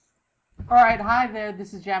Alright, hi there,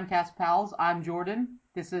 this is Jamcast Pals. I'm Jordan.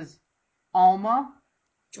 This is Alma.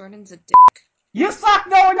 Jordan's a dick. You suck!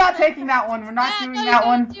 No, we're not taking that one. We're not doing that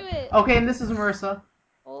one. Do it. Okay, and this is Marissa.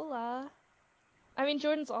 Hola. I mean,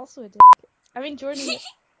 Jordan's also a dick. I mean, Jordan.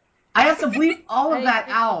 I have to bleep all of I that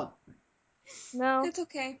agree. out. No. It's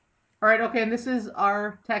okay. Alright, okay, and this is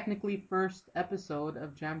our technically first episode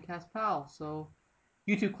of Jamcast Pals, so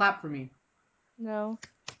you two clap for me. No.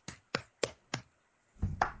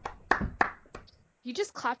 You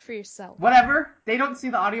just clapped for yourself. Whatever, they don't see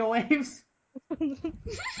the audio waves.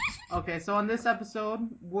 Okay, so on this episode,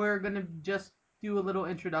 we're gonna just do a little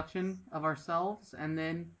introduction of ourselves, and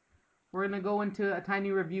then we're gonna go into a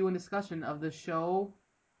tiny review and discussion of the show.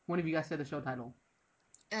 One of you guys said the show title.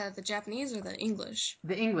 The Japanese or the English?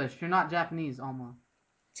 The English. You're not Japanese, Alma.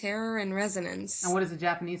 Terror and Resonance. And what is the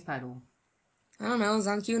Japanese title? I don't know,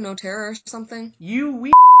 Zankyu no Terror or something? You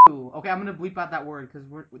we. Okay, I'm gonna bleep out that word because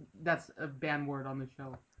that's a banned word on the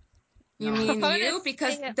show. You No. mean I'm you? gonna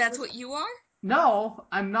Because say it that's with- what you are? No,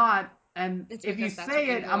 I'm not. And It's if you because that's say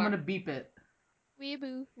what it, you I'm are. gonna beep it.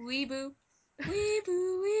 Weeboo. Weeboo.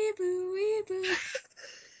 Weeboo, weeboo, weeboo.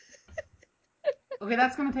 Okay,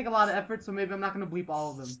 that's gonna take a lot of effort, so maybe I'm not gonna bleep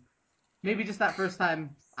all of them. Maybe just that first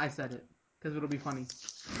time I said it, because it'll be funny.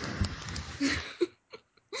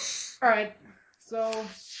 Alright, so,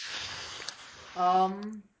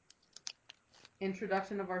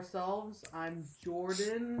 introduction of ourselves. I'm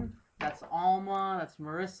Jordan. That's Alma. That's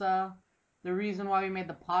Marissa. The reason why we made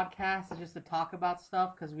the podcast is just to talk about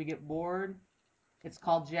stuff because we get bored. It's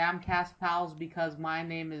called Jamcast Pals because my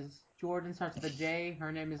name is Jordan, starts with a J.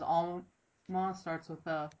 Her name is Alma, starts with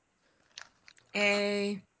a...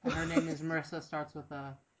 A. And her name is Marissa, starts with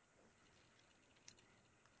a...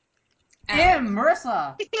 L.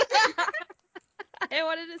 Marissa! I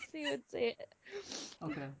wanted to see who would say it.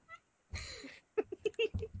 Okay.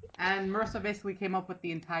 And Marissa basically came up with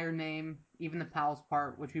the entire name, even the pals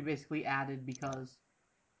part, which we basically added because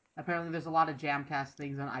apparently there's a lot of Jamcast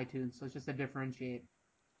things on iTunes, so it's just to differentiate.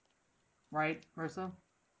 Right, Marissa?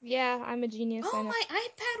 Yeah, I'm a genius. I Oh, know. my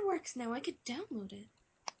iPad works now. I could download it.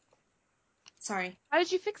 Sorry, How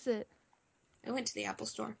did you fix it? I went to the Apple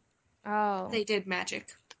Store. Oh, They did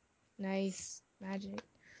magic. nice magic.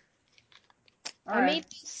 I Alright. made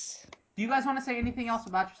this. Do you guys want to say anything else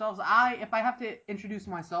about yourselves? If I have to introduce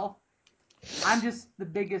myself, I'm just the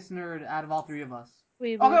biggest nerd out of all three of us.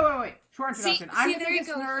 Weeboo. Wait. Short See, introduction. I'm the there you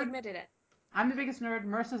biggest go. He nerd. admitted it. I'm the biggest nerd.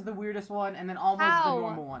 Marissa's the weirdest one, and then Alma's the How?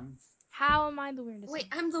 normal one. How am I the weirdest? Wait,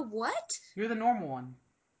 one? I'm the what? You're the normal one.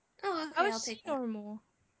 Oh, How okay, is I'll she take that. normal?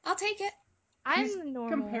 I'll take it. She's I'm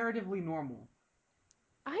normal. comparatively normal.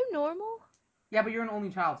 I'm normal? Yeah, but you're an only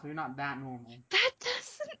child, so you're not that normal. That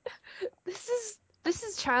doesn't. This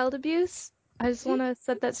is child abuse. I just want to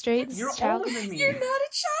set that straight. This You're is child. older than me. You're not a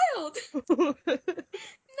child. None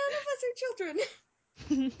of us are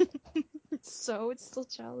children. So it's still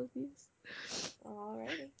child abuse.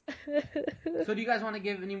 Alrighty. So do you guys want to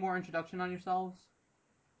give any more introduction on yourselves?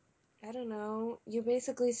 I don't know. You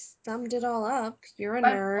basically summed it all up. You're a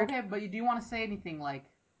But, nerd. okay, but do you want to say anything like...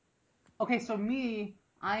 Okay, so me,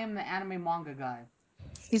 I am the anime manga guy.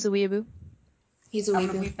 He's a weeaboo. He's a I'm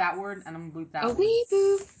going to weeboo. bleep that word, and I'm going to bleep that A word.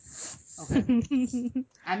 weeboo. Okay.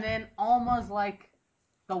 And then Alma's like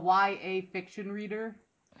the YA fiction reader,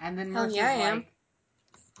 and then Hell Marissa's yeah, I am. like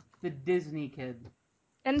the Disney kid.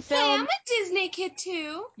 And Hey, film. I'm a Disney kid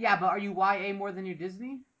too. Yeah, but are you YA more than you're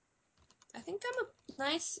Disney? I think I'm a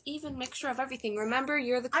nice, even mixture of everything. Remember,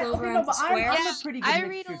 you're the Okay, clover no, and the but square. I'm a pretty good I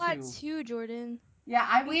read mixture a lot too. too, Jordan.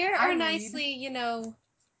 Yeah, We I are read. nicely,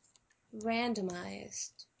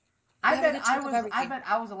 randomized. I We have a bet good chunk of I everything. bet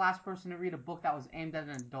I was the last person to read a book that was aimed at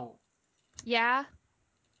an adult. Yeah.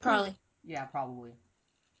 Probably. Yeah, probably.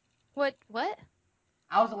 What?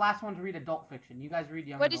 I was the last one to read adult fiction. You guys read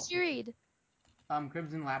young What adult did you fiction. read?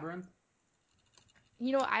 Crimson Labyrinth.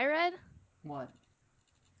 You know what I read? What?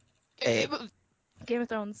 Game of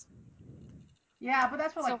Thrones. Yeah, but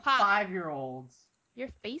that's for So like hot. 5-year-olds. Your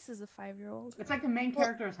face is a 5-year-old. It's like the main Well-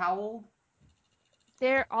 character is how old?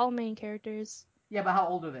 They're all main characters. Yeah, but how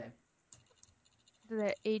old are they?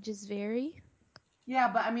 The ages vary.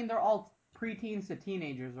 Yeah, but I mean they're all preteens to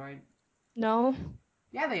teenagers, right? No.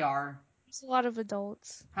 Yeah, they are. There's a lot of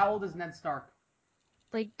adults. How old is Ned Stark?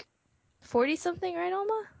 Like 40-something, right,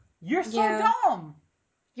 Alma? You're so Yeah. dumb!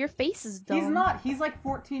 Your face is dumb. He's not. He's like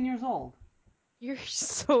 14 years old. You're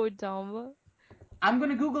so dumb. I'm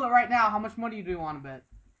gonna Google it right now. How much money do you want to bet?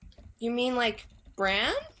 You mean like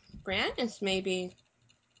Bran? Bran is maybe.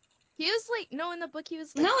 He was like, no, in the book he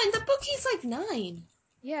was like, No, in the book he's like 9.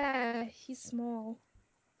 yeah, he's small.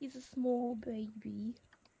 He's a small baby.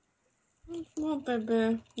 Oh,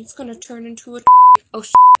 baby. It's gonna turn into a... Oh,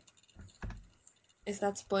 Is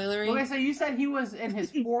that spoilery? Okay, so you said he was in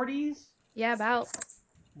his 40s? Yeah, about.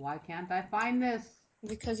 Why can't I find this?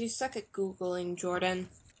 Because you suck at Googling, Jordan.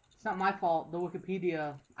 It's not my fault, the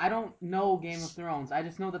Wikipedia. I don't know Game of Thrones. I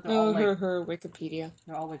just know that Oh, her Wikipedia.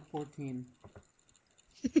 they're all like 14.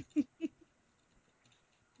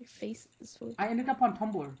 Your face is full. I ended up on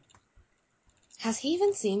Tumblr. Has he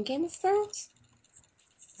even seen Game of Thrones?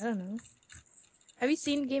 I don't know. Have you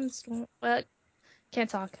seen Game of Thrones? Can't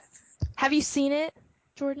talk. Have you seen it,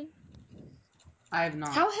 Jordan? I have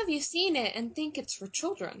not. How have you seen it and think it's for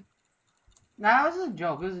children? Nah, that was just a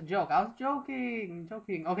joke. It was a joke. I was joking.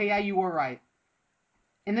 Okay, yeah, you were right.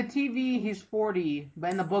 In the TV, he's 40,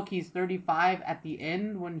 but in the book, he's 35 at the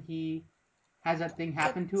end when he has that thing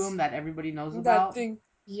happen to him that everybody knows about. That thing.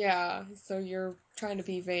 Yeah, so you're trying to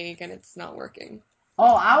be vague and it's not working.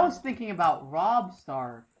 Oh, I was thinking about Rob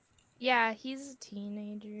Stark. Yeah, he's a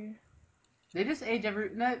teenager. They just age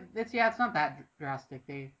every. No, it's not that drastic.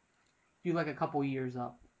 They do like a couple years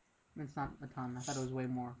up. It's not a ton. I thought it was way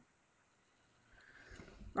more.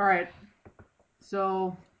 All right,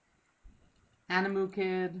 so Animu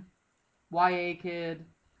Kid, YA Kid,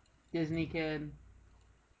 Disney Kid,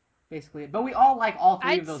 basically. But we all like all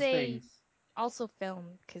three I'd of those say things. also film,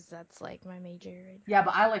 because that's like my major right now. Yeah,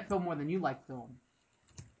 but I like film more than you like film.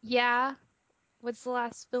 Yeah. What's the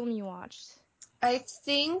last film you watched? I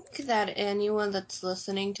think that anyone that's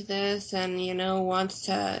listening to this and, wants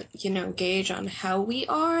to, gauge on how we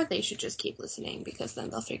are, they should just keep listening because then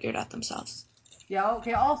they'll figure it out themselves. Yeah,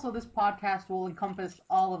 okay. Also, this podcast will encompass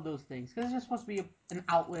all of those things because it's just supposed to be an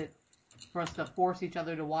outlet for us to force each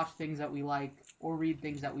other to watch things that we like or read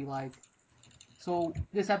things that we like. So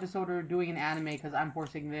this episode we're doing an anime because I'm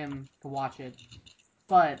forcing them to watch it.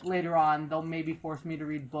 But later on, they'll maybe force me to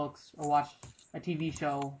read books or watch a TV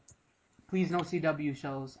show. Please no CW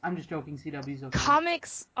shows. I'm just joking. CW's okay.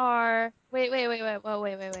 Comics are wait.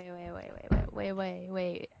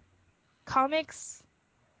 Comics,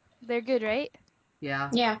 they're good, right? Yeah.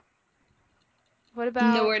 Yeah. What No,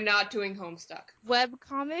 about we're not doing Homestuck. web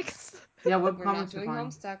comics? Yeah, We're webcomics not are doing fine.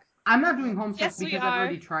 Homestuck. I'm not doing Homestuck Yes, we because I've are.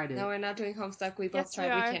 already tried it. No, we're not doing Homestuck. We both Yes, tried.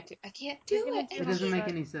 we We are. can't do. I can't We're do gonna it. do It doesn't make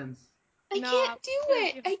any sense. I No, can't do we're gonna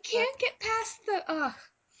it. do I Homestuck. can't get past the. Ugh.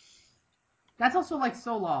 That's also like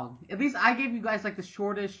so long. At least I gave you guys like the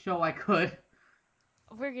shortest show I could.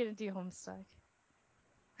 We're gonna do Homestuck.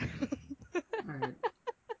 Alright.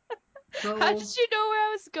 So How did you know where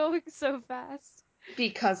I was going so fast?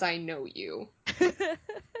 Because I know you.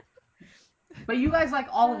 but you guys like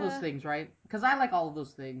all of those things, right? Because I like all of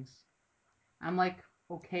those things. I'm like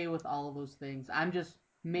okay with all of those things. I'm just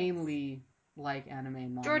mainly like anime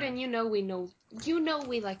and manga. Jordan, you know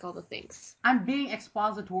we like all the things. I'm being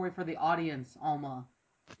expository for the audience, Alma.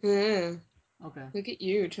 Okay. Look at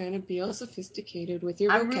you trying to be all sophisticated with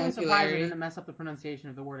your I'm vocabulary. really surprised I didn't mess up the pronunciation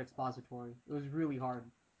of the word expository. It was really hard.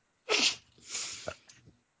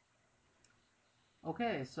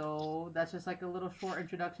 Okay, so that's just like a little short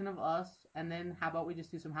introduction of us, and then how about we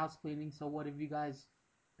just do some house cleaning? So what have you guys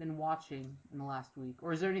been watching in the last week?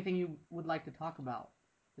 Or is there anything you would like to talk about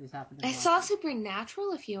that has happened in I the last saw week?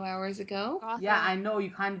 Supernatural a few hours ago. Gotham. Yeah, I know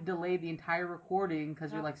you kind of delayed the entire recording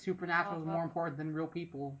because you're like Supernatural is more important than real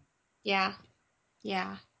people. Yeah.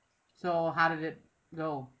 So how did it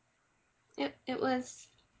go? It was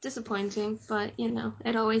disappointing, but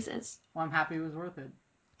it always is. Well, I'm happy it was worth it.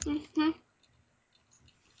 Mm-hmm.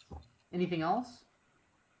 Anything else?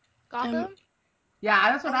 Gotham?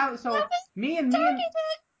 Yeah, that's what I was. So haven't me and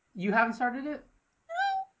you haven't started it.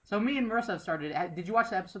 So me and Marissa have started it. Did you watch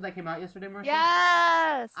the episode that came out yesterday, Marissa?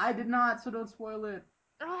 Yes! I did not, so don't spoil it.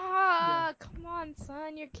 Ah, come on,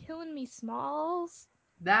 son. You're killing me, Smalls.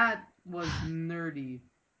 That was nerdy.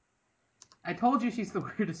 I told you she's the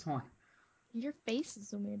weirdest one. Your face is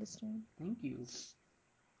the weirdest one. Thank you. That's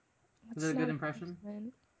Is it a not good impression?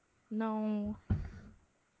 compliment. No.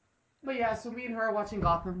 But yeah, so me and her are watching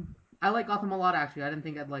Gotham. I like Gotham a lot, actually. I didn't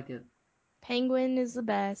think I'd like it. Penguin is the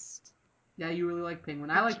best. Yeah, you really like Penguin.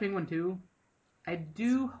 I like Penguin too. I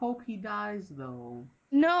do hope he dies, though.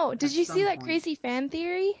 No, did At you some see that point. crazy fan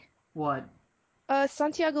theory? What?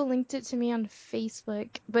 Santiago linked it to me on Facebook,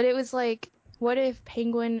 but it was like, what if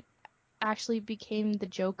Penguin actually became the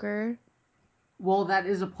Joker? Well, that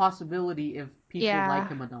is a possibility if people like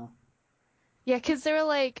him enough. Yeah, because they were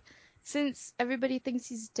like, since everybody thinks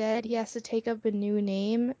he's dead, he has to take up a new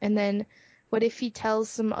name, and then what if he tells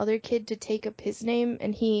some other kid to take up his name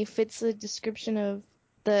and he fits the description of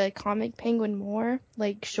the comic Penguin more,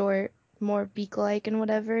 like short, more beak-like and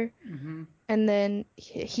whatever, Mm-hmm. and then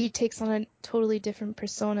he takes on a totally different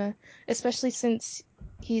persona, especially since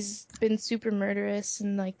he's been super murderous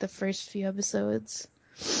in like the first few episodes.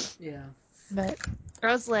 Yeah. But I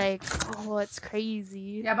was like, oh, it's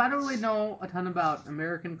crazy. Yeah, but I don't really know a ton about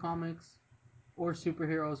American comics or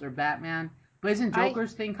superheroes or Batman. But isn't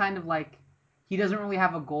Joker's thing kind of like he doesn't really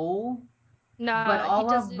have a goal? But He all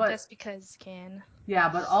does of it just because he can. yeah,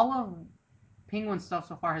 but all of Penguin's stuff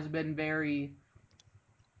so far has been very.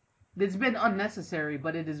 It's been unnecessary,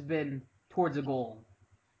 but it has been towards a goal.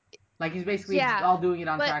 Like he's basically Yeah, all doing it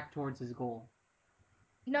on but track towards his goal.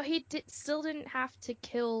 no, still didn't have to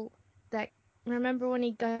kill that. Remember when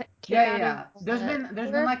he got Yeah, kid yeah, out of yeah.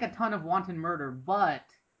 There's been like a ton of wanton murder, but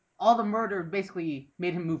all the murder basically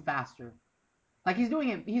made him move faster. Like he's doing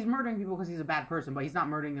it, he's murdering people because he's a bad person, but he's not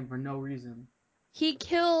murdering them for no reason. He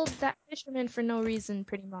killed that fisherman for no reason,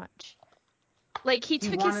 pretty much. Like he He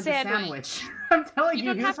took his wanted the sandwich. sandwich. I'm telling You you,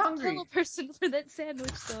 don't he was have to kill hungry. a person for that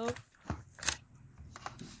sandwich, though.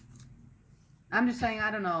 I'm just saying,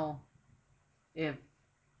 I don't know if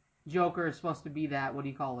Joker is supposed to be that. What do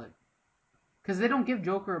you call it? Because they don't give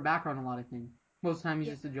Joker a background a lot. I think most of the time he's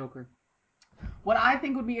Yeah. just a Joker. What I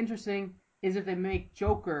think would be interesting is if they make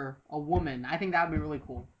Joker a woman. I think that would be really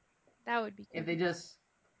cool. That would be cool. If they just.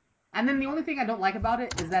 And then the only thing I don't like about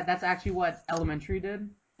it is that that's actually what Elementary did.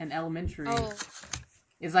 And Elementary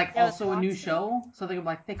is like Yeah, with also a new Watson? show, so they're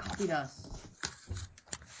like they copied us.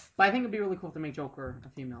 But I think it'd be really cool to make Joker a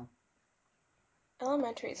female.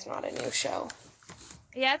 Elementary is not a new show.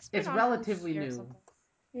 Yeah, it's been It's on for a relatively year or new. something.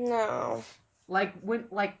 No. Like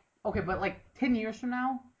okay, but like 10 years from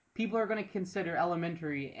now, people are gonna consider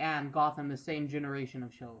Elementary and Gotham the same generation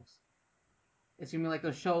of shows. It's gonna be like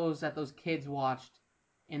those shows that those kids watched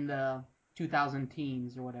in the 2000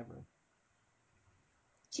 teens or whatever.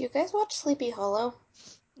 Do you guys watch Sleepy Hollow?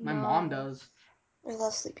 My mom No. does. I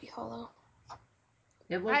love Sleepy Hollow.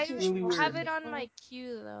 It looks I really have weird. it on my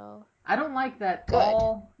queue, though. I don't like that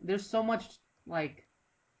Good. there's so much like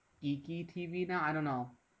geeky TV now. I don't know.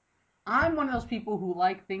 I'm one of those people who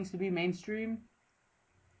like things to be mainstream.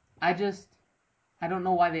 I don't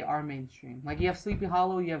know why they are mainstream. Like you have Sleepy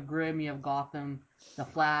Hollow, you have Grimm, you have Gotham, The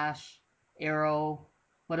Flash, Arrow.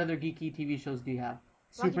 What other geeky TV shows do you have?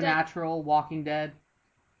 Walking Dead. Supernatural, Walking Dead.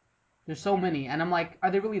 There's so many, and I'm like, are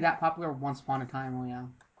they really that popular? Once upon a time, oh yeah.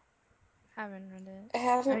 Haven't read it. I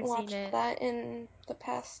haven't Haven't seen watched it. that in the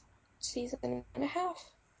past season and a half.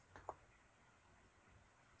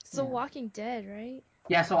 So Yeah. Walking Dead, right?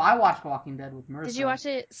 Yeah, so I watched Walking Dead with Marissa. Did you watch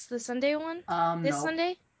it the Sunday one? This No.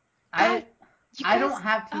 Sunday? I You I guys- don't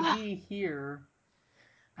have TV here.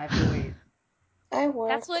 I have to wait. I work.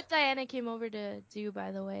 That's what Diana came over to do,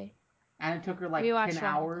 by the way. And it took her like We watched 10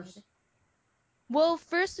 Walking hours. Dead. Well,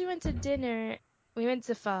 first we went to dinner. We went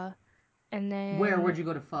to Pho, and then Where'd you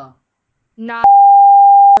go to Pho? not.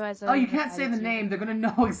 As Oh, I you can't say the invited name. They're gonna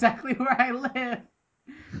know exactly where I live.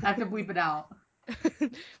 I have to bleep it out.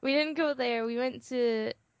 you. We didn't go there. We went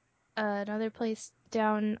to another place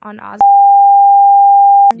down on Oz.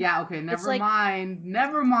 Yeah, okay, It's never like- mind.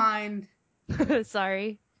 Never mind.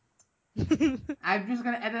 Sorry. I'm just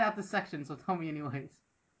gonna edit out the section, so tell me anyways.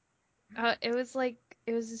 It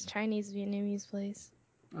was this Chinese Vietnamese place.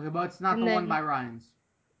 Okay, but it's not And the one then- by Ryan's.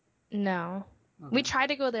 No. Okay. We tried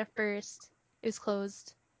to go there first. It was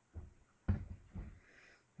closed.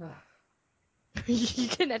 You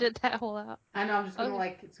can edit that whole out. I know, I'm just gonna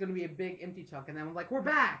Okay. it's gonna be a big empty chunk, and then I'm like, we're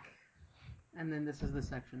back! And then this is the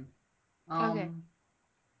section. Okay.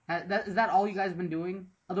 Is that all you guys have been doing?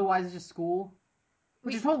 Otherwise, it's just school?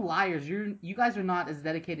 Which is total liars. You guys are not as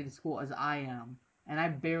dedicated to school as I am, and I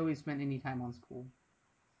barely spent any time on school.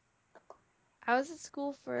 I was at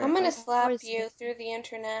school for. I'm gonna like, slap 4 you semesters. through the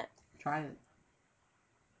internet. Try it.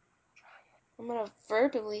 I'm gonna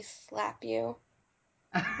verbally slap you.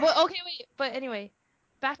 Well, okay, wait. But anyway,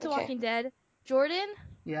 back to Okay. Walking Dead. Jordan,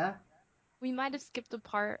 Yeah? we might have skipped a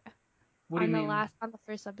part What do you mean? on the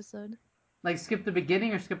first episode. Like, skip the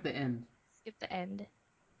beginning or skip the end? Skip the end.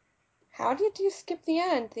 How did you skip the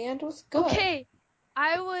end? The end was good. Okay,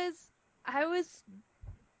 I was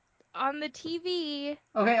on the TV.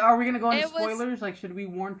 Okay, are we gonna go into It was- spoilers? Like, should we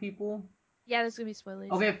warn people? Yeah, there's gonna be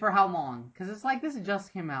spoilers. Okay, for how long? Because it's like this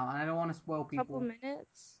just came out, and I don't want to spoil A couple people.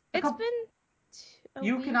 minutes. A It's couple- been a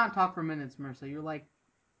You week. cannot talk for minutes, Marissa. You're like,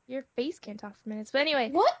 Your face can't talk for minutes. But anyway,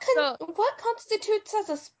 What constitutes as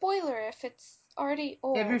a spoiler if it's already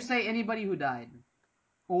old? if you say anybody who died,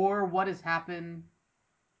 or what has happened,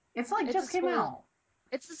 it's like It's just a came spoiler. out.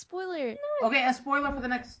 it's a spoiler. Okay, a spoiler for the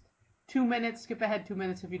next 2 minutes. Skip ahead 2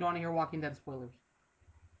 minutes if you don't want to hear Walking Dead spoilers.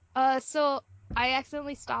 So I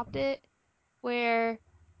accidentally stopped it where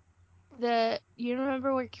you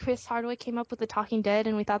remember where Chris Hardwick came up with the Talking Dead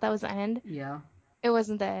and we thought that was the end? Yeah. It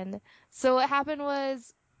wasn't the end. So what happened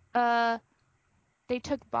was, uh, they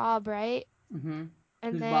took Bob, right? Mm-hmm.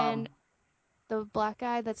 And Who's then Bob? the black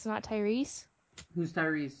guy that's not Tyrese, Who's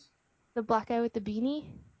Tyrese? the black guy with the beanie,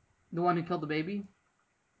 The one who killed the baby?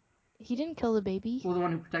 he didn't kill the baby. Well, the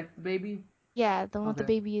one who protected the baby? Yeah, the one with the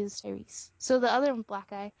Okay. baby is Tyrese. So the other black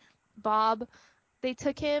guy, Bob, they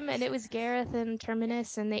took him, and it was Gareth and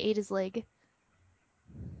Terminus, and they ate his leg.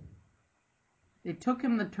 They took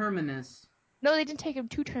him the Terminus. No, they didn't take him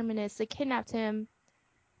to Terminus. They kidnapped him.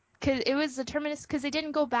 Cause it was the Terminus, because they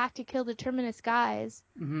didn't go back to kill the Terminus guys,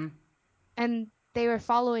 Mm-hmm. and they were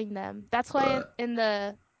following them. That's why in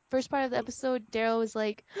the first part of the episode, Daryl was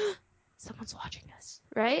like, someone's watching us,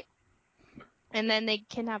 right? And then they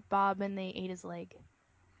kidnapped Bob and they ate his leg.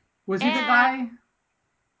 Was he the And guy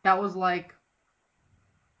that was like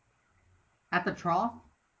at the trough?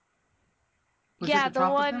 Was he at yeah, the the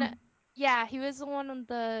trough with one, them? yeah, he was the one on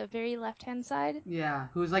the very left-hand side Yeah.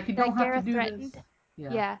 Who was like, you don't that have to Gareth do this. threatened.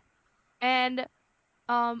 Yeah. Yeah. And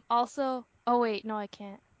also, oh wait, no, I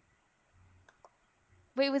can't.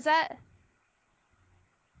 Wait, was that?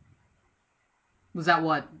 Was that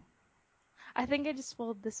what? I think I just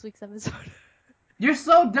spoiled this week's episode. You're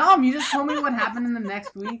so dumb. You just told me what happened in the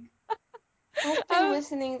next week. I've been I was,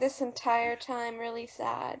 listening this entire time really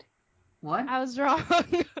sad. What? I was wrong.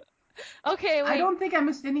 Okay, I wait. don't think I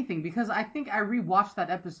missed anything because I think I rewatched that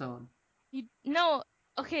episode. No.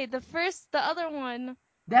 Okay, the other one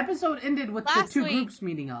The episode ended with the last two week. groups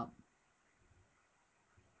meeting up.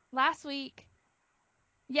 Last week,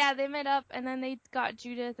 yeah, they met up and then they got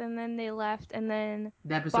Judith and then they left and then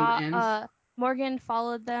The episode ends. Morgan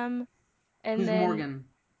followed them and Who's then Morgan?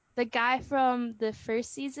 the guy from the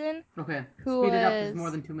first season Okay, who speed it up. There's more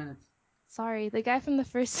was than 2 minutes. sorry, the guy from the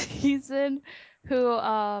first season who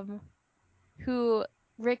who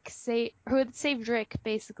saved Rick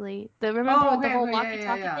basically. Remember Oh, with the okay, whole okay, yeah, yeah,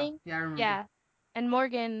 walkie-talkie yeah. thing? Yeah, I remember. Yeah. And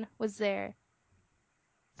Morgan was there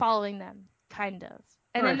following them, kind of.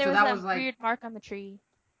 And All then right, there so was that that was like, weird mark on the tree.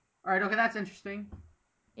 all right, okay, that's interesting.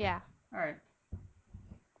 Yeah. All right.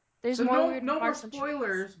 There's So more no, weird no more marks on trees.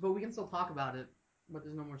 spoilers, but we can still talk about it. But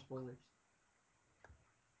there's no more spoilers.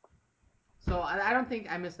 So I don't think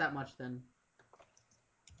I missed that much then.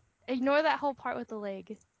 Ignore that whole part with the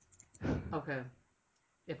leg. Okay,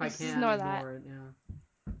 if I Just can ignore that. ignore it,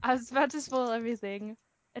 yeah. I was about to spoil everything.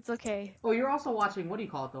 It's okay. Oh, you're also watching. What do you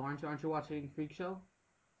call it though? Aren't you? Aren't you watching Freak Show?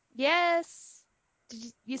 Yes.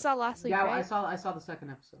 You saw last week, Yeah, I right? saw. I saw the second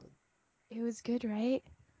episode. It was good, right?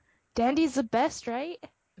 Dandy's the best, right?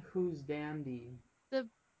 Who's Dandy? The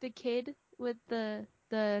the kid with the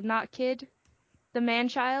not kid, the man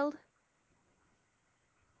child.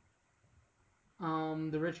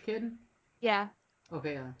 The rich kid. Yeah,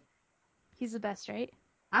 Okay, yeah. he's the best, right?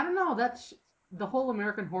 I don't know. That's the whole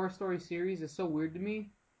American Horror Story series is so weird to me.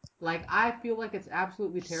 Like I feel like it's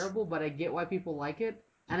absolutely terrible, but I get why people like it,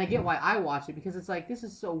 and I get why I watch it because it's like this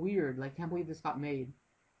is so weird. Like can't believe this got made,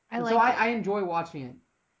 I and so like it. I enjoy watching it.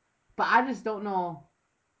 But I just don't know.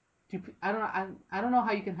 I don't know. I don't know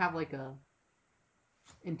how you can have like a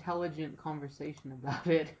intelligent conversation about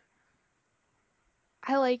it.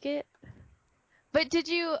 I like it. But did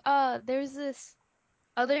you there's this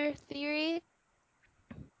other theory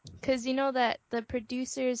cuz you know that the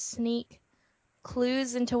producers sneak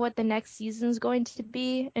clues into what the next season's going to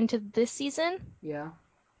be into this season? Yeah.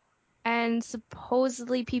 And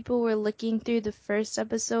supposedly people were looking through the first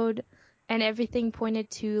episode and everything pointed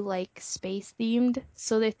to like space themed,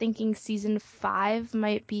 so they're thinking season 5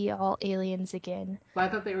 might be all aliens again. But I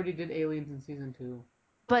thought they already did Aliens in season 2.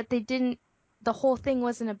 But they didn't, the whole thing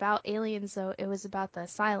wasn't about aliens though, it was about the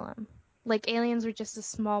asylum. Like aliens were just a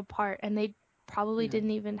small part and they probably Yeah.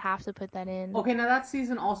 didn't even have to put that in. Okay, now that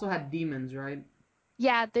season also had demons, right?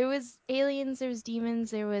 Yeah, there was aliens, there was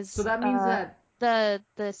demons, there So was that means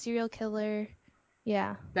the serial killer.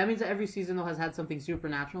 Yeah. that every season though has had something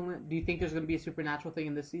supernatural in it. Do you think there's going to be a supernatural thing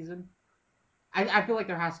in this season? I feel like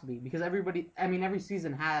there has to be because every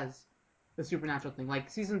season has the supernatural thing. Like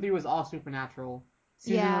season 3 was all supernatural.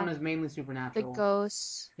 Season 1 Yeah, is mainly the supernatural.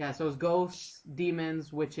 ghosts. Yeah, so it's ghosts,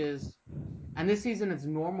 demons, witches, and this season it's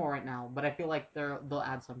normal right now. But I feel like they'll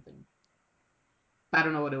add something. I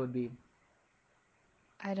don't know what it would be.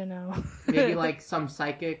 I don't know. Maybe like some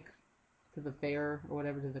psychic to the fair or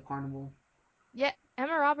whatever, to the carnival. Yeah,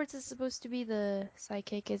 Emma Roberts is supposed to be the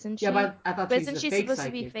psychic, isn't Yeah, she? but I thought But she's isn't the she fake supposed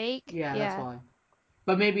to be psychic. fake? Yeah, that's Yeah. why.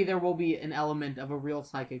 But maybe there will be an element of a real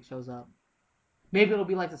psychic shows up. Maybe it'll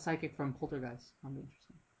be like the psychic from Poltergeist. That'll be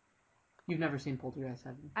interesting. You've never seen Poltergeist,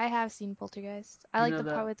 have you? I have seen Poltergeist. I You like know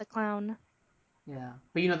the part the with the clown. yeah,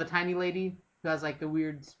 but you know the tiny lady who has like the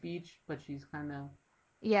weird speech, but she's kind of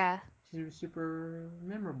Yeah. She's super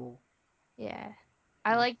memorable. Yeah.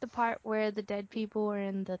 I like the part where the dead people were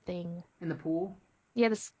in the thing. In the pool? Yeah,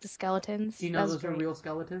 the skeletons. Do you That know was those are great. real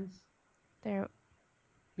skeletons? They're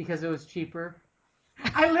Because it was cheaper.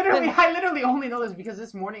 I literally only know this because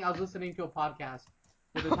this morning I was listening to a podcast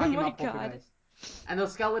where they're Oh talking my about God. poltergeist. And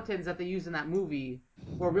those skeletons that they used in that movie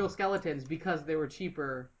were real skeletons because they were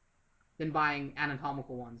cheaper than buying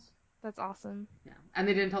anatomical ones. That's awesome. Yeah. And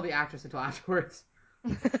they didn't tell the actress until afterwards.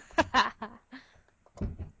 Do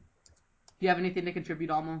you have anything to contribute,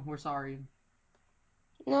 Alma? We're sorry.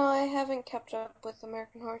 No, I haven't kept up with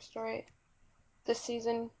American Horror Story this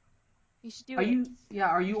season. You should do Are it. you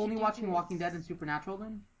should only do watching it. Walking Dead and Supernatural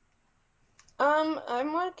then?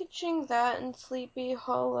 I'm watching that and Sleepy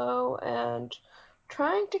Hollow and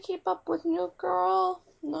trying to keep up with New Girl.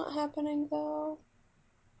 Not happening though.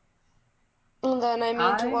 And then I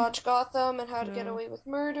mean to watch Gotham and How to Get Away with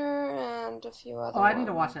Murder and a few other Oh, I ones. need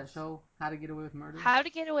to watch that show, How to Get Away with Murder. How to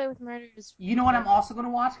Get Away with Murder is You know what I'm also going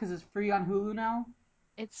to watch because it's free on Hulu now?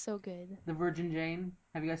 It's so good. The Virgin Jane.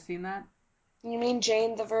 Have you guys seen that? You mean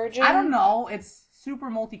Jane the Virgin? I don't know. It's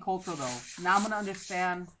super multicultural though. Now I'm going to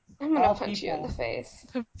understand I'm gonna all punch people. you in the face.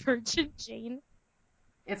 The Virgin Jane.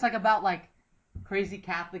 It's like about like crazy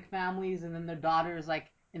Catholic families and then their daughter is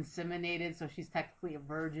like inseminated, so she's technically a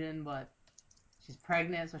virgin, but she's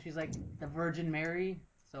pregnant, so she's like the Virgin Mary.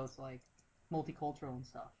 So it's like multicultural and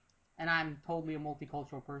stuff. And I'm totally a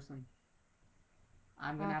multicultural person.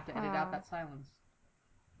 I'm gonna have to edit out that silence.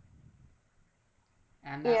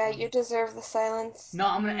 And that Yeah, one. you deserve the silence. No,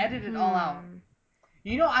 I'm gonna edit it all out.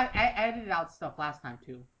 You know, I edited out stuff last time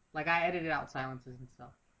too. Like I edited out silences and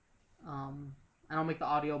stuff. And I'll make the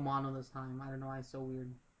audio mono this time. I don't know why it's so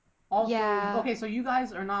weird. Also, Yeah. okay, so you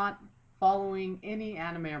guys are not following any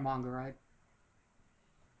anime or manga, right?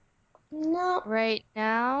 No. Right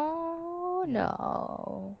now,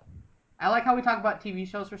 no. I like how we talk about TV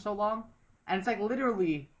shows for so long, and it's like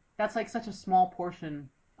literally that's like such a small portion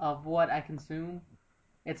of what I consume.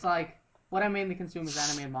 It's like what I mainly consume is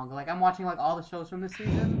anime and manga. Like I'm watching like all the shows from this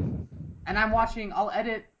season, and I'll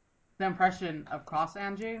edit the impression of Cross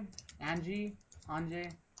Angie, Angelis,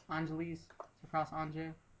 Cross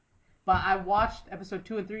Angie. But I watched episode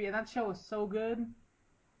 2 and 3, and that show is so good.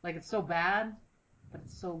 Like it's so bad, but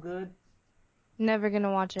it's so good. Never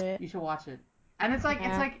gonna watch it. You should watch it. And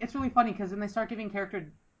it's really funny because then they start giving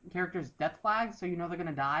characters death flags, so you know they're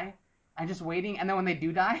gonna die, and just waiting. And then when they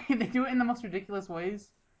do die, they do it in the most ridiculous ways.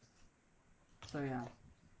 So yeah.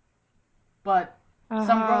 But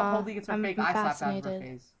some girl totally gets her fake eye slapped out of her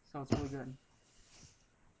face, so it's really good.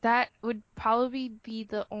 That would probably be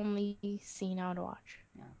the only scene I would watch.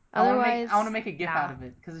 Yeah. Otherwise, I want to make a gif out of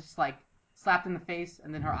it because it's just like slapped in the face,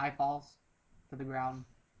 and then her eye falls to the ground,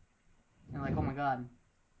 and like, oh my god,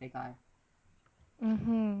 fake eye.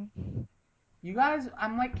 You guys,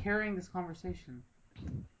 I'm like carrying this conversation.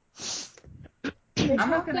 You're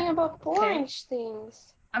talking about boring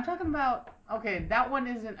things. I'm talking about, okay, that one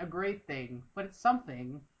isn't a great thing, but it's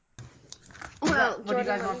something. Well, What Jordan, do you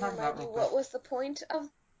guys let want me to talk about remind real you, quick? what was the point of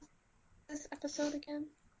this episode again?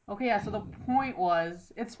 Okay, yeah, so the point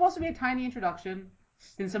was, it's supposed to be a tiny introduction,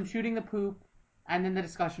 then some shooting the poop, and then the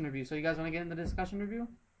discussion review. So you guys want to get into the discussion review?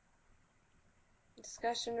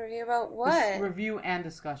 Discussion review about what? This review and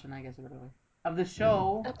discussion, I guess, literally. Of the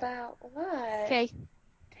show. About what? Okay.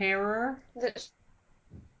 Terror. The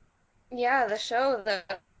show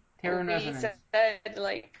that Terror and we Resonance. said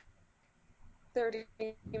like 30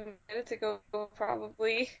 minutes ago,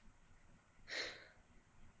 probably.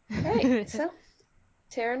 Right, so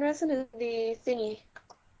Terror and Resonance, the thingy.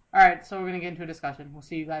 Alright, so we're going to get into a discussion. We'll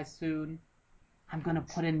see you guys soon. I'm going to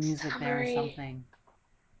put in music there or something.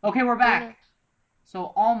 Okay, we're back.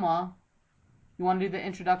 So, Alma, you want to do the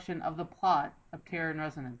introduction of the plot of Terror and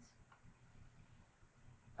Resonance?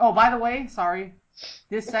 Oh, by the way, sorry.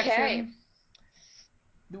 This section,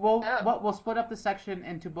 we'll split up the section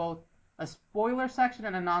into both a spoiler section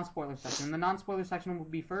and a non-spoiler section. And the non-spoiler section will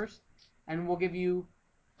be first, and we'll give you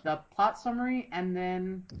the plot summary, and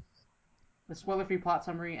then the spoiler-free plot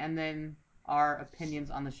summary, and then our opinions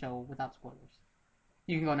on the show without spoilers.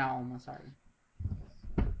 You can go now, Alma, sorry.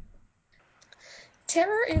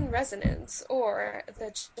 Terror in Resonance, or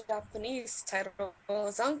the Japanese title,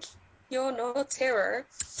 Zankyo no Terror,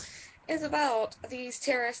 is about these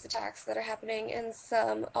terrorist attacks that are happening in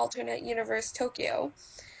some alternate universe Tokyo.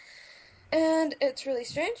 And it's really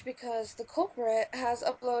strange because the culprit has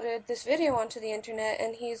uploaded this video onto the internet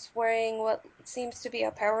and he's wearing what seems to be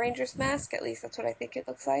a Power Rangers mask, at least that's what I think it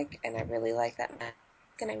looks like, and I really like that mask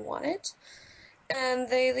and I want it. And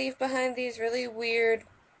they leave behind these really weird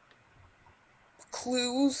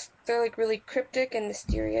clues. They're like really cryptic and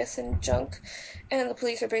mysterious and junk, and the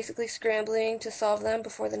police are basically scrambling to solve them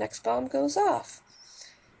before the next bomb goes off.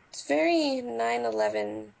 It's very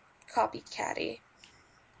 9/11 copycatty.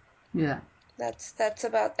 Yeah. That's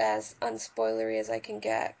about as unspoilery as I can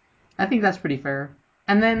get. I think that's pretty fair.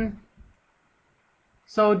 And then,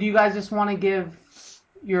 so do you guys just want to give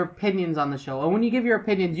your opinions on the show? And when you give your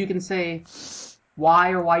opinions, you can say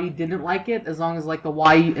why or why you didn't like it, as long as like the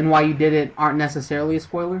why and why you did it aren't necessarily a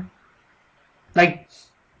spoiler. Like,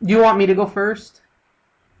 do you want me to go first?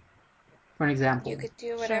 For an example. You could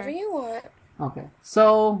do whatever you want. Okay.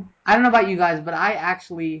 So, I don't know about you guys, but I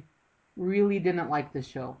actually really didn't like this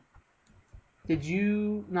show. Did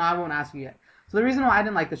you? No, I won't ask you yet. So the reason why I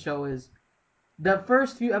didn't like the show is the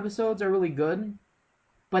first few episodes are really good,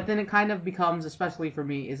 but then it kind of becomes, especially for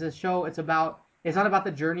me, is a show. It's not about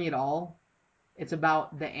the journey at all. It's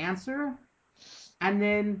about the answer, and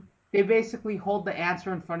then they basically hold the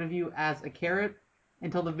answer in front of you as a carrot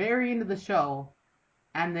until the very end of the show,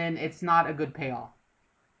 and then it's not a good payoff.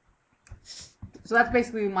 So that's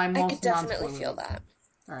basically my I could most definitely non-spoiler. feel that.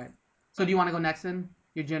 All right. So do you want to go next then?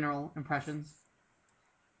 Your general impressions.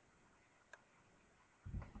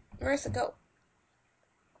 Marissa, go.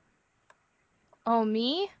 Oh,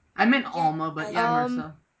 me? I meant Yeah, Alma, but yeah, you.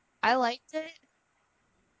 Marissa. I liked it.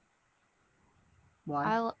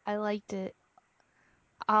 Why? I liked it.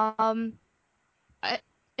 Um,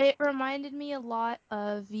 it reminded me a lot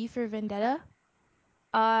of V for Vendetta,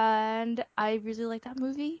 and I really liked that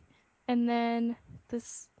movie. And then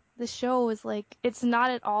the show was like, it's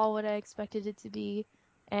not at all what I expected it to be,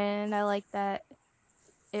 and I like that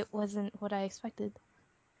it wasn't what I expected.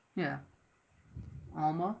 Yeah.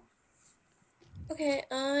 Alma. Okay,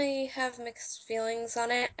 I have mixed feelings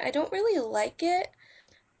on it. I don't really like it,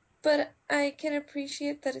 but I can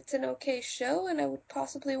appreciate that it's an okay show and I would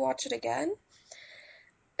possibly watch it again.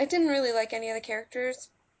 I didn't really like any of the characters,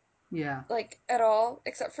 Yeah. like at all,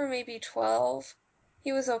 except for maybe 12.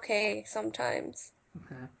 He was okay sometimes.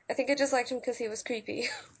 Okay. I think I just liked him because he was creepy.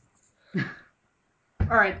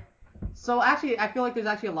 All right. So actually, I feel like there's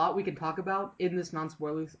actually a lot we can talk about in this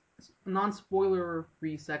non-spoilery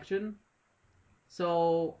section.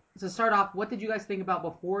 So to start off, what did you guys think about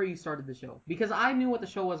before you started the show? Because I knew what the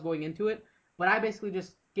show was going into it, but I basically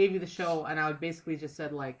just gave you the show, and I would basically just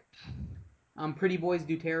said like, pretty boys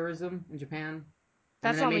do terrorism in Japan, and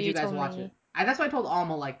That's then I not made what you you guys told watch it. me. That's what I told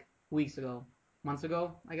Alma like months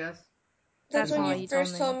ago, I guess. That's That's when not you what you told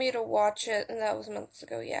first told me. me to watch it, and that was months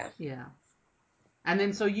ago, yeah. Yeah. And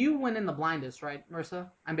then so you went in the blindest, right, Marissa?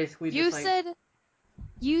 I'm basically just You like, said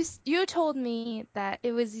you told me that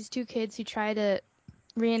it was these two kids who tried to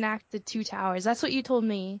reenact the two towers. That's what you told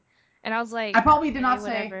me, and I was like, I probably did okay, not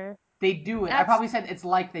say whatever. they do it. I That's probably said it's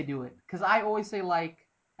like they do it, because I always say like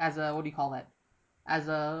as a, what do you call that? As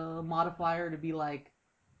a modifier to be like,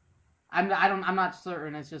 I'm not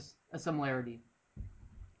certain. It's just a similarity.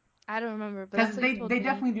 I don't remember, but Because that's what you they told me.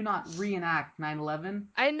 definitely do not reenact 9/11,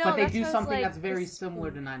 I but know, they that's do why I was something like, that's very this.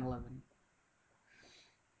 similar to 9/11.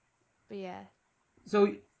 But yeah,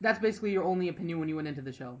 So that's basically your only opinion when you went into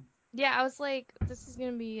the show. yeah, I was like, this is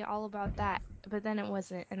gonna be all about that, but then it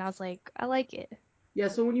wasn't, and I was like, I like it. Yeah,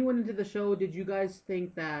 so when you went into the show, did you guys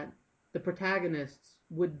think that the protagonists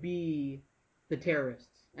would be the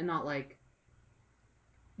terrorists and not like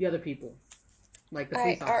the other people, like the I,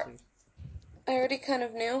 police ar- officers? I already kind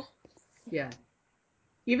of knew. Yeah.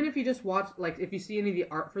 Even if you just watch, like, if you see any of the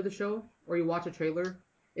art for the show or you watch a trailer,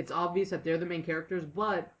 it's obvious that they're the main characters.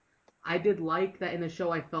 But I did like that in the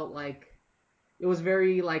show. I felt like it was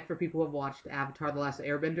very like for people who have watched Avatar: The Last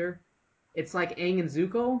Airbender. It's like Aang and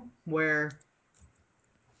Zuko, where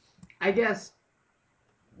I guess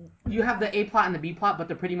you have the A plot and the B plot, but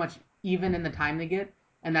they're pretty much even in the time they get,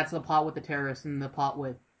 and that's the plot with the terrorists and the plot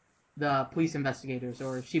with the police investigators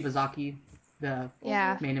or Shibazaki, the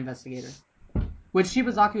Yeah, main investigator. Which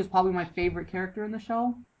Shibazaki was probably my favorite character in the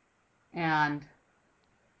show, and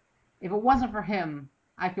if it wasn't for him,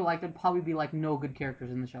 I feel like there'd probably be like no good characters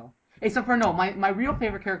in the show. Except for no, my real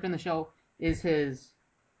favorite character in the show is his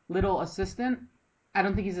little assistant. I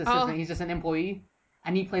don't think he's an assistant. oh, He's just an employee,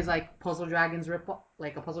 and he plays like Puzzle Dragons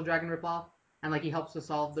like a Puzzle Dragon ripoff, and like he helps to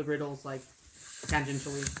solve the riddles like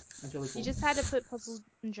tangentially. That's really you cool. just had to put Puzzles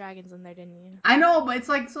and Dragons in there, didn't you? I know, but it's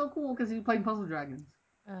like so cool because he's playing Puzzle Dragons,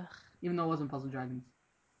 Ugh. even though it wasn't Puzzle Dragons.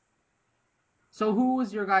 So who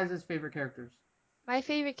was your guys' favorite characters? My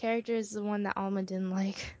favorite character is the one that Alma didn't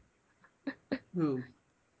like. Who?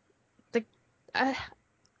 The, uh,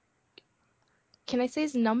 can I say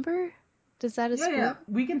his number? Does that a Yeah, spoiler?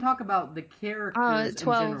 we can talk about the characters in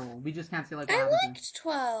 12. general. We just can't say like what I happens in. liked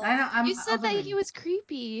 12. I know. You I said was that wondering. he was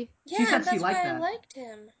creepy. She Yeah, said and she that's liked why I that. liked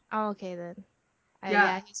him. Oh, okay then. Yeah.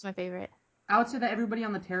 Yeah, he's my favorite. I would say that everybody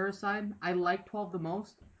on the terror side, I like 12 the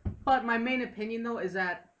most. But my main opinion though is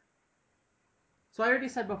that. So I already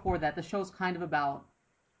said before that the show's kind of about.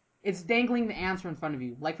 It's dangling the answer in front of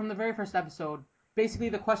you. Like from the very first episode, basically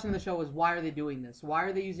the question of the show is why are they doing this? Why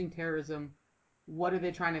are they using terrorism? What are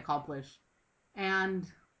they trying to accomplish? And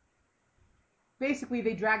basically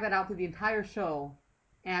they drag that out through the entire show.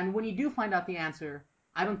 And when you do find out the answer,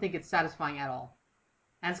 I don't think it's satisfying at all.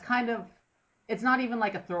 And it's kind of, it's not even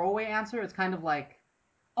like a throwaway answer. It's kind of like,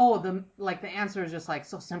 oh, the answer is just like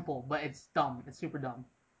so simple, but it's dumb. It's super dumb.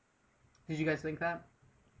 Did you guys think that?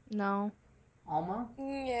 No. Alma?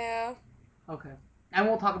 Yeah. Okay. And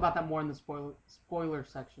we'll talk about that more in the spoiler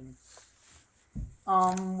section.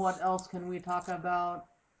 What else can we talk about?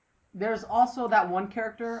 There's also that one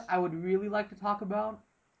character I would really like to talk about.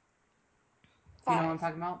 You know what I'm 5.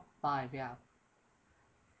 talking about? 5, yeah.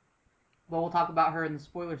 But we'll talk about her in the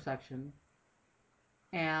spoiler section.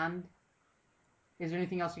 And is there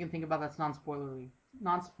anything else you can think about that's non-spoilery?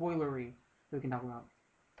 Non-spoilery that we can talk about?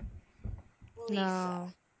 Lisa. No.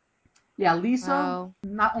 Yeah, Lisa. Oh.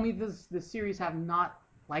 Not only does the series have not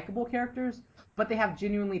likable characters, but they have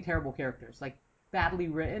genuinely terrible characters, like badly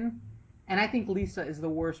written. And I think Lisa is the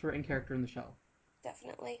worst written character in the show.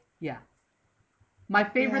 Definitely. Yeah. My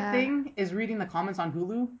favorite Yeah. thing is reading the comments on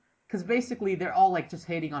Hulu, because basically they're all like just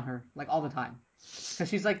hating on her, like all the time. Because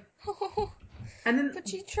she's like, and then, But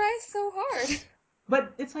she tries so hard.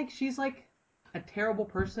 but it's like she's like a terrible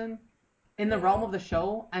person in the realm of the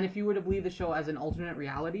show, and if you were to believe the show as an alternate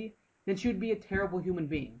reality, then she would be a terrible human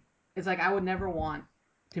being. It's like I would never want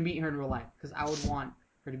to meet her in real life, because I would want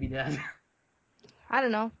her to be dead. I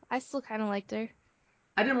don't know. I still kind of liked her.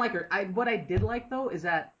 I didn't like her. What I did like though is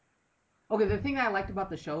that okay, the thing I liked about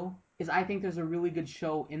the show is I think there's a really good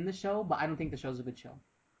show in the show, but I don't think the show's a good show.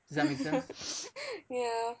 Does that make sense?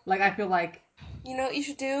 Yeah. Like I feel like You know what you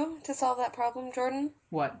should do to solve that problem, Jordan?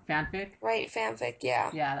 what fanfic? Write fanfic, yeah.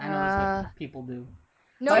 Yeah, I know that's what people do.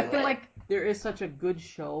 No, But I feel but- like there is such a good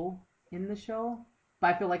show in the show,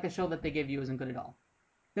 but I feel like the show that they give you isn't good at all.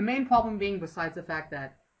 The main problem being, besides the fact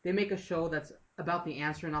that they make a show that's about the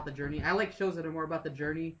answer, not the journey. I like shows that are more about the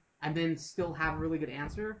journey and then still have a really good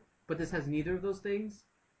answer, but this has neither of those things.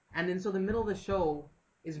 And then so the middle of the show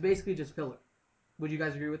is basically just filler. Would you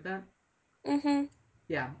guys agree with that? Mm-hmm.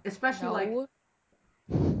 Yeah, especially like no.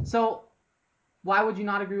 so. Why would you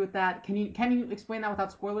not agree with that? Can you explain that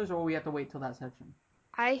without spoilers, or will we have to wait till that section?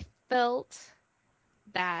 I felt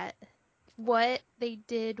that what they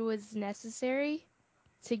did was necessary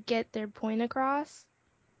to get their point across,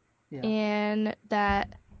 Yeah. and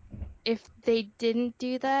that if they didn't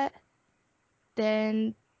do that,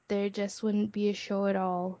 then there just wouldn't be a show at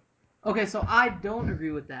all. Okay, so I don't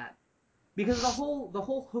agree with that because the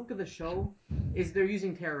whole hook of the show is they're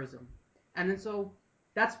using terrorism, and then so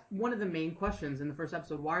that's one of the main questions in the first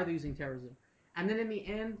episode. Why are they using terrorism? And then in the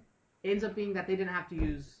end, it ends up being that they didn't have to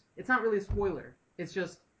use. It's not really a spoiler. It's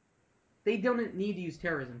just they don't need to use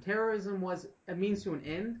terrorism. Terrorism was a means to an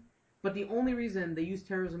end, but the only reason they use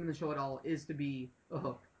terrorism in the show at all is to be a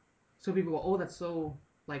hook. So people go, oh, that's so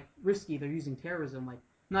like risky. They're using terrorism, like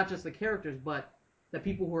not just the characters, but the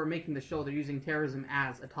people who are making the show. They're using terrorism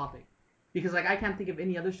as a topic, because like I can't think of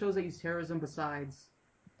any other shows that use terrorism besides,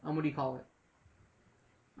 what do you call it?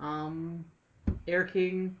 Um, Air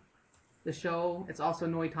King, the show. It's also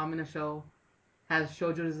Noi Tamina show. Has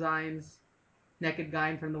shoujo designs. Naked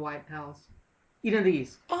guy from the White House. Eat of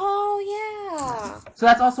these. Oh, yeah. So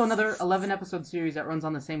that's also another 11 episode series that runs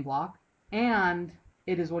on the same block, and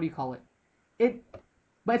it is what do you call it?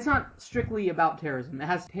 But it's not strictly about terrorism. It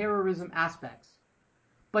has terrorism aspects,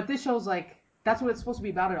 but this show's like that's what it's supposed to be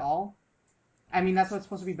about at all. I mean, that's what it's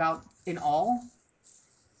supposed to be about in all.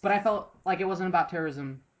 But I felt like it wasn't about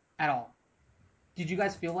terrorism at all. Did you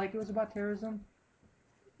guys feel like it was about terrorism?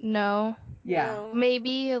 No, Yeah. No.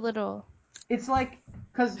 maybe a little. It's like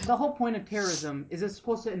because the whole point of terrorism is it's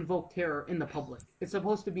supposed to invoke terror in the public. It's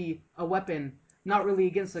supposed to be a weapon, not really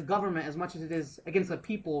against the government as much as it is against the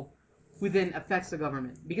people who then affects the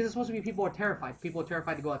government. Because it's supposed to be people are terrified. People are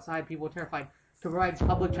terrified to go outside. People are terrified to provide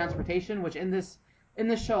public transportation. Which in this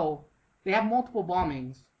show they have multiple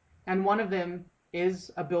bombings, and one of them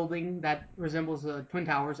is a building that resembles the Twin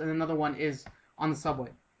Towers, and another one is on the subway.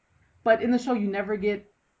 But in the show, you never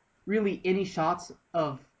get really any shots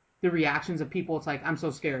of the reactions of people. It's like I'm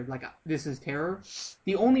so scared, like this is terror.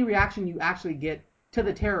 The only reaction you actually get to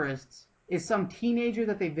the terrorists is some teenager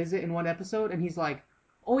that they visit in one episode, and he's like,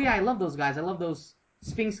 "Oh yeah, I love those guys. I love those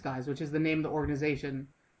Sphinx Guys, which is the name of the organization.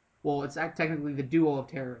 Well, it's technically the duo of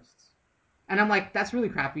terrorists. And I'm like, that's really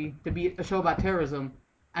crappy to be a show about terrorism,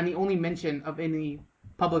 and the only mention of any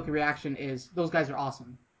public reaction is those guys are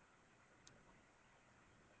awesome.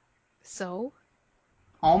 So?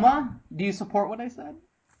 Alma, do you support what I said?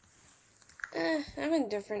 I'm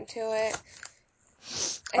indifferent to it.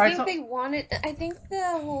 Alright, I think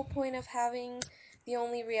the whole point of having the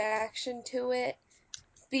only reaction to it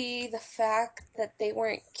be the fact that they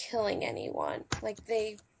weren't killing anyone. Like,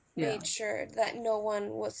 they made sure that no one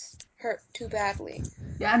was hurt too badly.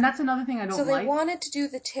 Yeah, and that's another thing I don't like. So they wanted to do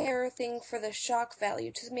the terror thing for the shock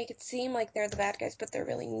value, to make it seem like they're the bad guys, but they're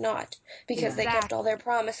really not. Because they kept all their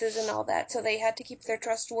promises and all that, so they had to keep their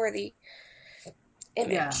trustworthy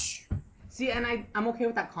image. Yeah. See, and I'm okay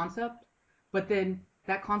with that concept, but then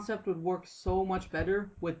that concept would work so much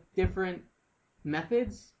better with different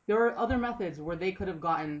methods. There are other methods where they could have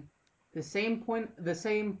gotten the same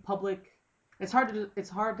public. It's hard to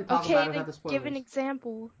talk about it without the spoilers. Give an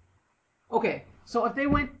example. Okay, so if they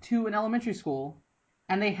went to an elementary school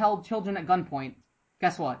and they held children at gunpoint,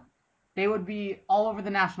 guess what? They would be all over the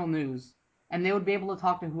national news, and they would be able to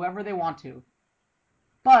talk to whoever they want to.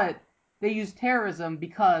 But they use terrorism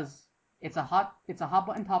because it's a hot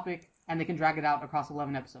button topic, and they can drag it out across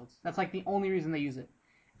 11 episodes. That's like the only reason they use it.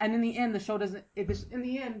 And in the end, the show doesn't. In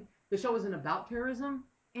the end, the show isn't about terrorism,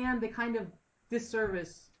 and they kind of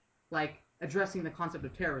disservice like addressing the concept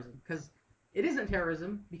of terrorism because it isn't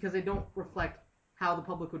terrorism because they don't reflect how the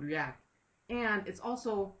public would react, and it's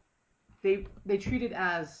also they treat it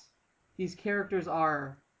as these characters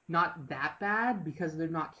are not that bad because they're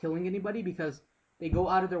not killing anybody because they go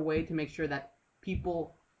out of their way to make sure that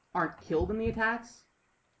people aren't killed in the attacks.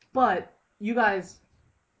 But you guys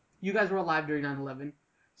were alive during 9/11,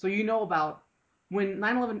 so you know about when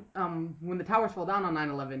 9/11 when the towers fell down on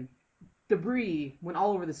 9/11, debris went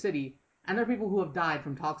all over the city, and there are people who have died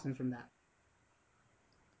from toxins from that.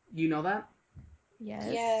 You know that?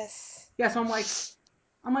 Yes. Yeah, so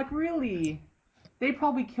I'm like, really? They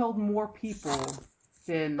probably killed more people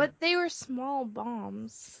than. But they were small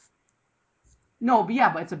bombs. No,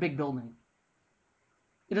 but it's a big building.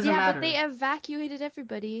 It doesn't matter. Yeah, but they evacuated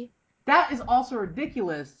everybody. That is also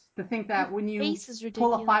ridiculous to think that when you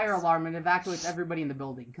pull a fire alarm and evacuates everybody in the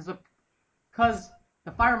building, because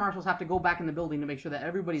the fire marshals have to go back in the building to make sure that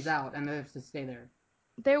everybody's out and they have to stay there.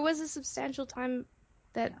 There was a substantial time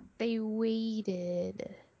that they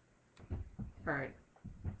waited. Alright.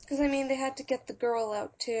 Because, I mean, they had to get the girl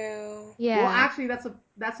out, too. Yeah. Well, actually,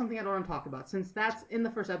 that's something I don't want to talk about. Since that's in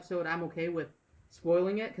the first episode, I'm okay with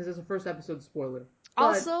spoiling it, because it's a first episode spoiler. But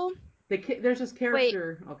also, there's this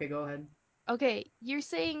character... Wait. Okay, go ahead. Okay, you're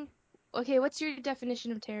saying... Okay, what's your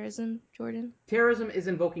definition of terrorism, Jordan? Terrorism is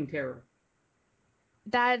invoking terror.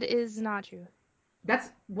 That is not true. That's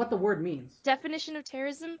what the word means. Definition of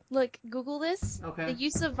terrorism? Look, Google this. Okay. The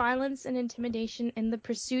use of violence and intimidation in the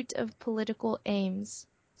pursuit of political aims.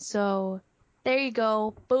 So, there you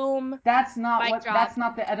go. Boom. That's not That's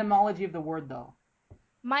not the etymology of the word, though.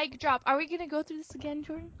 Mic drop. Are we gonna go through this again,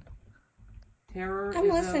 Jordan? Terrorism. I'm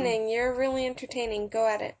listening. You're really entertaining. Go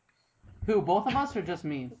at it. Who, both of us or just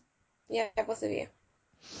me? Yeah, both of you.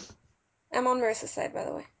 I'm on Marissa's side, by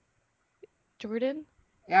the way. Jordan?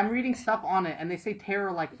 Yeah, I'm reading stuff on it, and they say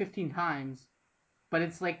terror like 15 times, but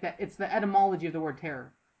it's like that. It's the etymology of the word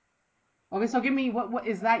terror. Okay, so give me what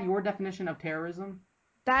is that your definition of terrorism?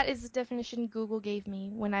 That is the definition Google gave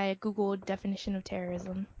me when I Googled definition of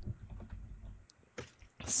terrorism.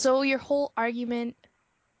 So your whole argument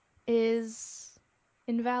is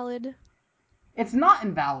invalid? It's not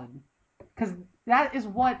invalid, because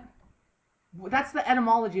that's the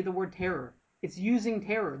etymology of the word terror. It's using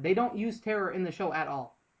terror. They don't use terror in the show at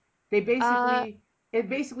all. It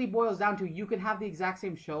basically boils down to you could have the exact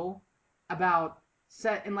same show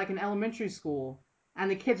set in like an elementary school,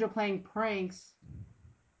 and the kids are playing pranks.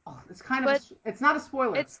 Oh, it's it's not a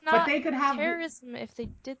spoiler. It's not but they could have terrorism if they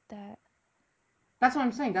did that. That's what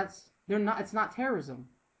I'm saying. It's not terrorism.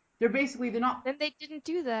 They're not. Then they didn't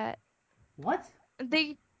do that. What?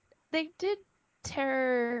 They did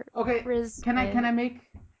terrorism. Okay.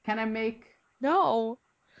 Can I make? No.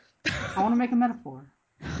 I want to make a metaphor.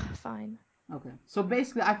 Fine. Okay. So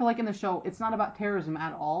basically, I feel like in the show, it's not about terrorism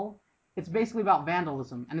at all. It's basically about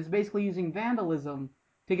vandalism, and it's basically using vandalism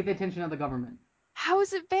to get the attention of the government. How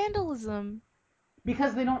is it vandalism?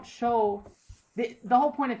 Because they don't show the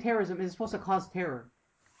whole point of terrorism is supposed to cause terror.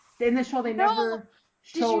 In the show, they never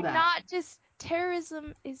show that. Did you not just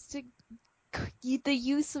terrorism is the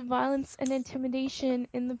use of violence and intimidation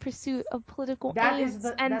in the pursuit of political aims,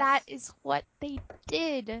 that is what they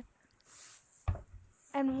did.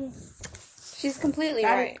 And She's completely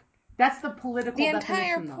That right. that's the political The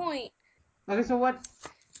entire definition, though. point. Okay, so what?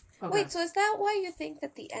 Okay. Wait, so is that why you think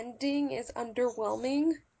that the ending is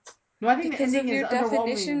underwhelming? No, I think the Because ending of is your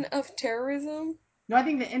definition underwhelming. of terrorism? No, I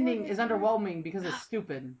think the ending is underwhelming because it's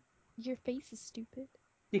stupid. Your face is stupid.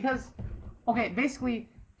 Because, okay, basically,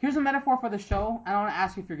 here's a metaphor for the show, and I want to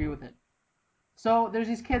ask you if you agree with it. So there's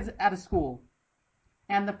these kids at a school,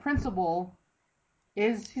 and the principal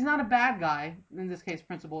he's not a bad guy. In this case,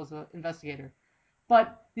 principal is an investigator.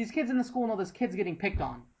 But these kids in the school know this kid's getting picked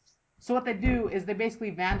on. So what they do is they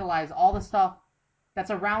basically vandalize all the stuff that's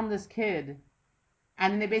around this kid,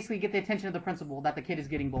 and then they basically get the attention of the principal that the kid is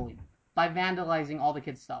getting bullied by vandalizing all the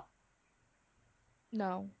kid's stuff.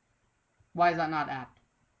 No. Why is that not apt?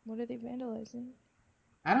 What are they vandalizing?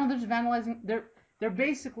 I don't know. They're just vandalizing. They're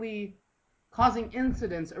basically causing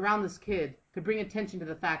incidents around this kid to bring attention to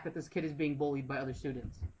the fact that this kid is being bullied by other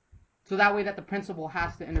students. So that way that the principal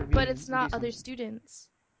has to intervene. But it's not and do other something. students.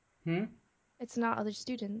 Hmm? It's not other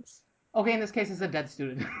students. Okay, in this case, it's a dead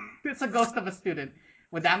student. It's a ghost of a student.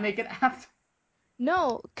 Would that make it apt?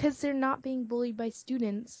 No, because they're not being bullied by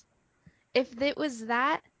students. If it was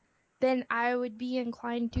that, then I would be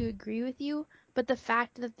inclined to agree with you. But the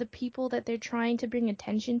fact that the people that they're trying to bring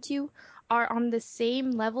attention to are on the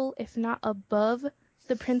same level, if not above,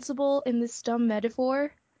 the principal in this dumb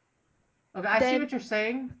metaphor. Okay, I see Then what you're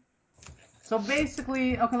saying. So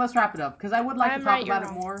basically, okay, let's wrap it up because I would like to I'm talk right, you're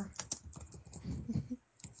about it wrong. more.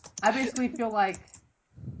 I basically feel like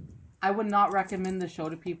I would not recommend the show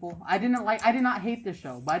to people. I did not hate the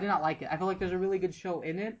show, but I did not like it. I feel like there's a really good show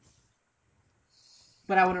in it,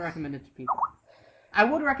 but I wouldn't recommend it to people. I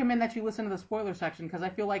would recommend that you listen to the spoiler section because I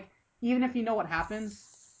feel like even if you know what happens,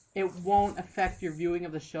 it won't affect your viewing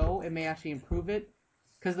of the show. It may actually improve it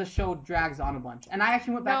because the show drags on a bunch. And I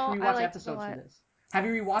actually went back to No, I rewatch liked it a episodes for lot. this. Have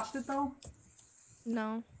you rewatched it though?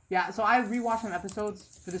 No. Yeah, so I rewatched some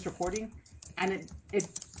episodes for this recording, and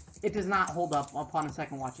it does not hold up upon a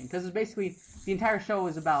second watching because it's basically the entire show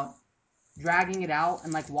is about dragging it out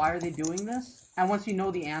and like why are they doing this? And once you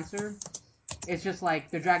know the answer, it's just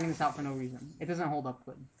like they're dragging this out for no reason. It doesn't hold up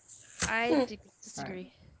good. I Alright.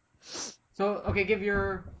 disagree. So okay, give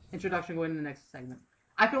your introduction going into the next segment.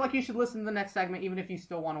 I feel like you should listen to the next segment even if you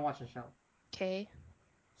still want to watch the show. Okay.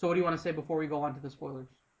 So what do you want to say before we go on to the spoilers?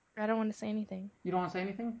 I don't want to say anything. You don't want to say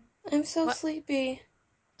anything? I'm so What? sleepy.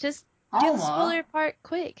 Just do the Alma. spoiler part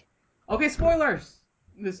quick. Okay, spoilers.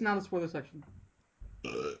 This is now the spoiler section.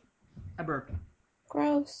 I burped.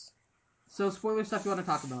 Gross. So spoiler stuff you want to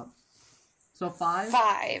talk about. So 5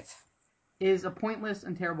 5. is a pointless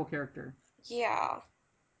and terrible character. Yeah.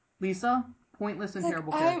 Lisa, pointless and Like,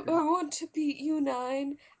 terrible I character. want to beat you,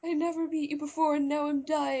 9. I never beat you before and now I'm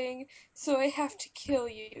dying, so I have to kill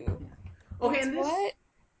you. Okay, That's and what?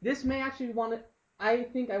 this may actually want to. I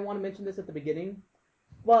think I want to mention this at the beginning,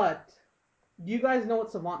 but do you guys know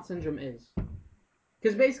what savant syndrome is?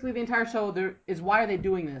 Because basically the entire show there is why are they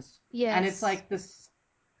doing this? Yes. And it's like this.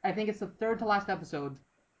 I think it's the third to last episode.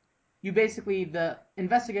 You basically the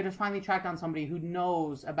investigators finally track down somebody who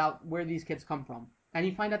knows about where these kids come from, and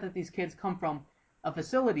you find out that these kids come from a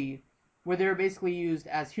facility where they were basically used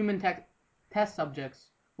as human test subjects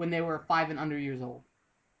when they were 5 and under years old.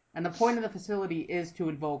 And the point of the facility is to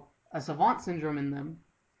invoke a savant syndrome in them,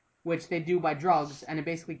 which they do by drugs, and it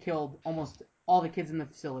basically killed almost all the kids in the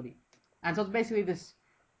facility. And so it's basically this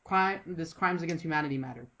crimes against humanity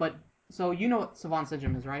matter. But so you know what savant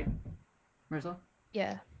syndrome is, right, Marissa?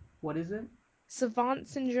 Yeah. What is it? Savant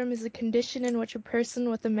syndrome is a condition in which a person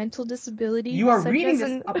with a mental disability, You are such reading as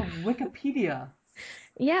this up of Wikipedia.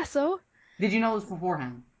 Yeah, so? Did you know this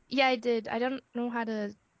beforehand? Yeah, I did. I don't know how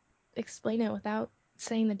to explain it without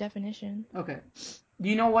saying the definition. Okay. Do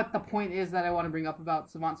you know what the point is that I want to bring up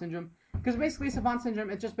about savant syndrome? Because basically, savant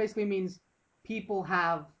syndrome, it just basically means people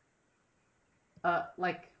have,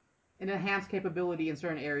 like, an enhanced capability in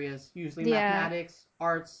certain areas, usually Yeah. mathematics,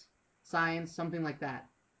 arts, science, something like that.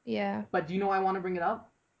 Yeah. But do you know why I want to bring it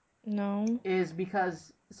up? No. Is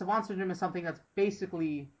because savant syndrome is something that's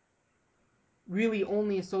basically really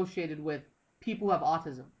only associated with people who have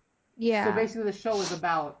autism. Yeah. So basically, the show is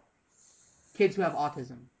about kids who have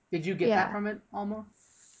autism. Did you get that Yeah. from it, Alma?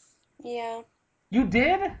 Yeah. You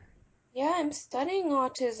did? Yeah, I'm studying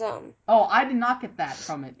autism. Oh, I did not get that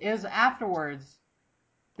from it. It was afterwards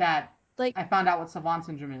that Like, I found out what savant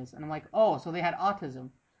syndrome is, and I'm like, oh, so they had autism.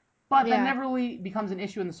 But that yeah. never really becomes an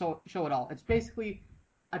issue in the show at all. It's basically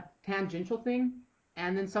a tangential thing,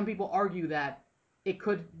 and then some people argue that it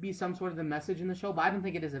could be some sort of the message in the show, but I don't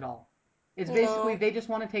think it is at all. It's basically No. they just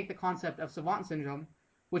want to take the concept of savant syndrome,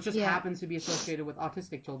 which just Yeah. happens to be associated with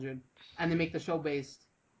autistic children, and they make the show based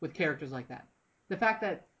with characters like that. The fact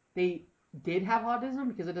that they did have autism,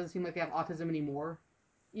 because it doesn't seem like they have autism anymore,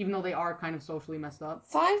 even though they are kind of socially messed up.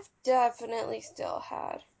 5 definitely still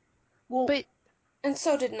had. Well, But And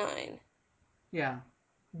so did 9. yeah.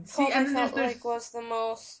 See, 12 and I then felt there's like was the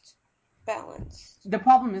most balanced. the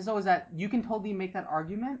problem is though is that you can totally make that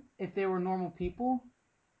argument if they were normal people,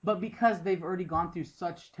 but because they've already gone through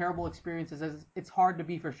such terrible experiences, it's hard to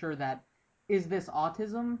be for sure that is this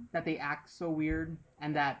autism that they act so weird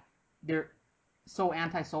and that they're so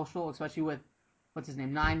antisocial, especially with what's his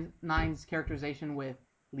name Nine's characterization with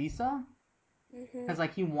Lisa, Hmm. because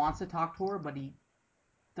like he wants to talk to her, but he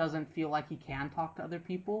doesn't feel like he can talk to other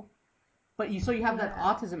people. But you have that yeah.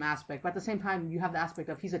 autism aspect, but at the same time you have the aspect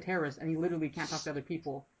of he's a terrorist and he literally can't talk to other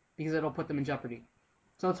people because it'll put them in jeopardy.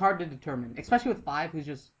 So it's hard to determine, especially with 5, who's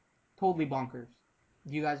just totally bonkers.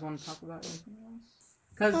 Do you guys want to talk about anything else?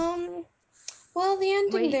 Because Well, the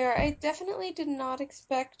ending Wait, there, I definitely did not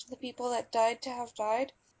expect the people that died to have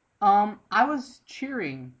died. I was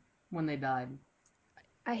cheering when they died.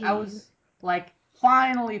 I I hate you. was like,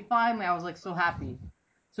 finally, I was like so happy.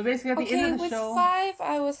 So basically, at the end of Okay, the with show, 5,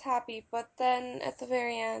 I was happy, but then at the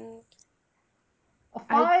very end,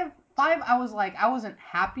 I five, I was like, I wasn't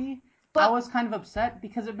happy. I but was kind of upset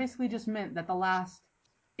because it basically just meant that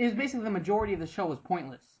it was basically the majority of the show was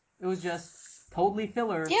pointless. It was just totally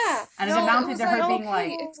filler, yeah, and it no, it amounted was to her like, being okay,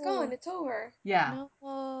 like, it's gone, it's over. yeah,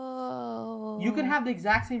 you could no. have the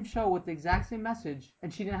exact same show with the exact same message,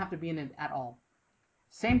 and she didn't have to be in it at all.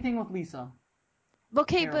 Same thing with Lisa.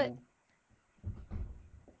 Okay, but Terrible.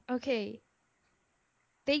 okay.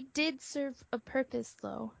 They did serve a purpose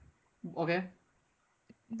though. Okay,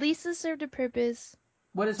 Lisa served a purpose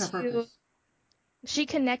what is her to purpose? she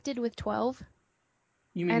connected with 12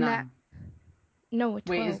 You mean and that 9? no with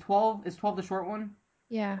Wait, 12. 12 the short one?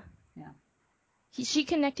 Yeah. Yeah. She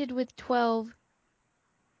connected with 12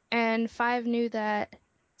 and 5 knew that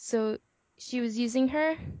so she was using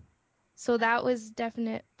her. So that was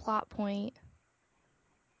definite plot point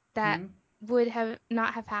that Hmm. would have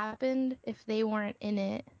not have happened if they weren't in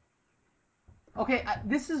it. Okay,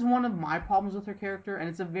 this is one of my problems with her character, and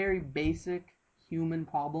it's a very basic human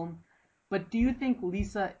problem. But do you think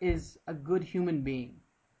Lisa is a good human being?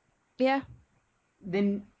 Yeah.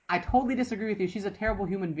 Then I totally disagree with you. She's a terrible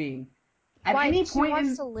human being. At Why any she point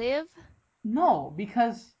wants in to live? no,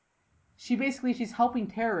 because she's helping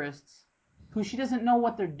terrorists who she doesn't know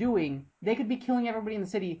what they're doing. They could be killing everybody in the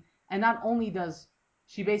city, and not only does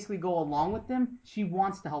she basically go along with them, she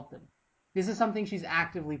wants to help them. This is something she's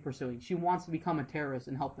actively pursuing. She wants to become a terrorist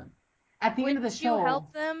and help them. At the end of the Wouldn't you show,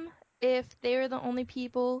 help them if they were the only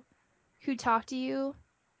people who talked to you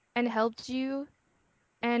and helped you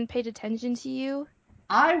and paid attention to you?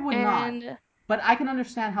 I would not, And but I can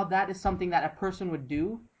understand how that is something that a person would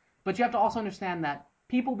do. But you have to also understand that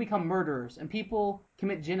people become murderers and people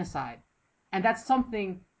commit genocide, and that's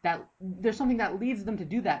something that there's something that leads them to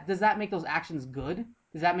do that. Does that make those actions good?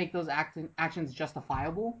 Does that make those actions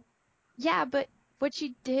justifiable? yeah, but what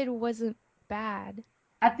she did wasn't bad.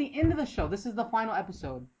 At the end of the show, this is the final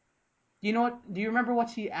episode. Do you know what? Do you remember what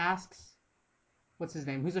she asks? What's his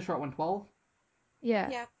name? Who's the short one? 12.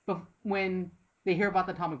 Yeah. Yeah. But when they hear about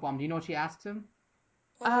the atomic bomb, do you know what she asks him?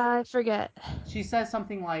 I forget. She says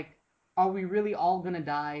something like, "Are we really all gonna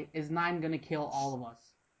die? Is 9 gonna kill all of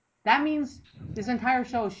us?" That means this entire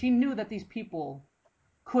show, she knew that these people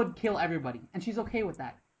could kill everybody, and she's okay with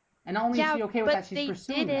that. And not only is Yeah, she okay with but that, she's they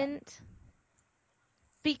pursuing that. didn't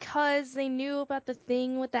because they knew about the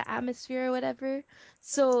thing with the atmosphere or whatever.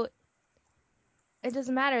 So it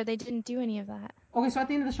doesn't matter. They didn't do any of that. Okay, so at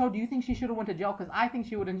the end of the show, do you think she should have went to jail? Because I think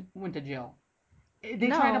she would have went to jail.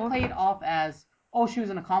 They try to No, play it off as, oh, she was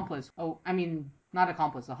an accomplice. Oh, I mean, not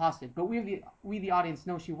accomplice, a hostage. But we the audience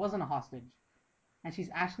know she wasn't a hostage, and she's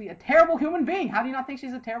actually a terrible human being. How do you not think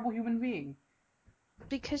she's a terrible human being?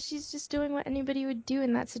 because she's just doing what anybody would do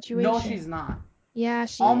in that No, situation. she's not. Yeah,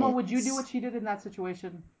 she Alma, would you do is. what she did in that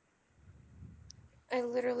situation? I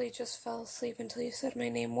literally just fell asleep until you said my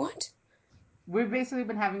name. What? We've basically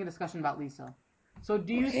been having a discussion about Lisa. So,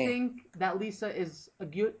 do you Okay. think that Lisa is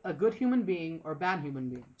a good human being or a bad human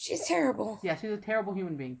being? She's terrible. Yeah, she's a terrible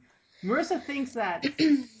human being. Marissa thinks that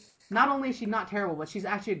not only is she not terrible, but she's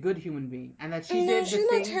actually a good human being, and that she No, did the she's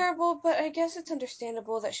not thing. terrible, but I guess it's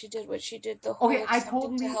understandable that she did what she did, the Okay, whole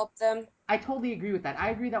accepting to help them. I totally agree with that. I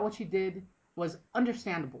agree that what she did was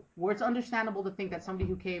understandable. Where it's understandable to think that somebody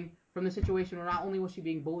who came from the situation where not only was she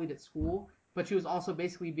being bullied at school, but she was also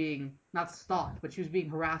basically being not stalked, but she was being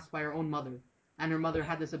harassed by her own mother, and her mother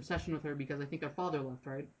had this obsession with her because I think their father left,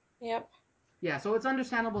 right? Yep. Yeah, so it's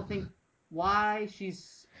understandable to think why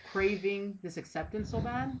she's craving this acceptance so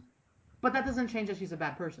bad, but that doesn't change that she's a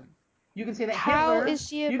bad person. You can say that How Hitler. is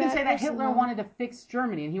she a You can bad say that person, Hitler though? wanted to fix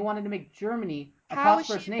Germany, and he wanted to make Germany a How is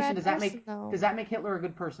prosperous she a nation. bad person, though? Does that make Hitler a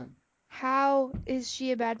good person? How is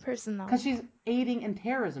she a bad person, though? Because she's aiding in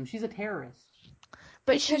terrorism. She's a terrorist.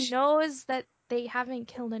 But she Because knows that they haven't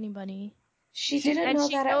killed anybody. she didn't And know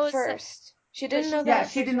she that at knows that- first. She but didn't she- know that Yeah, at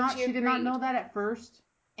she first did when not. She did not agreed. know that at first,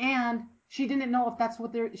 and she didn't know if that's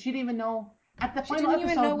what they're. She didn't even know at the She final didn't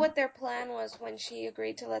episode. even know what their plan was when she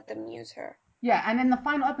agreed to let them use her. Yeah, and in the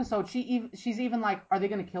final episode, she's even like, "Are they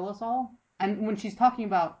gonna kill us all?" And when she's talking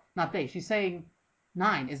about not they, she's saying,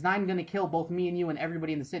 "Nine is Nine gonna kill both me and you and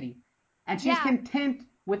everybody in the city?" And she's Yeah. content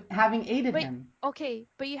with having aided But- him. Okay,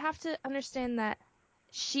 but you have to understand that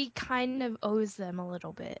she kind of owes them a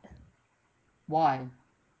little bit. Why?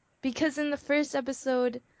 Because in the first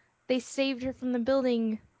episode, they saved her from the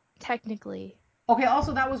building, technically. Okay,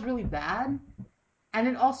 also that was really bad, and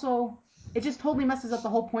it just totally messes up the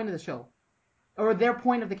whole point of the show, or their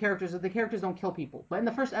point of the characters, that the characters don't kill people. But in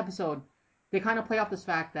the first episode, they kind of play off this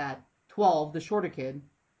fact that 12, the shorter kid,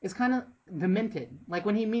 is kind of demented. Like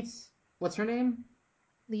when he meets, what's her name?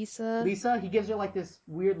 Lisa. Lisa, he gives her like this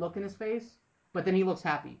weird look in his face, but then he looks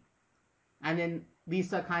happy. And then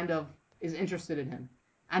Lisa kind of is interested in him.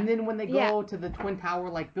 And then when they go to the Twin Tower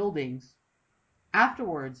like buildings,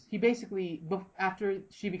 afterwards, he basically, after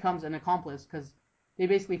she becomes an accomplice, because they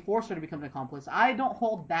basically force her to become an accomplice. I don't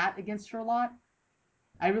hold that against her a lot.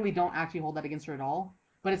 I really don't actually hold that against her at all.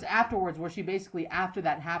 But it's afterwards where she basically, after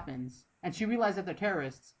that happens, and she realizes that they're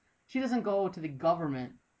terrorists, she doesn't go to the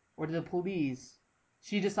government or to the police.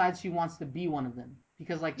 She decides she wants to be one of them.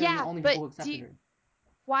 Because, like, they're the only people who accepted her.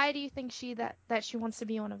 Why do you think that she wants to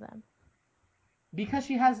be one of them? Because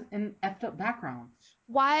she has an effed up background.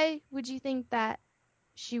 Why would you think that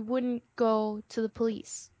she wouldn't go to the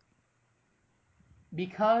police?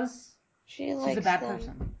 Because She's a bad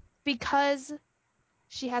person. Because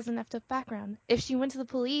she has an effed up background. If she went to the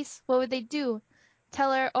police, what would they do?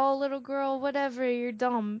 Tell her, "Oh, little girl, whatever, you're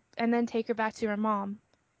dumb," and then take her back to her mom.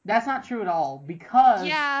 That's not true at all. Because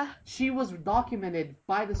Yeah. she was documented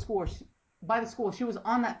by the school. She was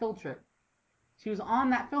on that field trip.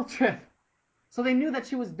 So they knew that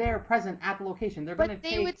she was there, present at the location. But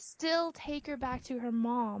they would still take her back to her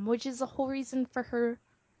mom, which is the whole reason for her.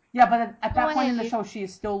 Yeah, but at that point in the show, she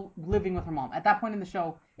is still living with her mom. At that point in the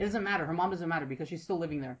show, it doesn't matter. Her mom doesn't matter because she's still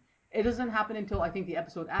living there. It doesn't happen until I think the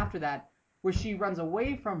episode after that, where she runs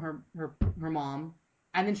away from her mom,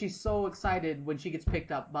 and then she's so excited when she gets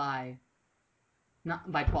picked up by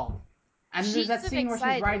 12. And there's that scene where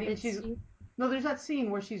she's riding. There's that scene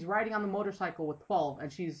where she's riding on the motorcycle with 12,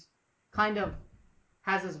 and she's kind of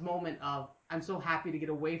has this moment of, I'm so happy to get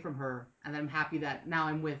away from her, and I'm happy that now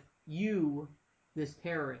I'm with you, this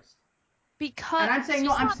terrorist. Because and I'm saying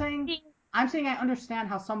I'm saying I understand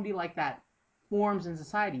how somebody like that forms in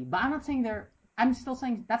society, but I'm still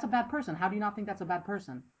saying that's a bad person. How do you not think that's a bad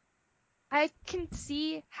person? I can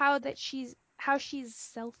see how she's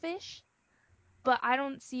selfish, but I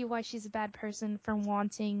don't see why she's a bad person for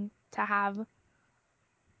wanting to have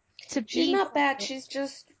to be. She's not bad. She's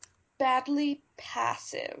just badly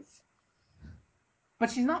passive. But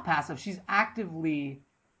she's not passive. She's actively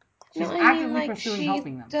pursuing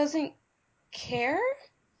helping them. She doesn't care.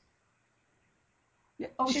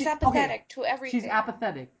 Oh, she's apathetic to everything. She's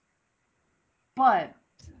apathetic, but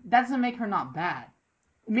that doesn't make her not bad.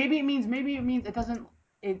 Maybe it means it doesn't.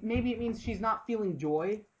 Maybe it means she's not feeling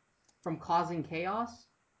joy from causing chaos,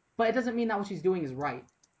 but it doesn't mean that what she's doing is right.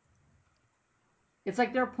 It's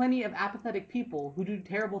like there are plenty of apathetic people who do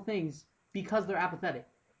terrible things because they're apathetic.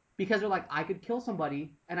 Because they're like, I could kill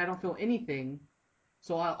somebody and I don't feel anything,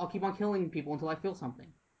 so I'll keep on killing people until I feel something.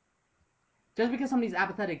 Just because somebody's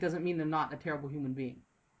apathetic doesn't mean they're not a terrible human being.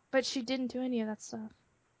 But she didn't do any of that stuff.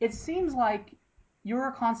 It seems like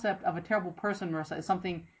your concept of a terrible person, Marissa, is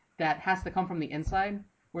something that has to come from the inside,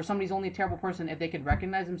 where somebody's only a terrible person if they could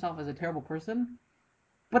recognize themselves as a terrible person.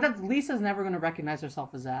 But Lisa's never going to recognize herself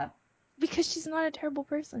as that. Because she's not a terrible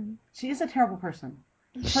person. She is a terrible person.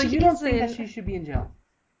 So you don't think that she should be in jail?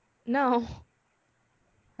 No.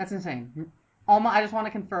 That's insane. Alma, I just want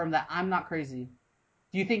to confirm that I'm not crazy.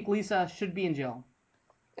 Do you think Lisa should be in jail?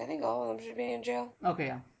 I think all of them should be in jail. Okay,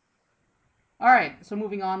 yeah. Alright, so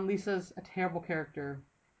moving on. Lisa's a terrible character.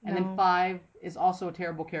 And then 5 is also a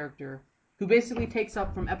terrible character, who basically takes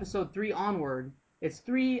up from episode 3 onward. It's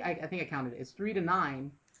 3, I think I counted it. It's 3 to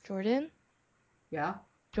 9. Jordan? Yeah?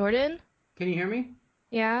 Jordan? Can you hear me?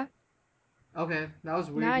 Yeah. Okay, that was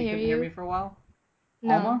weird. Now You couldn't hear me for a while?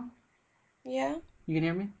 No. Alma? Yeah? You can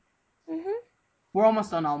hear me? Mm-hmm. We're almost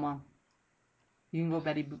done, Alma. You can go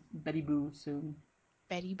Betty Boo soon.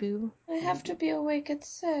 Betty Boo? I have to be awake at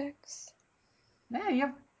 6.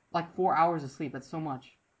 Yeah, like 4 hours of sleep. That's so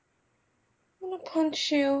much. I'm gonna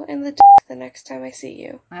punch you in the the next time I see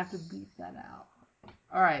you. I have to beat that out.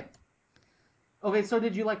 All right. Okay, so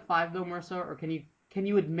did you like 5 though, Marissa, or can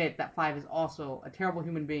you admit that 5 is also a terrible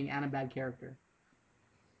human being and a bad character?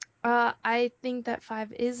 I think that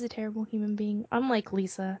 5 is a terrible human being, unlike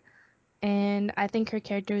Lisa, and I think her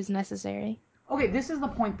character is necessary. Okay, this is the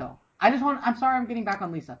point though. I'm sorry I'm getting back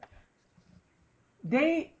on Lisa.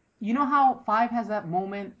 You know how 5 has that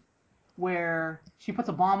moment where she puts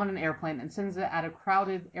a bomb on an airplane and sends it at a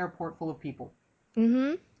crowded airport full of people.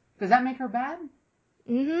 Mm-hmm. Does that make her bad?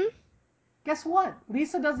 Mm-hmm. Guess what?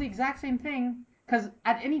 Lisa does the exact same thing because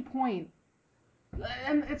at any point,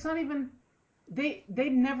 and it's not even they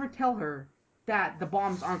never tell her that the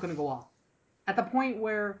bombs aren't going to go off. At the point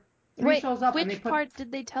where 3 Wait, shows up and they which put part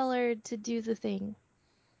did they tell her to do the thing?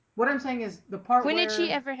 what I'm saying is the part When where did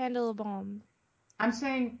she ever handle a bomb? I'm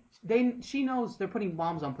saying she knows they're putting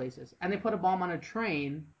bombs on places and they put a bomb on a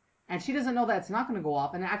train and she doesn't know that it's not going to go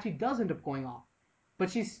off and it actually does end up going off.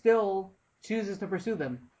 But she still chooses to pursue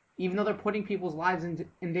them even though they're putting people's lives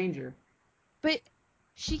in danger. But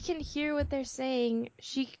she can hear what they're saying.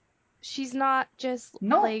 She's not just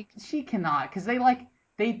No, like she cannot because they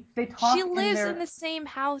she talk in lives in their the same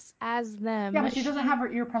house as yeah, them. but she doesn't have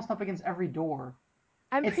her ear pressed up against every door.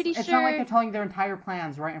 I'm pretty It's not like sure they're telling their entire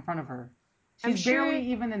plans right in front of her. I'm She's sure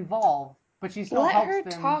barely even involved, but she still Let helps her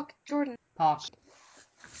them talk, Jordan. talk.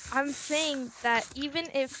 I'm saying that even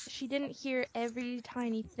if she didn't hear every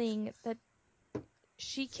tiny thing, that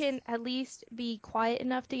she can at least be quiet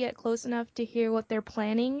enough to get close enough to hear what they're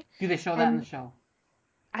planning. Do they show that in the And show?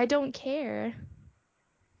 I don't care.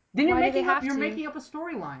 Then Why do they have you're to? making up a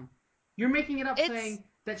storyline. You're making it up It's saying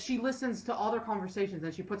that she listens to all their conversations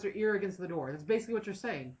and she puts her ear against the door. That's basically what you're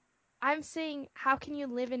saying. I'm saying, how can you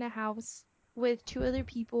live in a house with 2 other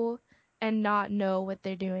people and not know what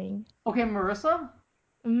they're doing? Okay, Marissa,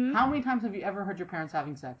 Hmm. how many times have you ever heard your parents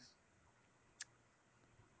having sex?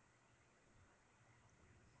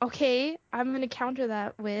 Okay, I'm gonna counter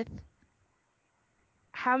that with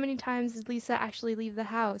how many times did Lisa actually leave the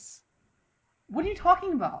house? What are you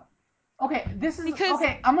talking about? Because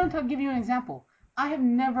I'm going to give you an example. I have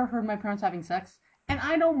never heard my parents having sex, and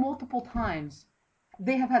I know multiple times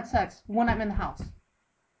they have had sex when I'm in the house.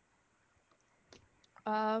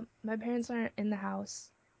 my parents aren't in the house.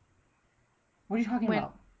 What are you talking When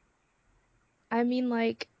about? I mean,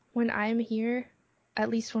 like, when I'm here, at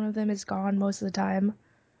least one of them is gone most of the time,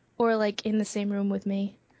 or like in the same room with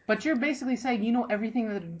me. But you're basically saying you know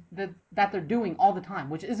everything that they're doing all the time,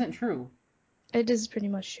 which isn't true. It is pretty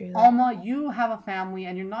much true, though. Alma, you have a family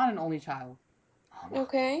and you're not an only child. Alma,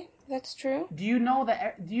 Okay, that's true. do you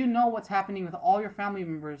know what's happening with all your family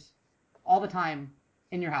members all the time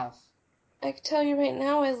in your house? I can tell you right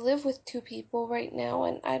now, I live with 2 people right now,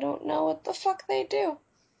 and I don't know what the fuck they do.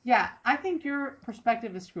 Yeah, I think your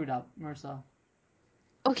perspective is screwed up, Marissa.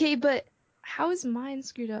 Okay, but how is mine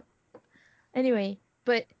screwed up? Anyway,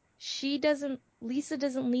 but Lisa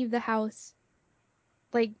doesn't leave the house,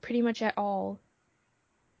 like, pretty much at all.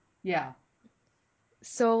 Yeah.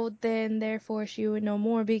 So then, therefore, she would know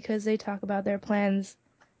more because they talk about their plans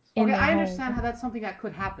in Okay, their I home. understand how that's something that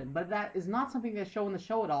could happen, but that is not something they show in the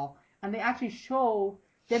show at all. And they actually show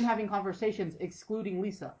them having conversations excluding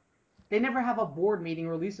Lisa. They never have a board meeting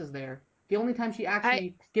where Lisa's there. The only time she I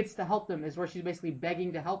actually gets to help them is where she's basically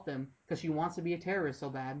begging to help them because she wants to be a terrorist so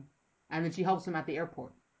bad. And then she helps them at the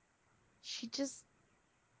airport. she just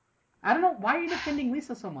I don't know. Why are you defending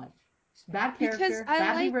Lisa so much? She's bad because character, I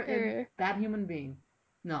badly like written, her. bad human being.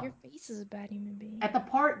 Your No. face is a bad human being.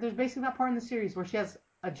 There's basically that part in the series where she has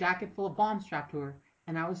a jacket full of bombs strapped to her,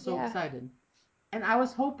 and I was so Yeah, excited. And I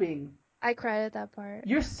was hoping, I cried at that part.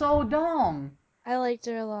 you're so dumb. I liked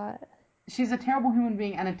her a lot. She's a terrible human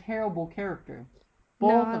being and a terrible character. No,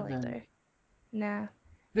 Both I of liked them. her. Nah,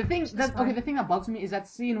 The thing she's okay, fine. the thing that bugs me is that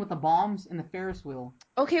scene with the bombs in the Ferris wheel.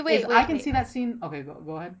 Okay, Is wait, I wait, can wait. see that scene. Okay,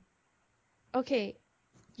 go ahead. Okay,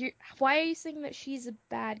 why are you saying that she's a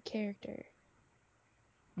bad character?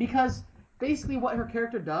 Because basically what her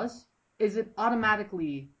character does is it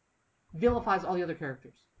automatically vilifies all the other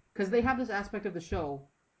characters. Because they have this aspect of the show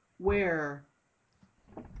where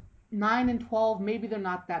 9 and 12, maybe they're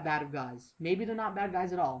not that bad of guys. Maybe they're not bad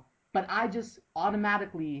guys at all. But I just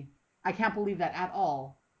automatically, I can't believe that at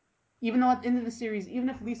all. Even though at the end of the series, even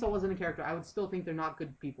if Lisa wasn't a character, I would still think they're not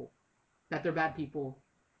good people. That they're bad people.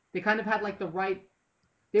 They kind of had like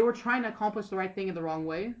they were trying to accomplish the right thing in the wrong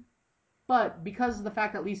way. But because of the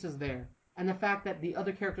fact that Lisa's there, and the fact that the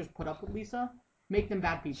other characters put up with Lisa, make them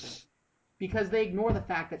bad people. Because they ignore the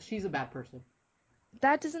fact that she's a bad person.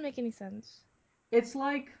 That doesn't make any sense. It's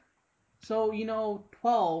like So,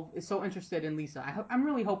 12 is so interested in Lisa. I'm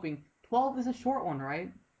really hoping 12 is a short one,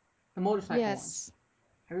 right? The motorcycle one. Yes.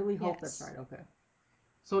 I really hope that's Yes. right. Okay.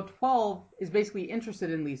 So 12 is basically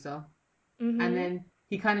interested in Lisa, and then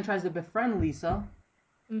he kind of tries to befriend Lisa,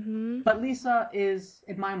 but Lisa is,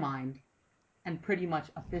 in my mind, and pretty much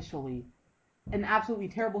officially, an absolutely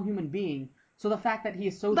terrible human being. So the fact that he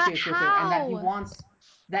But associates with her and how?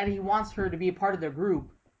 that he wants her to be a part of their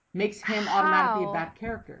group makes him automatically a How? bad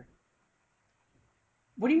character.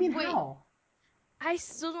 What do you mean Wait, how? I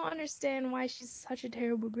still don't understand why she's such a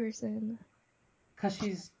terrible person. Because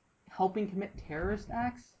she's helping commit terrorist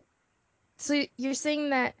acts? So you're saying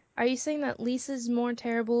that, are you saying that Lisa's more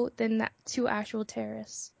terrible than that two actual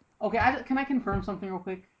terrorists? Okay, can I confirm something real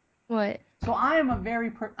quick? What? So I'm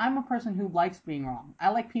a person who likes being wrong. I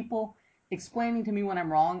like people explaining to me when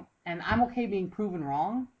I'm wrong, and I'm okay being proven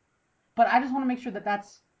wrong. But I just want to make sure that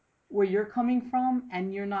that's where you're coming from,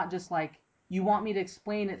 and you're not just like you want me to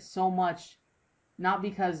explain it so much, not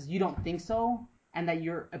because you don't think so, and that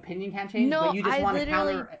your opinion can't change, but No, you just I want to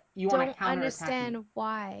literally don't counterattack me. understand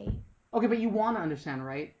why. Okay, but you want to understand,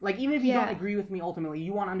 right? Like even if you don't Yeah. agree with me ultimately,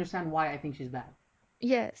 you want to understand why I think she's bad.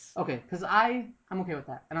 Yes. Okay, because I'm okay with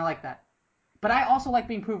that, and I like that. But I also like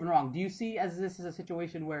being proven wrong. Do you see as this is a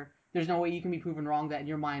situation where there's no way you can be proven wrong, that in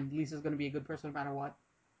your mind Lisa's going to be a good person no matter what?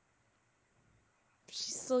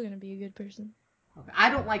 She's still gonna be a good person. Okay, I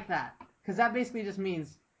don't like that because that basically just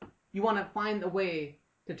means you want to find a way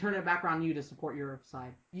to turn it back on you to support your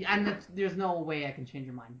side, and there's no way I can change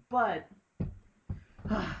your mind. But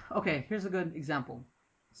okay, here's a good example.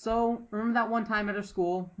 So remember that one time at our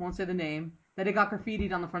school, won't say the name, that it got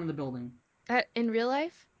graffitied on the front of the building. In real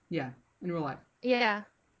life? Yeah, in real life. Yeah.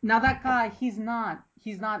 Now that guy, he's not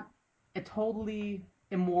a totally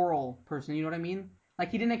immoral person. You know what I mean?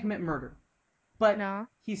 Like he didn't commit murder, but No.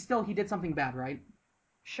 he did something bad, right?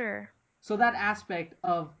 Sure. So that aspect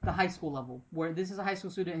of the high school level, where this is a high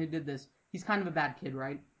school student who did this, he's kind of a bad kid,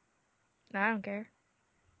 right? No, I don't care.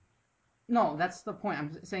 No, that's the point.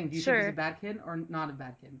 I'm saying, do you think he's a Sure. bad kid or not a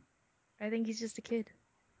bad kid? I think he's just a kid.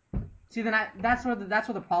 See, then that's where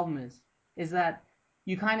the problem is that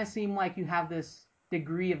you kind of seem like you have this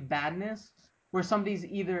degree of badness where somebody's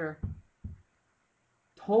either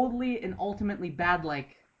totally and ultimately bad.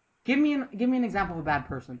 Like, give me an example of a bad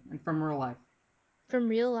person and from real life. From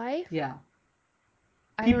real life? Yeah,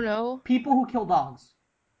 I don't know. people who kill dogs.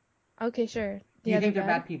 Okay, sure. Do you Yeah, they're think they're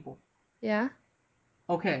bad. bad people? Yeah.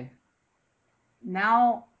 Okay,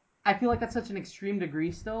 now I feel like that's such an extreme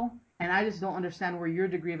degree still, and I just don't understand where your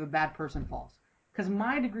degree of a bad person falls. Because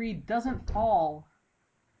my degree doesn't fall.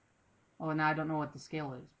 Oh, now I don't know what the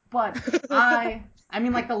scale is, but I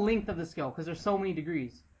mean like the length of the scale because there's so many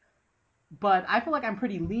degrees. But I feel like I'm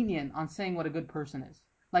pretty lenient on saying what a good person is.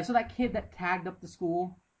 Like, so that kid that tagged up the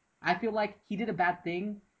school, I feel like he did a bad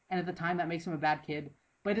thing, and at the time that makes him a bad kid,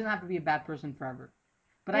 but he doesn't have to be a bad person forever.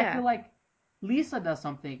 But I feel Yeah. like Lisa does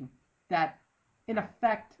something that, in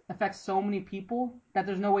effect, affects so many people that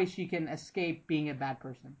there's no way she can escape being a bad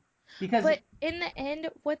person. Because, But in the end,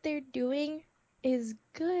 what they're doing is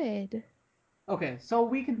good. okay, so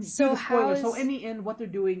we can do So the how spoiler. So in is the end, what they're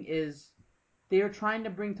doing is they are trying to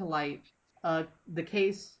bring to light the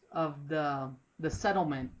case of the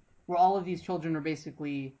settlement where all of these children are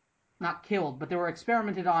basically not killed, but they were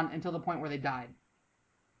experimented on until the point where they died.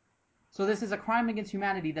 So this is a crime against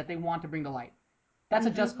humanity that they want to bring to light. That's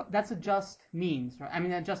a just means, right? I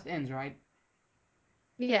mean, a just ends, right?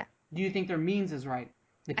 Yeah. Do you think their means is right?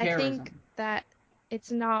 The I think terrorism. that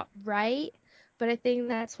it's not right, but I think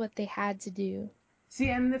that's what they had to do. See,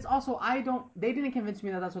 and it's also they didn't convince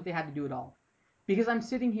me that that's what they had to do at all, because I'm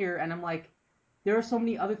sitting here and I'm like, there are so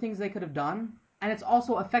many other things they could have done, and it's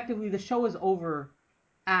also effectively the show is over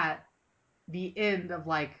at the end of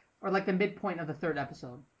or like the midpoint of the third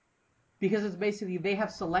episode, because it's basically they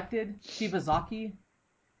have selected Shibazaki.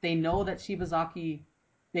 They know that Shibazaki,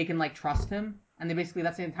 they can like trust him, and they basically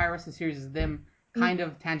that's the entire rest of the series is them Mm, kind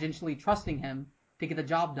of tangentially trusting him to get the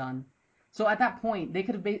job done. So at that point, they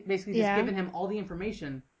could have basically just yeah. given him all the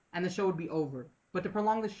information, and the show would be over. But to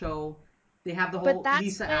prolong the show, they have the But whole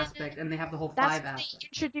Lisa aspect, and they have the whole that's Five when they aspect.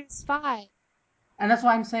 introduce Five. And that's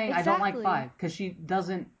why I'm saying I don't like Exactly. Five, because she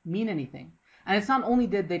doesn't mean anything. And it's not only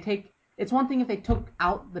did they take, it's one thing if they took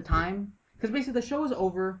out the time, because basically the show is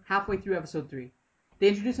over halfway through episode 3. They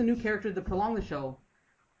introduce a new character to prolong the show,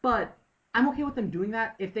 but I'm okay with them doing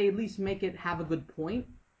that if they at least make it have a good point,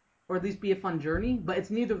 or at least be a fun journey, but it's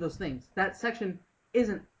neither of those things. That section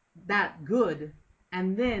isn't that good,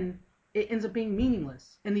 and then it ends up being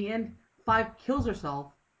meaningless. In the end, Five kills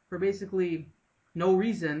herself for basically no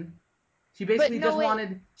reason. She But basically no, just wait.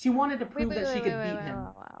 wanted to Wait, prove wait, that she wait, wait, could wait, beat wait, him.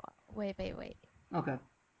 Wait. Okay.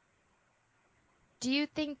 Do you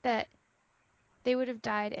think that they would have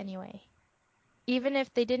died anyway? Even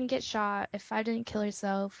if they didn't get shot, if Five didn't kill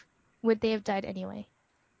herself, would they have died anyway?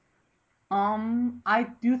 I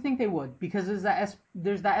do think they would because there's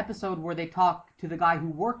that episode where they talk to the guy who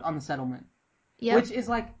worked on the settlement, Yep. which is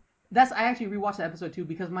like that's I actually rewatched that episode too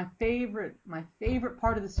because my favorite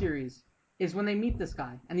part of the series is when they meet this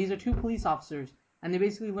guy and these are two police officers and they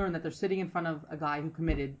basically learn that they're sitting in front of a guy who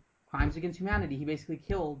committed crimes against humanity. He basically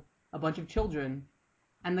killed a bunch of children,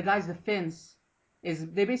 and the guy's defense is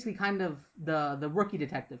they basically kind of the rookie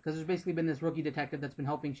detective because there's basically been this rookie detective that's been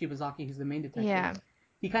helping Shibazaki, who's the main detective. Yeah.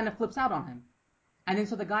 He kind of flips out on him, and then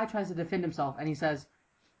so the guy tries to defend himself, and he says,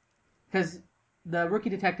 because the rookie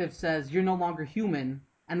detective says you're no longer human,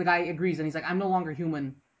 and the guy agrees, and he's like, I'm no longer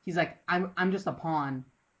human. He's like, I'm just a pawn,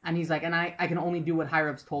 and he's like, and I can only do what higher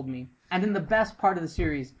ups told me. And then the best part of the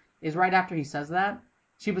series is right after he says that,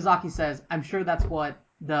 Shibazaki says, I'm sure that's what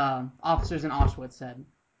the officers in Auschwitz said. And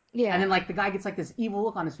Yeah. then like the guy gets like this evil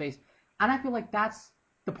look on his face, and I feel like that's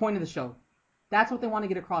the point of the show. That's what they want to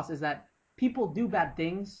get across is that people do bad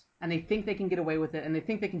things and they think they can get away with it and they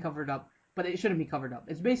think they can cover it up, but it shouldn't be covered up.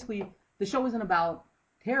 It's basically the show isn't about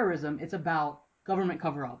terrorism; it's about government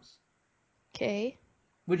cover-ups. Okay.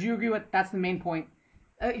 Would you agree with that's the main point?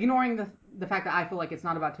 Ignoring the fact that I feel like it's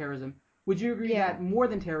not about terrorism, would you agree Yeah. that more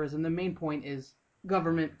than terrorism, the main point is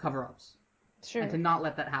government cover-ups and to Sure. not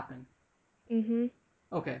let that happen? Mm-hmm.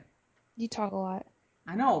 Okay, You talk a lot.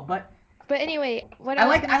 I know, but But anyway, what I I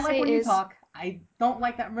was like gonna I like say when you is talk. I don't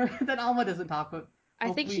like that that Alma doesn't talk, but I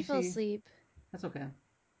think hopefully she fell she. asleep. That's okay.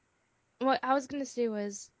 What I was gonna say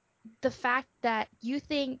was the fact that you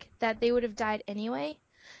think that they would have died anyway,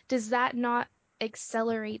 does that not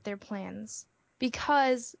accelerate their plans?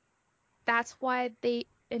 Because that's why they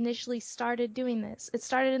initially started doing this. It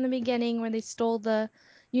started in the beginning where they stole the,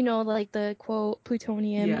 like the quote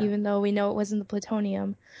plutonium, Yeah. even though we know it wasn't the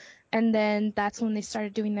plutonium. And then that's when they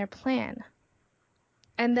started doing their plan.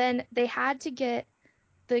 And then they had to get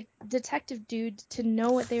the detective dude to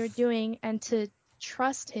know what they were doing and to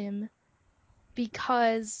trust him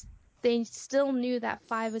because they still knew that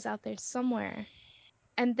Five was out there somewhere.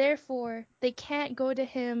 And therefore, they can't go to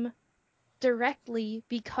him directly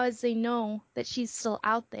because they know that she's still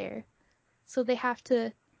out there. So they have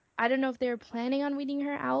to. I don't know if they were planning on weeding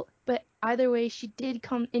her out, but either way, she did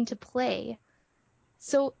come into play.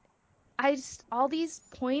 So all these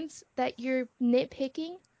points that you're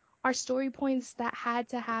nitpicking are story points that had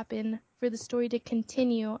to happen for the story to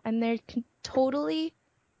continue, and they're totally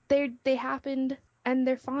they happened and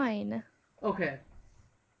they're fine. Okay.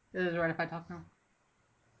 Is it right if I talk now?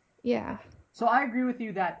 Yeah. So I agree with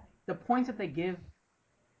you that the points that they give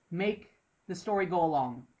make the story go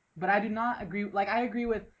along, but I do not agree. Like I agree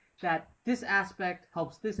with that. This aspect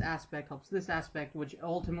helps this aspect helps this aspect, which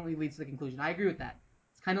ultimately leads to the conclusion. I agree with that.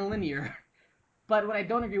 It's kind of linear. But what I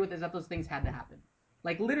don't agree with is that those things had to happen.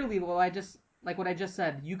 Like literally, what I just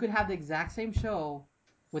said, you could have the exact same show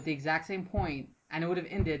with the exact same point, and it would have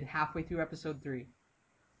ended halfway through episode 3.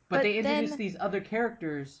 But But they introduced then these other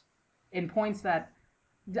characters in points that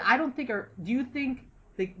I don't think are. Do you think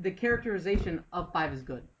the characterization of Five is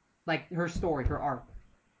good? Like her story, her arc.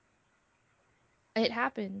 it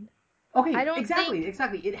happened. I Okay, don't exactly, think,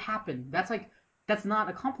 exactly. It happened. That's not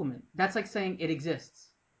a compliment. That's like saying it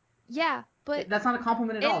exists. yeah, but That's not a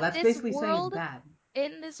compliment at all. in That's this basically saying it's world, bad.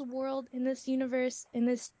 in this universe, in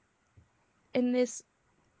this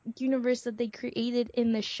universe that they created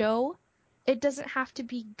in the show, it doesn't have to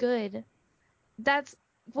be good. That's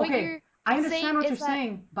what Okay, you're I saying understand what is you're that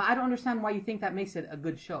saying, but I don't understand why you think that makes it a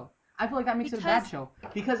good show. I feel like that makes it a bad because show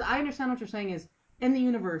because I understand what you're saying is in the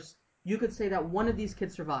universe you could say that one of these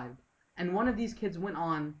kids survived and one of these kids went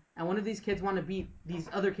on and one of these kids want to beat these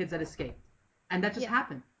other kids that escaped, and that just yeah.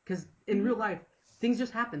 happened because in Hmm. real life things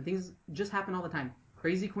just happen. Things just happen all the time.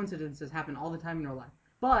 Crazy coincidences happen all the time in real life.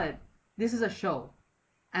 But this is a show,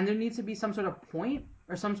 and there needs to be some sort of point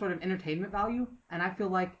or some sort of entertainment value. And I feel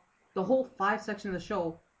like the whole 5 section of the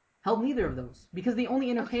show held neither of those because the only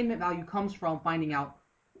Okay. entertainment value comes from finding out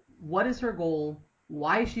what is her goal,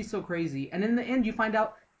 why is she so crazy, and in the end you find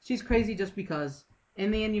out she's crazy just because.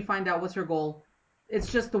 In the end you find out what's her goal.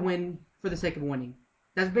 It's just to win for the sake of winning.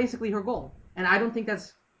 That's basically her goal, and I don't think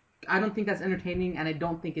that's entertaining, and I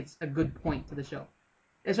don't think it's a good point to the show,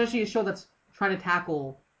 especially a show that's trying to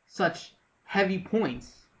tackle such heavy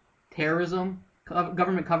points, terrorism,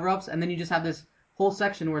 government cover-ups, and then you just have this whole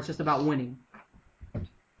section where it's just about winning.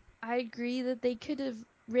 I agree that they could have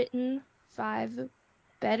written Five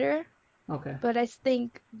better, Okay. but I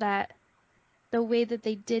think that the way that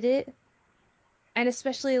they did it, and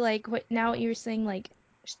especially like what you were saying, like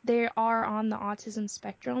they are on the autism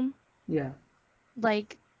spectrum. Yeah.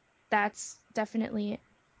 Like, that's definitely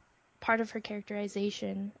part of her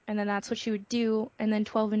characterization, and then that's what she would do, and then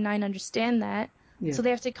 12 and 9 understand that, Yeah. so they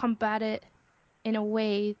have to combat it in a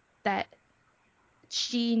way that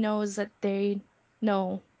she knows that they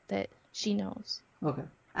know that she knows. Okay.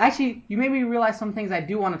 Actually, you made me realize some things I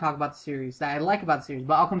do want to talk about the series that I like about the series,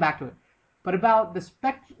 but I'll come back to it. But about the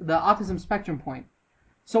autism spectrum point.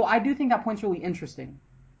 So I do think that point's really interesting.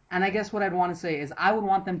 And I guess what I'd want to say is I would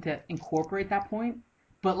want them to incorporate that point.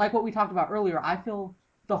 But like what we talked about earlier, I feel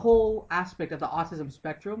the whole aspect of the autism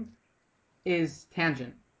spectrum is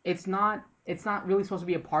tangent. It's not really supposed to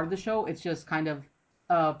be a part of the show. It's just kind of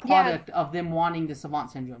a Yeah, product of them wanting the savant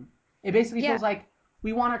syndrome. It basically yeah, feels like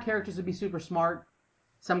we want our characters to be super smart.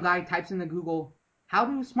 Some guy types in the Google, how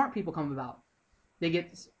do smart people come about? They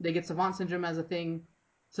get savant syndrome as a thing.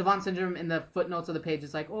 Savant syndrome in the footnotes of the page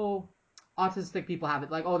is like, oh, autistic people have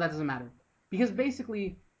it. Like, oh, that doesn't matter because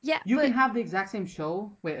basically yeah, you can but have the exact same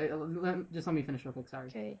show. Wait, just let me finish real quick. Sorry.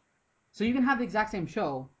 okay. So you can have the exact same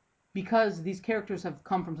show because these characters have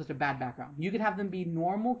come from such a bad background. You could have them be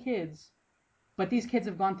normal kids, but these kids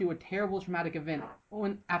have gone through a terrible traumatic event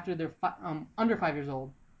after they're under 5 years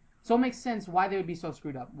old. So it makes sense why they would be so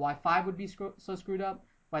screwed up. Why five would be so screwed up.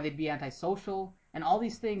 Why they'd be antisocial, and all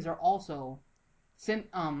these things are also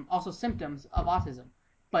symptoms of autism.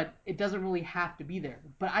 But it doesn't really have to be there.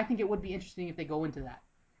 But I think it would be interesting if they go into that.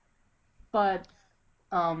 But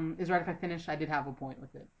is it right if I finish? I did have a point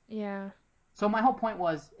with it. Yeah. So my whole point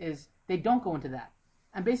is they don't go into that.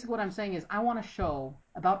 And basically what I'm saying is I want a show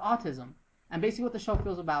about autism. And basically what the show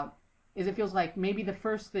feels about is it feels like maybe the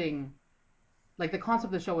first thing, like the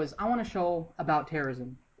concept of the show is I want a show about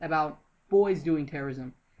terrorism, about boys doing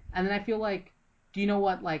terrorism. And then I feel like, do you know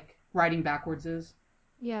what like writing backwards is?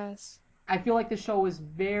 Yes. I feel like the show is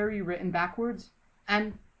very written backwards.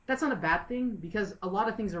 And that's not a bad thing because a lot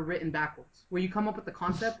of things are written backwards, where you come up with the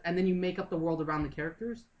concept and then you make up the world around the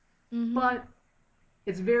characters. Mhm. But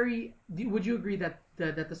it's very. Would you agree that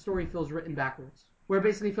the story feels written backwards, where it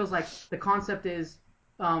basically feels like the concept is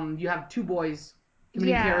you have two boys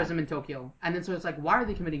committing Yeah. terrorism in Tokyo, and then so it's like why are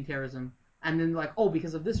they committing terrorism, and then like oh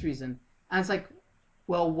because of this reason, and it's like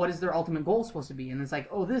well what is their ultimate goal supposed to be, and it's like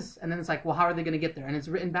oh this, and then it's like well how are they going to get there, and it's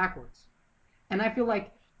written backwards, and I feel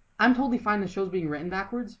like I'm totally fine the show's being written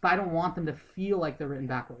backwards, but I don't want them to feel like they're written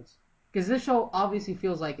backwards because this show obviously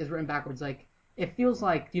feels like is written backwards, like it feels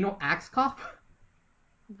like do you know Axe Cop?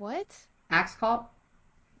 What? Axe Cop.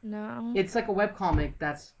 No. It's like a webcomic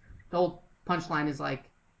that's the whole punchline is like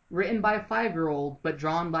written by a 5 year old but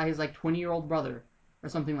drawn by his like 20-year-old brother or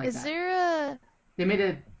something like Is that. there a They made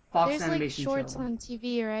a Fox there's like animation shorts show. on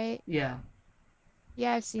TV, right? Yeah.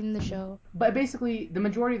 Yeah, I've seen the show. But basically the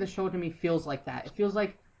majority of the show to me feels like that. It feels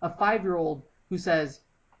like a 5 year old who says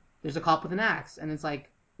there's a cop with an axe and it's like,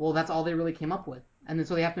 well that's all they really came up with. And then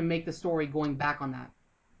so they have to make the story going back on that.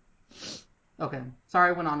 Okay. Sorry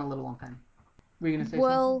I went on a little long time. Were you gonna say something?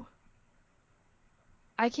 Well,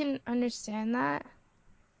 I can understand that,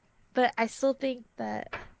 but I still think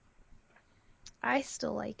that I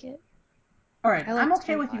still like it. All right, I I'm liked it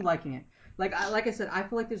okay a with you lot. liking it. Like I said, I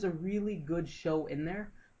feel like there's a really good show in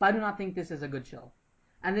there, but I do not think this is a good show.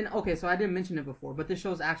 And then okay, so I didn't mention it before, but this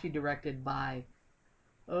show is actually directed by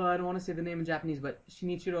I don't want to say the name in Japanese, but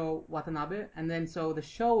Shinichiro Watanabe. And then so the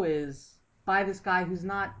show is by this guy who's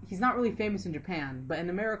not he's not really famous in Japan, but in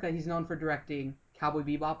America he's known for directing Cowboy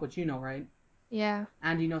Bebop, which you know, right? Yeah.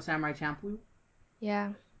 And you know Samurai Champloo.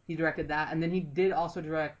 Yeah. He directed that, and then he did also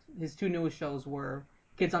direct his two newest shows were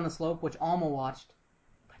Kids on the Slope, which Alma watched,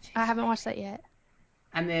 but she I haven't watched hated that it. yet.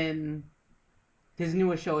 And then his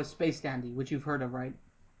newest show is Space Dandy, which you've heard of, right?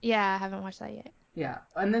 Yeah, I haven't watched that yet. Yeah.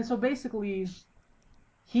 And then so basically,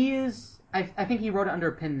 he is. I think he wrote it under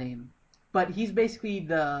a pen name, but he's basically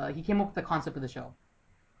the he came up with the concept of the show.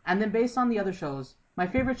 And then based on the other shows, my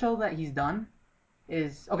favorite show that he's done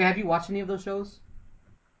is okay. Have you watched any of those shows?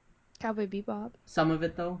 Cowboy Bebop. Some of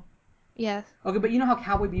it though. Yeah. Okay, but you know how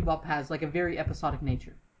Cowboy Bebop has like a very episodic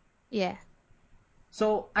nature. Yeah.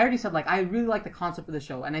 So I already said like I really like the concept of the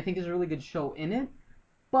show, and I think there's a really good show in it.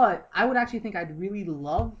 But I would actually think I'd really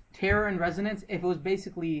love Terror and Resonance if it was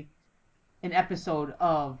basically an episode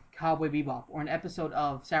of Cowboy Bebop or an episode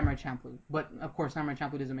of Samurai Champloo. But of course, Samurai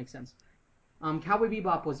Champloo doesn't make sense. Cowboy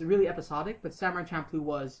Bebop was really episodic, but Samurai Champloo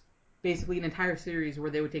was basically an entire series where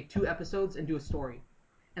they would take two episodes and do a story.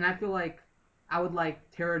 And I feel like I would like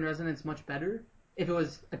Terror and Resonance much better if it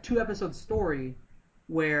was a two-episode story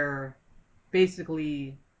where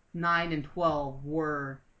basically 9 and 12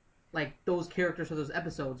 were like those characters for those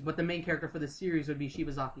episodes, but the main character for the series would be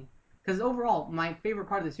Shibazaki. Because overall, my favorite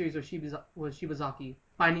part of the series was Shibazaki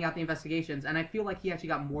finding out the investigations, and I feel like he actually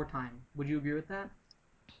got more time. Would you agree with that?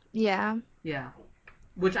 Yeah. Yeah.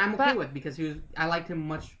 Which I'm okay But with because I liked him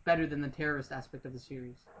much better than the terrorist aspect of the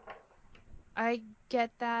series. I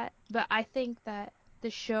get that, but I think that the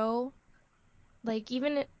show, like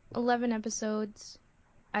even at 11 episodes,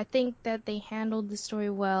 I think that they handled the story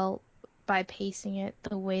well by pacing it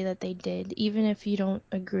the way that they did, even if you don't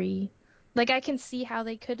agree. Like I can see how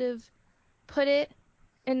they could have put it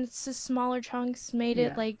in smaller chunks, made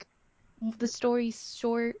it Yeah. like the story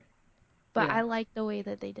short, but Yeah. I like the way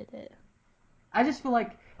that they did it. I just feel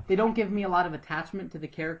like they don't give me a lot of attachment to the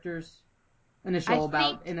characters in a I show think,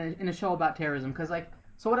 about in a show about terrorism. Because like,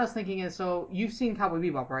 so what I was thinking is, so you've seen Cowboy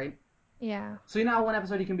Bebop, right? yeah, So you know how one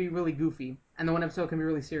episode you can be really goofy, and the one episode can be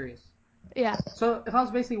really serious. yeah, So if I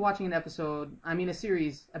was basically watching an episode, I mean a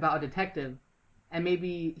series about a detective, and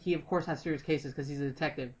maybe he of course has serious cases because he's a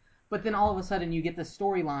detective, but then all of a sudden you get this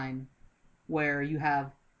storyline where you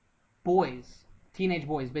have boys, teenage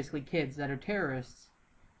boys, basically kids that are terrorists,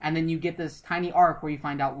 and then you get this tiny arc where you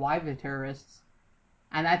find out why they're terrorists,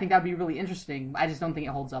 and I think that'd be really interesting. I just don't think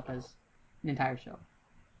it holds up as an entire show.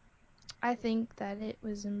 I think that it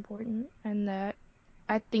was important and that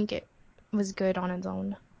I think it was good on its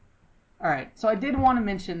own. All right, so I did want to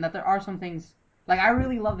mention that there are some things like I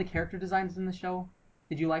really love the character designs in the show.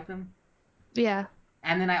 Did you like them? Yeah,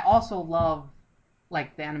 And then I also love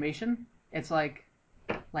like the animation. It's like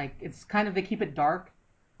it's kind of they keep it dark,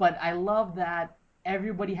 but I love that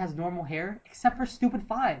everybody has normal hair except for Stupid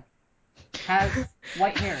Five has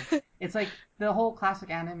white hair. It's like the whole classic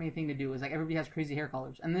anime thing to do is like everybody has crazy hair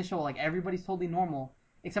colors. And this show like everybody's totally normal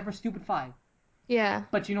except for Stupid Five. yeah.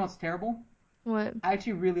 But you know what's terrible? What? I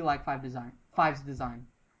actually really like Five's design.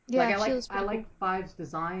 Like Yeah, she was I pretty like cool. Five's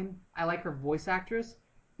design. I like her voice actress,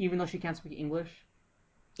 even though she can't speak English.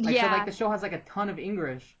 Like so like Yeah, the show has like a ton of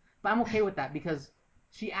English, but I'm okay with that because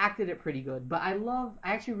she acted it pretty good. But I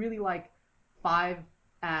actually really like Five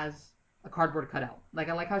as a cardboard cutout. Like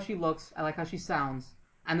I like how she looks, I like how she sounds,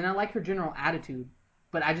 and then I like her general attitude,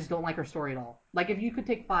 but I just don't like her story at all. Like if you could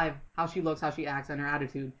take Five, how she looks, how she acts, and her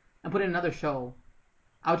attitude, and put it in another show,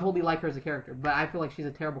 I would totally like her as a character. But I feel like she's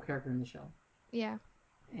a terrible character in the show. yeah.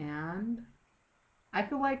 And I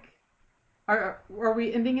feel like are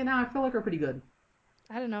we ending it now? I feel like we're pretty good.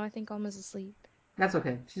 I don't know. I think Alma's asleep. That's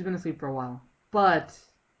okay. She's been asleep for a while. But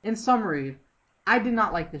in summary, I did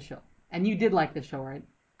not like this show, and you did like this show, right?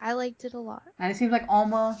 I liked it a lot. And it seems like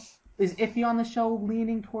Alma is iffy on the show,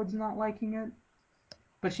 leaning towards not liking it,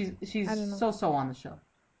 but I she's don't know. so on the show.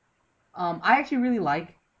 I actually really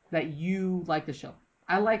like that you like the show.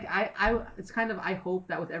 I it's kind of I hope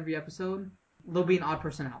that with every episode there'll be an odd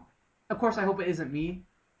person out. Of course, I hope it isn't me.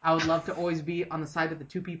 I would love to always be on the side of the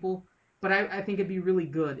two people, but I think it'd be really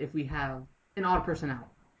good if we have an odd person out. Of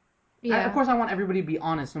Yeah, course, I want everybody to be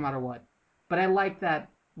honest no matter what, but I like that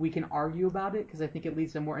we can argue about it because I think it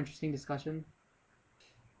leads to a more interesting discussion.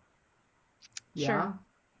 sure. Yeah,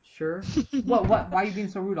 sure. What? Why are you being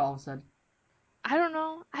so rude all of a sudden? I don't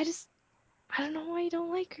know. I don't know why you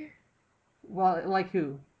don't like her, Well, like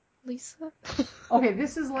who? Lisa. Okay,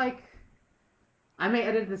 this is like I may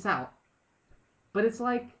edit this out, but it's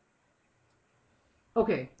like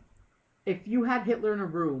okay, if you had Hitler in a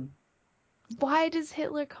room. Why does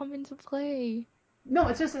Hitler come into play? No,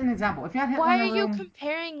 it's just an example. If you had Hitler Why in are a you room,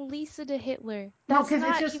 comparing Lisa to Hitler? no, That's because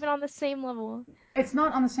it's not just even on the same level. it's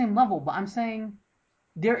not on the same level. But I'm saying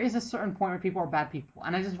there is a certain point where people are bad people,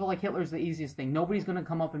 and I just feel like Hitler's the easiest thing. Nobody's gonna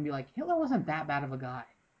come up and be like Hitler wasn't that bad of a guy.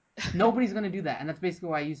 Nobody's gonna do that, and that's basically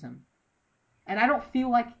why I use him. And I don't feel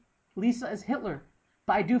like Lisa is Hitler,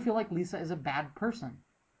 but I do feel like Lisa is a bad person.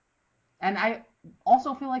 And I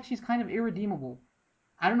also feel like she's kind of irredeemable.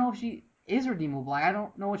 I don't know if she is redeemable. Like, I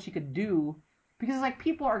don't know what she could do because like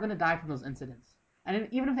people are gonna die from those incidents, and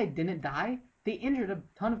even if they didn't die, they injured a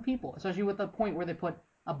ton of people. Especially with the point where they put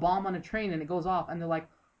a bomb on a train and it goes off, and they're like,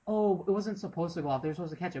 "Oh, it wasn't supposed to go off. They were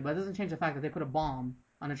supposed to catch it." But it doesn't change the fact that they put a bomb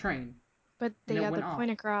on a train But and they it got the went off.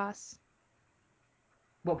 point across.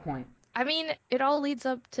 What point? I mean, it all leads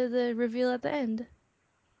up to the reveal at the end.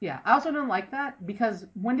 Yeah, I also didn't like that because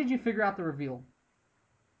when did you figure out the reveal?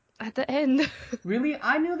 At the end. Really,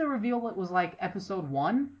 I knew the reveal was like episode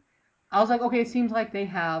 1. I was like, okay, it seems like they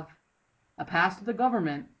have a past to the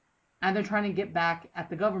government and they're trying to get back at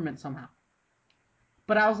the government somehow.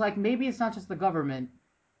 But I was like, maybe it's not just the government,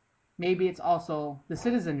 maybe it's also the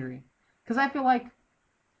citizenry. Because I feel like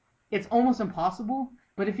it's almost impossible,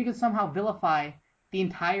 but if you could somehow vilify the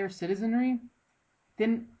entire citizenry,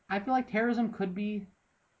 then I feel like terrorism could be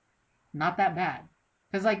not that bad.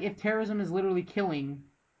 Because like if terrorism is literally killing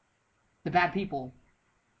the bad people,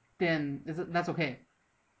 then that's okay.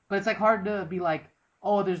 But it's like hard to be like,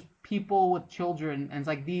 oh, there's people with children, and it's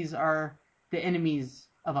like these are the enemies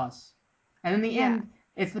of us. And in the Yeah. end,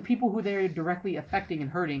 it's the people who they're directly affecting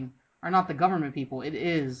and hurting are not the government people. It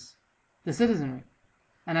is the citizenry,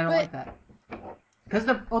 and I don't But like that. Because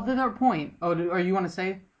their point. Oh, or you want to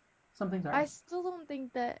say something? Sorry. I still don't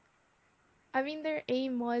think that. I mean, their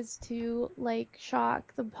aim was to like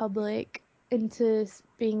shock the public into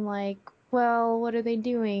being like, well, what are they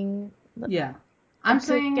doing? Yeah, I'm And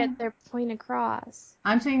to get saying their point across.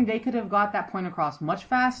 they could have got that point across much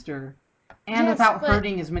faster, and Yes, without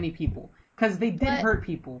hurting as many people. Because they did but hurt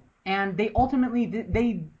people, and they ultimately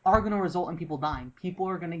they are going to result in people dying. People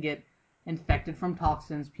are going to get infected from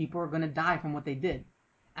toxins. People are going to die from what they did,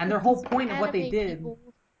 and their whole these are point of what they anime did.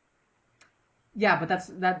 people. Yeah, but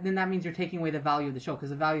then that means you're taking away the value of the show because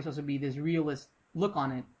the value is supposed to be this realist look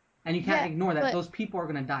on it, and you can't Yeah, ignore that but those people are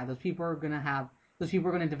gonna die. Those people are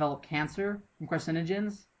gonna develop cancer from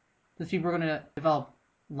carcinogens. Those people are gonna develop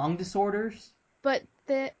lung disorders. but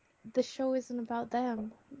the show isn't about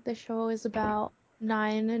them. The show is about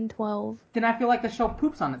 9 and 12. Then I feel like the show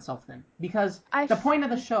poops on itself then because I the f- point of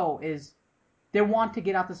the show is they want to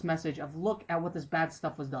get out this message of look at what this bad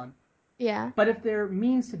stuff was done. yeah. But if their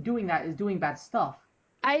means to doing that is doing bad stuff,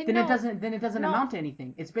 I then it know. doesn't No, amount to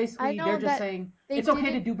anything. It's I basically they're know just that saying they it's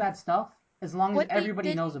okay to didn't do bad stuff as long as what they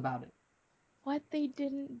everybody knows didn't about it. what they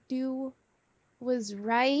didn't do was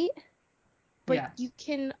right, but Yeah.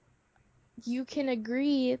 you can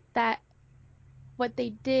agree that what they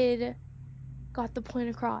did got the point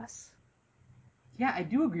across. Yeah, I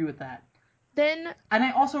do agree with that. Then And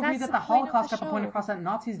I also agree that's that the the point of the Holocaust got the point show. across that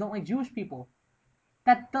Nazis don't like Jewish people.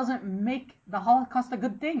 That doesn't make the Holocaust a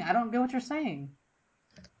good thing. I don't get what you're saying.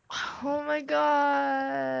 Oh my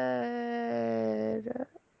god.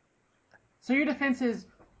 So your defense is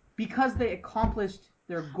because they accomplished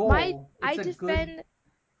their My goal, I it's a good. defend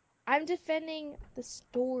I'm defending the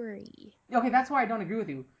story. Okay, that's why I don't agree with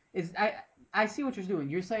you. Is I see what you're doing.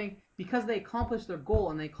 You're saying because they accomplished their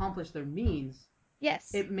goal and they accomplished their means,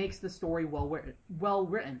 Yes. it makes the story well written. Well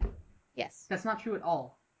written. Yes. That's not true at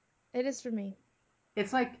all. It is for me.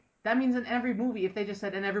 It's like that means in every movie, if they just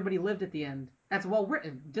said and everybody lived at the end, that's well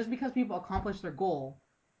written. Just because people accomplish their goal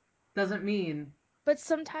doesn't mean. But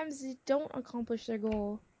sometimes they don't accomplish their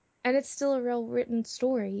goal. And it's still a real written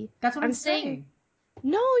story. That's what I'm I'm saying, saying.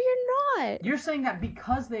 no, you're not. You're saying that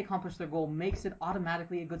because they accomplish their goal makes it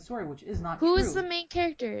automatically a good story, which is not Who is the true. main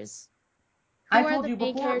characters? I Who are told the you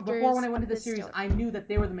main before when characters I went of into the this series, story? I knew that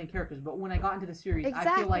they were the main characters. But when I got into the series, I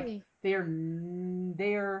feel like Exactly. they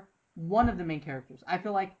are one of the main characters. I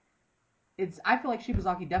feel like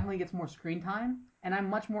Shibazaki definitely gets more screen time, and I'm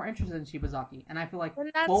much more interested in Shibazaki. And I feel like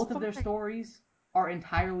And that's both of their fine. stories are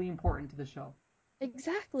entirely important to the show.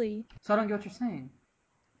 Exactly. So I don't get what you're saying.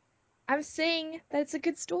 I'm saying that it's a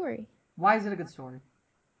good story. Why is it a good story?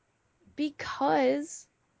 Because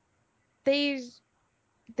they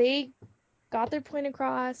they got their point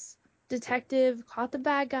across. Detective caught the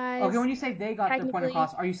bad Okay, when guys. you say they got their point Technically,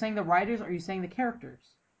 across, are you saying the writers or are you saying the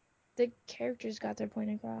characters? the characters got their point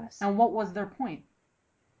across. And what was their point?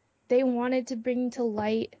 They wanted to bring to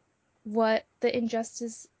light what the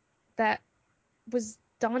injustice that was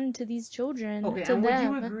done to these children, Okay, to and would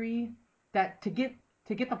you them. agree that to get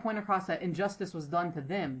the point across that injustice was done to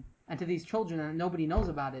them and to these children and nobody knows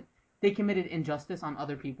about it, they committed injustice on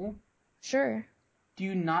other people? Sure. Do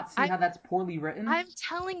you not see I how that's poorly written? I'm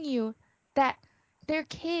telling you that they're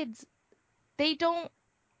kids. They don't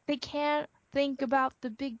they can't think about the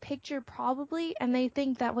big picture probably, and they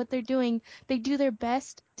think that what they're doing, they do their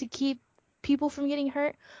best to keep people from getting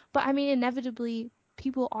hurt, but I mean inevitably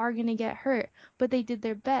people are going to get hurt, but they did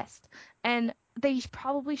their best. And they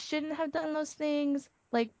probably shouldn't have done those things.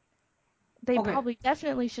 Like they Okay, probably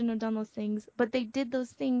definitely shouldn't have done those things, but they did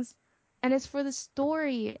those things and it's for the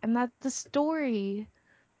story, and that's the story.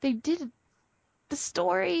 They did the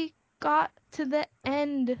story got to the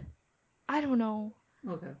end. I don't know.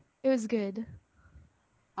 okay. It was good.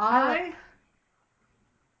 I like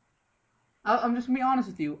I I'm just gonna be honest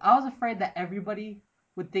with you. I was afraid that everybody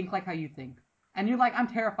would think like how you think, and you're like, I'm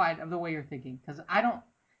terrified of the way you're thinking because I don't.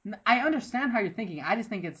 I understand how you're thinking. I just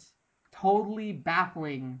think it's totally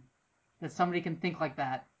baffling that somebody can think like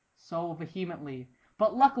that so vehemently.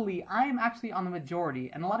 But luckily, I am actually on the majority,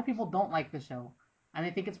 and a lot of people don't like the show, and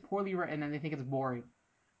they think it's poorly written and they think it's boring.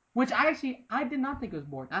 Which I did not think it was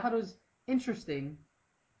boring. I thought it was interesting,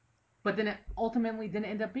 but then it ultimately didn't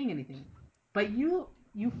end up being anything. But you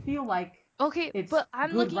feel like okay, it's but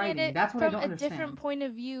I'm good looking at writing. it That's what I from don't a different understand. point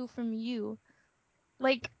of view from you.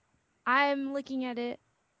 Like I'm looking at it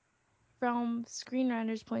from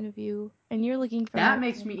screenwriter's point of view, and you're looking from That it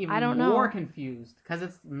makes from, me I even don't more know. confused because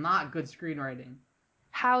it's not good screenwriting.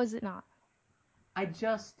 How is it not? I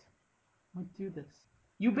just went through this.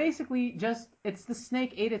 You basically it's the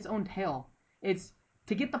snake ate its own tail. It's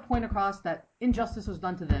to get the point across that injustice was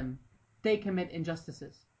done to them, they commit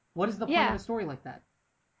injustices. What is the point of Yeah. a story like that?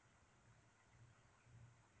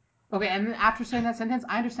 Okay, and then after saying that sentence,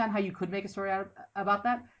 I understand how you could make a story about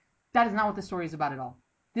that. That is not what this story is about at all.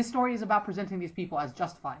 This story is about presenting these people as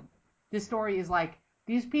justified. This story is like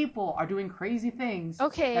these people are doing crazy things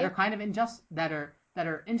that Okay. are kind of that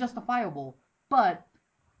are injustifiable, but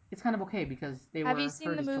it's kind of okay because they Have you were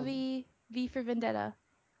seen hurt the as children. movie V for Vendetta?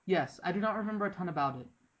 Yes, I do not remember a ton about it.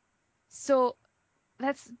 So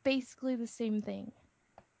that's basically the same thing.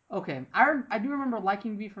 Okay, I do remember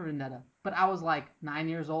liking V for Vendetta, but I was like 9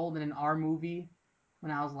 years old in an R movie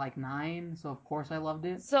when I was like 9, so of course I loved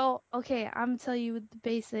it. So, okay, I'm gonna tell you the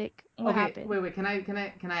basic what Okay, happened. wait. Can I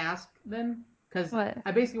ask then? Because What?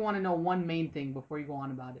 I basically want to know one main thing before you go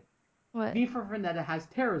on about it. What? V for Vendetta has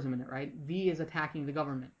terrorism in it, right? V is attacking the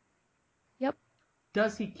government. Yep.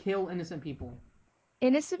 Does he kill innocent people?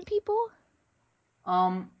 Innocent people?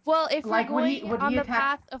 Um, Well, if we're like going would on he the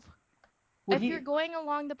attack? path of Would if you're he? going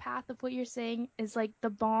along the path of what you're saying is like the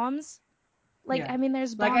bombs, like Yeah. I mean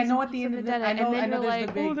there's Like I bombs in know at V the for end of the Vendetta and I then know you're there's the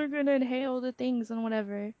like, "Oh, big they're gonna inhale the things and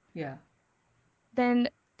whatever." yeah. Then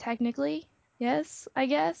technically, yes, I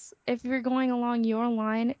guess, if you're going along your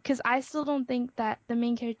line, cuz I still don't think that the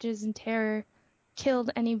main characters in Terror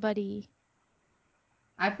killed anybody.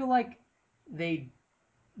 I feel like they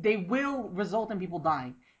they will result in people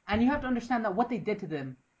dying. And you have to understand that what they did to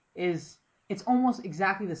them is it's almost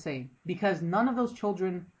exactly the same because none of those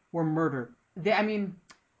children were murdered. I mean,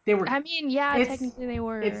 they were. I mean, yeah, It's technically they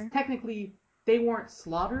it's were. technically they weren't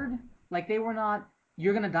slaughtered. Like they were not.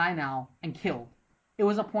 You're gonna die now and killed. It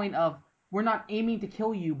was a point of we're not aiming to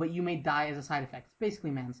kill you, but you may die as a side effect. It's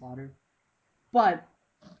basically manslaughter, but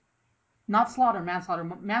not slaughter. Manslaughter.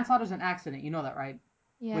 Manslaughter is an accident. You know that, right?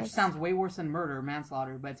 Which Yes. sounds way worse than murder,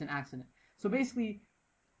 manslaughter, but it's an accident. So basically,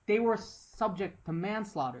 they were subject to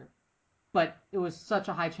manslaughter, but it was such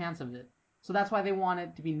a high chance of it. So that's why they want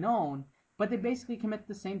it to be known. But they basically commit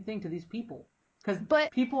the same thing to these people. Because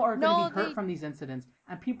But people are going to be no, hurt they from these incidents,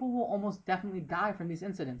 and people will almost definitely die from these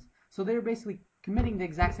incidents. So they're basically committing the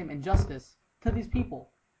exact same injustice to these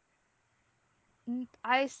people.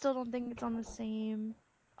 I still don't think it's on the same.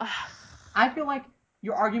 Ugh. I feel like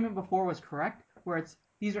your argument before was correct, where it's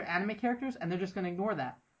these are anime characters and they're just going to ignore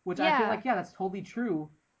that. Which I feel Yeah, like, yeah, that's totally true.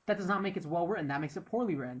 That does not make it well written. That makes it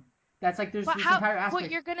poorly written. That's like there's but this how? entire But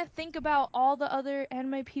aspect. you're gonna think about all the other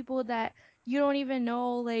anime people that you don't even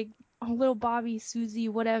know, like little Bobby, Susie,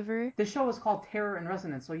 whatever. The show is called Terror in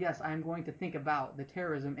Resonance, so yes, I am going to think about the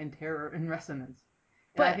terrorism in Terror in Resonance.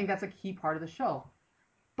 And I But think that's a key part of the show.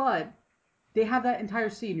 But they have that entire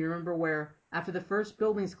scene, you remember, where after the first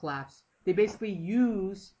buildings collapse, they basically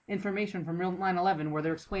use information from real 9/11 where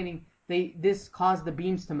they're explaining this caused the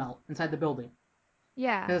beams to melt inside the building.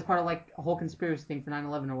 yeah, Because it's part of like a whole conspiracy thing for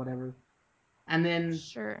 9/11 or whatever. And then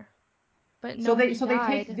sure. But so they nobody so they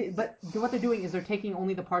died. take but what they're doing is they're taking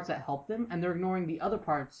only the parts that help them and they're ignoring the other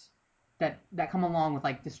parts that come along with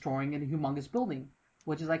like destroying a humongous building,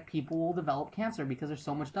 which is like people will develop cancer because there's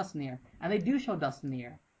so much dust in the air, and they do show dust in the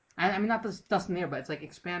air. I mean not just dust in the air, but it's like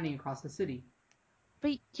expanding across the city.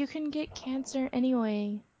 But you can get cancer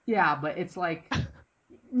anyway. Yeah, but it's like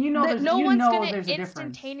That no one's gonna there's a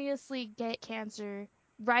difference. instantaneously get cancer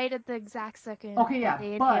right at the exact second Okay, that yeah,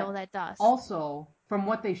 they inhale but that dust. also from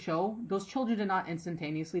what they show, those children did not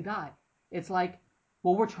instantaneously die. It's like,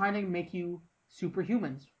 well, we're trying to make you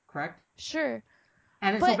superhumans, correct? Sure.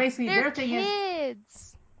 And so But basically, they're their thing is,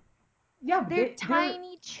 kids. yeah, They're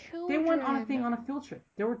tiny they went on a thing children. on a field trip.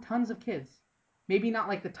 There were tons of kids. Maybe not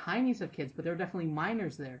like the tiniest of kids, but there were definitely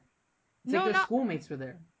minors there. It's like No, their not schoolmates were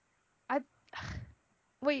there. I.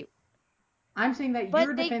 Wait, I'm saying that but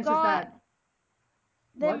your they defense is got that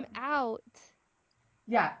them what? out.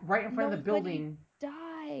 Yeah, right in front of the Nobody building.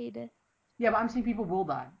 died. Yeah, but I'm saying people will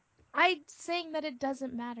die. I'm saying that it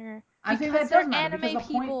doesn't matter I'm saying that because it does they're matter because anime the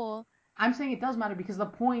point. people. I'm saying it does matter because the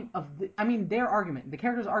point of I mean their argument, the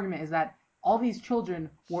character's argument is that all these children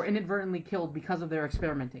were inadvertently killed because of their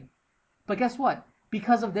experimenting. But guess what?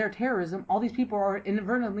 Because of their terrorism, all these people are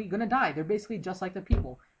inadvertently gonna die. They're basically just like the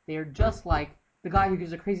people. They are just like the guy who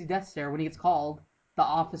gives a crazy death stare when he gets called the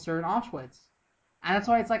officer in Auschwitz. And that's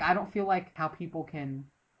why it's like I don't feel like how people can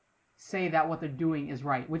say that what they're doing is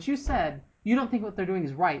right. Which you said you don't think what they're doing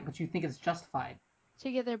is right, but you think it's justified.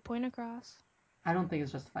 To get their point across. I don't think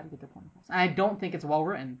it's justified to get their point across. And I don't think it's well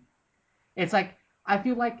written. It's like I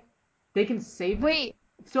feel like they can save it. Wait,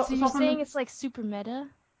 So So you're from saying the, it's like super meta?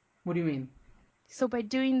 what do you mean? So by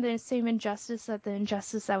doing the same injustice that the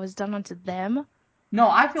injustice that was done onto them, No,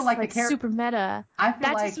 I feel it's like like super meta. I feel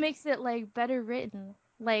That just like makes it like better written,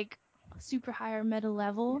 like super higher meta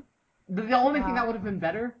level. the only thing that Wow. would have been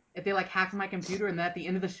better if they like hacked my computer and then at the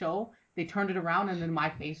end of the show they turned it around and then my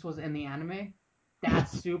face was in the anime.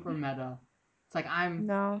 That's super meta. It's like I'm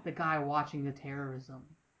No, the guy watching the terrorism.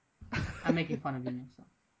 I'm making fun of you, so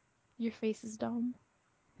your face is dumb.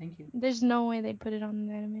 thank you. There's no way they'd put it on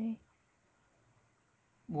an anime.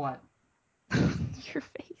 What? Your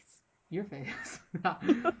face. Your face.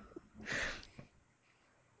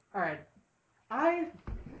 All right. I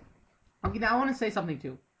Okay, now I want to say something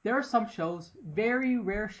too. There are some shows, very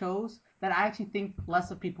rare shows, that I actually think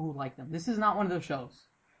less of people who like them. This is not one of those shows.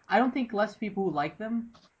 I don't think less people who like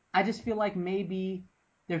them. I just feel like maybe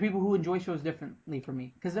there are people who enjoy shows differently from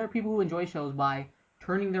me. Because there are people who enjoy shows by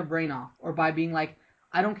turning their brain off or by being like,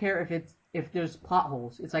 I don't care if there's plot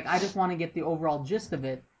holes. It's like I just want to get the overall gist of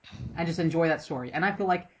it and just enjoy that story. And I feel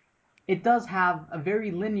like it does have a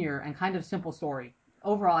very linear and kind of simple story.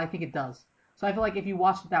 Overall, I think it does. So I feel like if you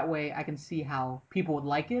watch it that way, I can see how people would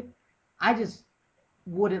like it. I just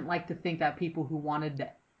wouldn't like to think that people who wanted to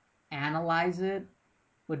analyze it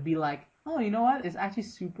would be like, oh, you know what? It's actually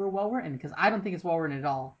super well written because I don't think it's well written at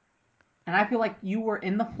all. And I feel like you were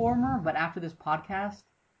in the former, but after this podcast,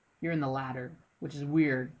 you're in the latter, which is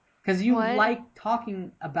weird because you What? like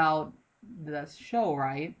talking about the show,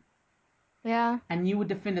 right? Yeah, And you would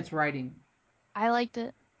defend its writing. I liked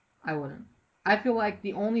it. I wouldn't. I feel like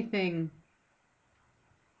the only thing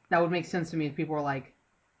that would make sense to me is people are like,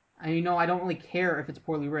 I don't really care if it's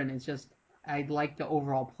poorly written. It's just I like the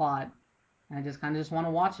overall plot, and I just kind of just want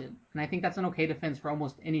to watch it. And I think that's an okay defense for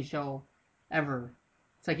almost any show ever.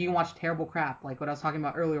 It's like you can watch terrible crap, like what I was talking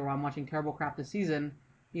about earlier, where I'm watching terrible crap this season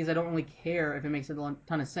because I don't really care if it makes a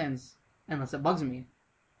ton of sense unless it bugs me.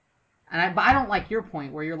 But I don't like your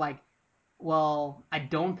point where you're like, well, I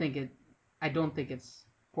don't think it's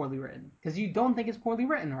poorly written because you don't think it's poorly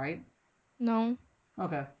written, right? No,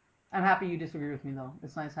 Okay. I'm happy you disagree with me, though.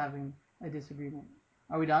 It's nice having a disagreement.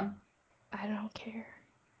 Are we done? I don't care.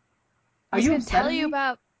 I Are was you gonna upset tell at you me?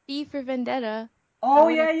 about V for Vendetta. I Oh,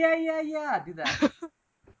 wanna, yeah. Do that.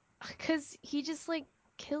 cause he just like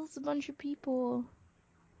kills a bunch of people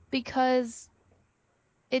because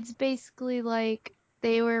it's basically like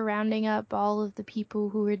they were rounding up all of the people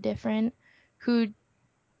who were different, who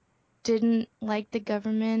didn't like the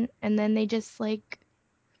government, and then they just like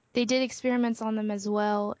they did experiments on them as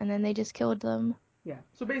well, and then they just killed them. Yeah.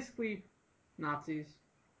 So basically, Nazis.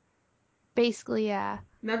 Basically, yeah.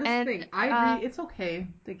 Now, this And thing, I agree, it's okay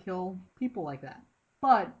to kill people like that.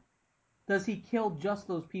 But does he kill just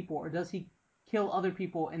those people, or does he kill other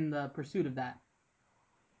people in the pursuit of that?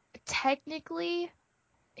 technically,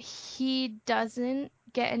 he doesn't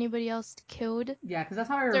get anybody else killed Yeah, because that's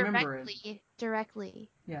how I remember it. directly.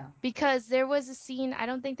 Yeah. Because there was a scene, I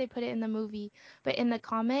don't think they put it in the movie, but in the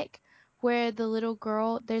comic where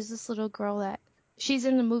there's this little girl that she's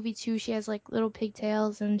in the movie too. She has like little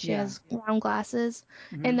pigtails and she Yeah. has round glasses.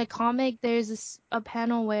 In Hmm. the comic, a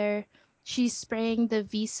panel where she's spraying the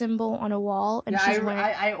V symbol on a wall and Yeah,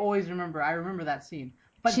 I always remember. I remember that scene.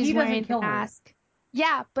 But he she's doesn't wearing the kill her. mask.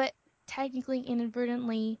 Yeah, but technically,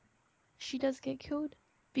 inadvertently, she does get killed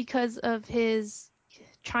because of his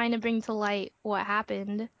trying to bring to light what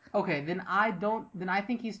happened. Okay, then I don't. Then I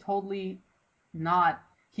think he's totally not.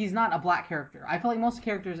 He's not a black character. I feel like most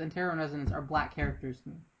characters in Terror and Resonance are black characters to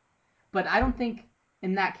me. But I don't think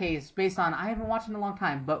in that case, based on I haven't watched it in a long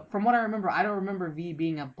time, but from what I remember, I don't remember V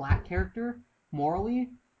being a black character morally,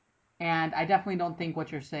 and I definitely don't think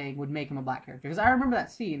what you're saying would make him a black character because I remember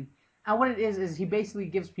that scene. And what it is he basically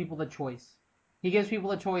gives people the choice. He gives people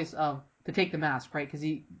the choice of to take the mask, right? Because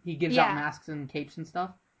he gives out Yeah, masks and capes and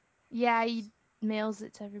stuff. yeah, he mails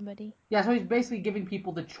it to everybody. Yeah, so he's basically giving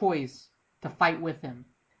people the choice to fight with him.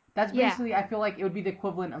 That's Yeah, basically, I feel like it would be the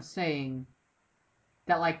equivalent of saying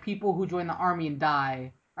that, like, people who join the army and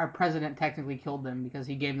die, our president technically killed them because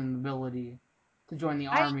he gave them the ability to join the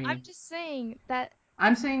I'm army. just saying that.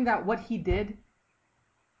 I'm saying that what he did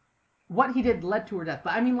led to her death.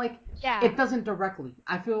 But I mean, like, Yeah, it doesn't directly.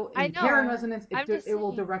 I feel I in Terror and know. Resonance, I'm just it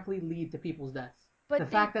will saying, directly lead to people's deaths. The but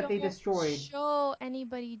they fact that they don't destroyed show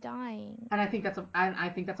anybody dying. and I think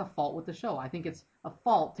that's a fault with the show. I think it's a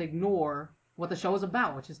fault to ignore what the show is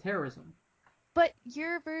about, which is terrorism. But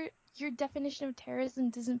your definition of terrorism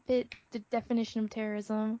doesn't fit the definition of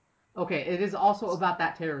terrorism. Okay, it is also about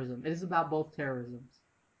that terrorism. It is about both terrorisms.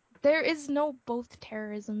 There is no both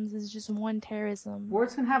terrorisms. It's just one terrorism.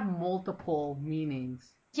 Words can have multiple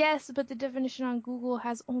meanings. Yes, but the definition on Google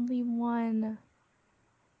has only one.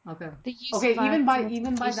 Okay. The use of Okay, even violence by and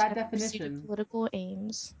even by intimidation that in pursuit of definition, political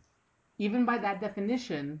aims. even by that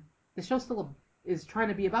definition, the show still is trying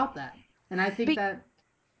to be about that. And I think that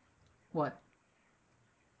what?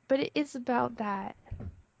 But it is about that.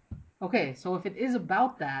 Okay, so if it is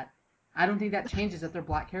about that, I don't think that changes that they're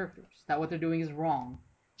black characters. That what they're doing is wrong.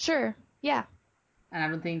 Sure, yeah. And I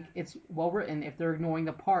don't think it's well written if they're ignoring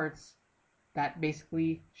the parts that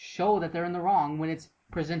basically show that they're in the wrong when it's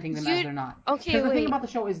presenting them as they're not. Okay, Because the thing wait. about the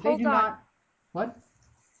show is they Hold do on. not. What?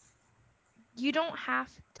 You don't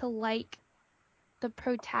have to like the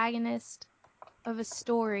protagonist of a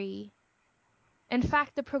story. In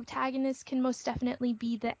fact, the protagonist can most definitely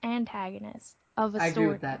be the antagonist of a I agree story.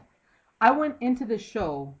 with that. I went into this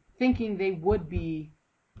show thinking they would be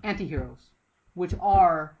anti-heroes, which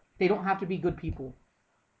are they don't have to be good people.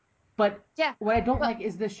 But Yeah, what I don't but like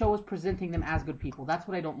is this show is presenting them as good people. That's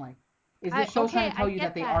what I don't like. Is this show trying to tell I you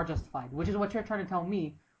get that they are justified, which is what you're trying to tell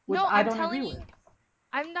me, which No, I don't agree with.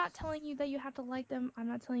 I'm not telling you that you have to like them. I'm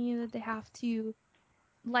not telling you that they have to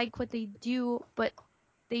like what they do, but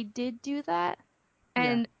they did do that,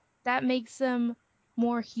 and that makes them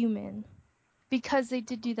more human. Because they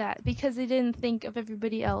did do that. Because they didn't think of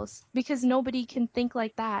everybody else. Because nobody can think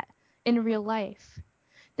like that in real life.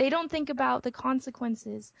 They don't think about the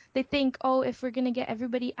consequences. They think, oh, if we're going to get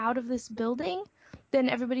everybody out of this building, then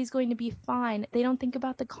everybody's going to be fine. They don't think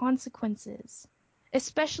about the consequences.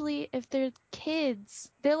 Especially if they're kids.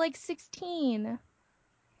 They're like 16.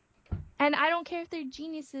 And I don't care if they're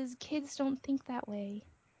geniuses, kids don't think that way.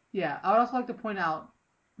 Yeah, I would also like to point out,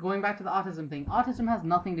 going back to the autism thing, autism has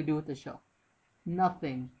nothing to do with the show.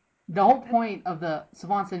 Nothing. The whole point of the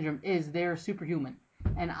savant syndrome is they're superhuman.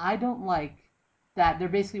 And I don't like that they're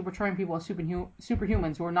basically portraying people as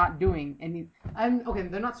superhumans who are not doing any. Okay,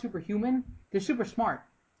 they're not superhuman. They're super smart,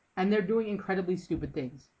 and they're doing incredibly stupid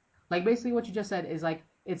things. Like basically what you just said is like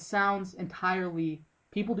it sounds entirely.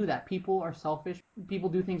 People do that. People are selfish. People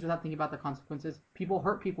do things without thinking about the consequences. People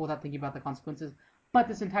hurt people without thinking about the consequences. But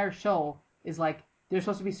this entire show is like they're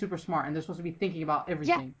supposed to be super smart and they're supposed to be thinking about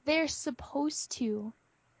everything. Yeah, they're supposed to.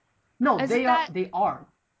 No, Isn't they are. They are.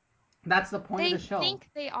 That's the point of They the show. think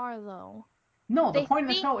they are, though. No, the They point of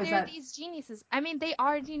the think show is they're that these geniuses. I mean, they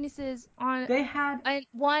are geniuses on they had.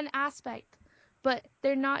 one aspect, but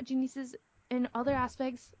they're not geniuses in other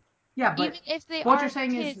aspects. Yeah, but Even if they what you're are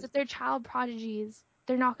saying kids, is. if they're child prodigies,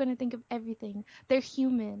 they're not going to think of everything. They're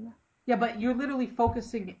human. Yeah, but you're literally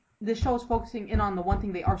focusing. This show is focusing in on the one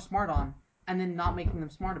thing they are smart on, and then not making them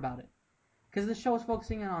smart about it. Because this show is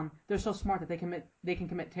focusing in on they're so smart that they can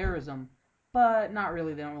commit terrorism, but not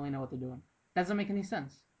really. They don't really know what they're doing. That doesn't make any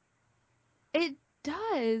sense. It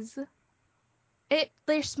does.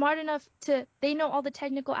 They're smart enough they know all the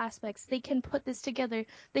technical aspects. They can put this together.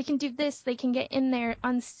 They can do this. They can get in there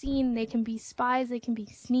unseen. They can be spies. They can be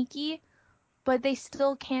sneaky, but they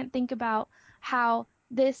still can't think about how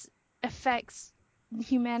this affects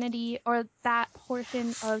humanity or that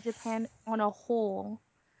portion of Japan on a whole.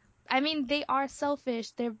 I mean, they are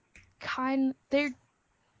selfish. They're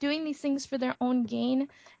doing these things for their own gain,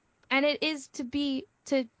 and it is to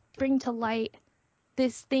bring to light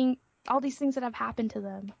all these things that have happened to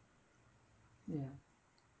them. Yeah.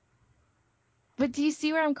 But do you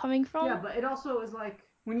see where I'm coming from? Yeah, but it also is like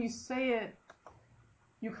when you say it,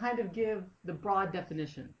 you kind of give the broad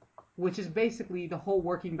definition, which is basically the whole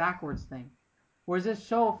working backwards thing. Whereas this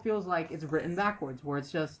show feels like it's written backwards, where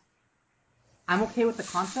it's just I'm okay with the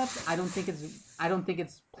concept. I don't think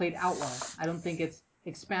it's played out well. I don't think it's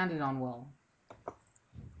expanded on well.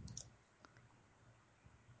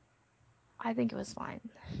 I think it was fine.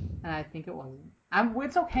 And I think it wasn't.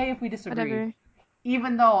 It's okay if we disagree. Whatever.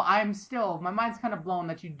 Even though my mind's kind of blown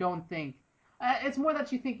that you don't think. It's more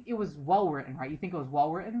that you think it was well written, right? You think it was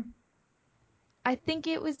well written? I think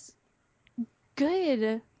it was good.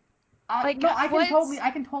 No, I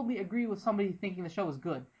can totally agree with somebody thinking the show is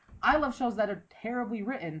good. I love shows that are terribly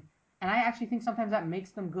written, and I actually think sometimes that makes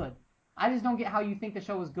them good. I just don't get how you think the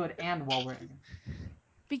show is good and well written.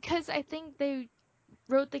 Because I think they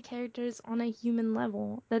wrote the characters on a human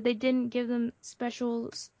level, that they didn't give them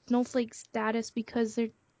special snowflake status because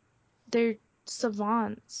they're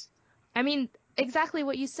savants. I mean, exactly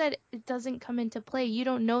what you said, it doesn't come into play. You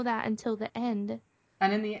don't know that until the end.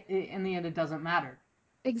 And in the end, it doesn't matter.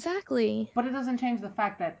 Exactly. But it doesn't change the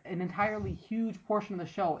fact that an entirely huge portion of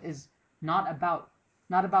the show is not about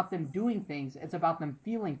them doing things. It's about them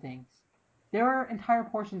feeling things. There are entire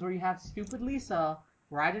portions where you have stupid Lisa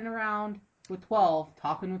riding around with 12,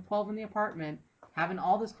 talking with 12 in the apartment, having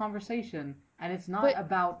all this conversation, and it's not But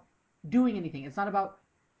about doing anything. It's not about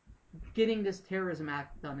getting this terrorism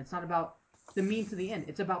act done. It's not about the mean to the end.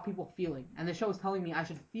 It's about people feeling. And the show is telling me I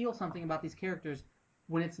should feel something about these characters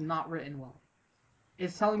when it's not written well.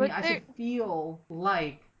 It's telling me But I should feel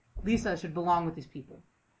like Lisa should belong with these people.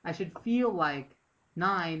 I should feel like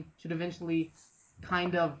Nine should eventually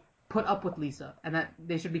kind of put up with Lisa and that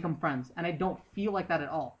they should become friends. And I don't feel like that at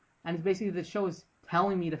all. And it's basically the show is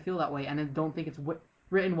telling me to feel that way, and I don't think it's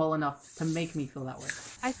written well enough to make me feel that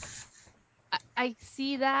way. I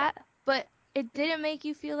see that, but it didn't make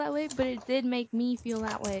you feel that way, but it did make me feel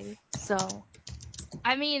that way. So,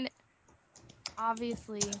 I mean,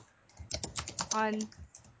 obviously, on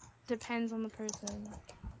depends on the person.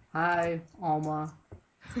 Hi, Alma.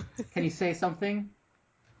 Can you say something?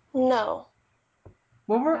 No.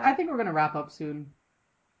 Well, I think we're gonna wrap up soon.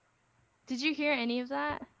 Did you hear any of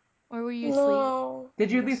that? Or were you No.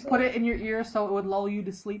 Did you at least put it in your ear so it would lull you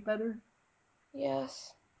to sleep better?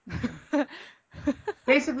 Yes. asleep?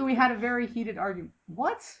 Basically, we had a very heated argument.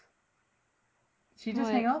 What? Did she just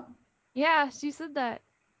What? hang up? Yeah, she said that.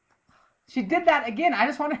 She did that again. I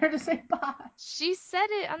just wanted her to say bye. She said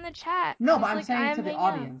it on the chat. No, She's but I'm like, saying it I'm to the hanging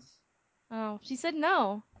up. audience. Oh, she said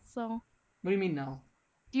no. So, What do you mean no?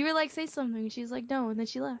 you were like, say something. She's like, no, and then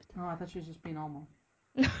she left. Oh, I thought she was just being Alma.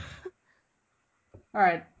 All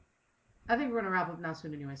right. I think we're gonna wrap up now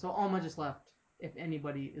soon anyway. So Alma just left. If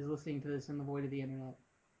anybody is listening to this in the void of the internet,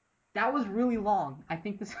 that was really long. I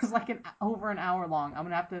think this is like over an hour long. I'm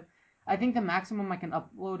gonna have to. I think the maximum I can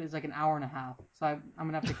upload is like an hour and a half. So I'm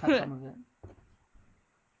gonna have to cut some of it.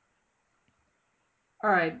 All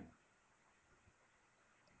right.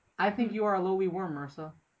 I think you are a lowly worm,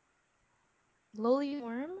 Marissa. Lowly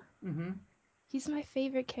Worm? Mm-hmm. He's my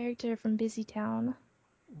favorite character from Busy Town.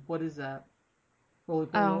 What is that? Roly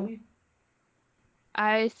Poly Oh. Lowly?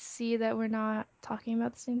 I see that we're not talking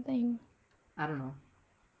about the same thing. I don't know.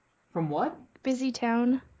 From what? Busy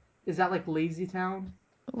Town? Is that like Lazy Town?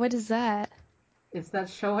 What is that? It's that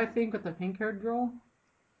show, I think, with the pink-haired girl.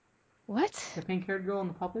 What? The pink-haired girl and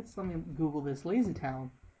the puppets. Let me Google this. Lazy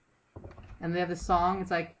Town. And they have this song.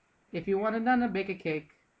 It's like, if you want to bake a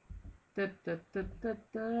cake. Da, da, da, da,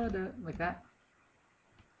 da, da, like that.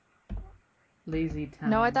 Lazy Town.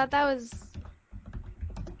 No, I thought that was...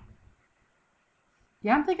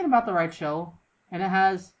 Yeah, I'm thinking about the right show. And it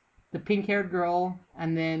has the pink-haired girl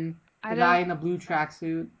and then the guy in the blue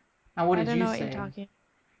tracksuit. And what I did don't you know what say? you're talking.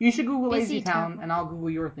 You should Google Busy Lazy Town, Town. and I'll Google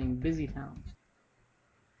your thing, Busy Town.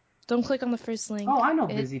 Don't click on the first link. Oh, I know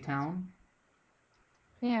Busy Town.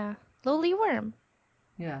 Yeah. Lowly Worm.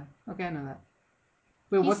 Yeah, okay, I know that.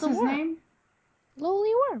 Wait, He's what's the his worm. name? Lowly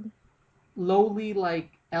Worm. Lowly, like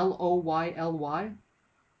Loyly?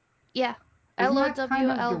 Yeah. Isn't that kind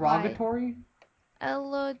of Lowly. derogatory?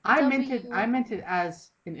 Low. I meant it as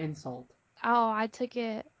an insult. Oh, I took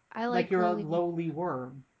it. I Like like you're a Lowly. lowly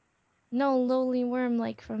worm. No, Lowly Worm,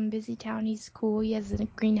 like from Busy Town. He's cool. He has a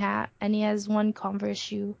green hat and he has one Converse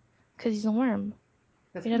shoe because he's a worm.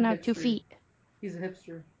 That's He doesn't kind of have 2 hipster. feet. He's a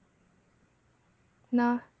hipster.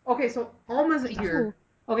 Nah. Okay, so Alma's Be here.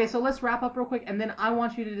 Okay, so let's wrap up real quick, and then I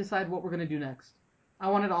want you to decide what we're gonna do next. I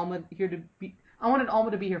wanted Alma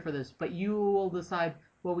to be here for this, but you will decide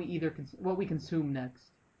what we consume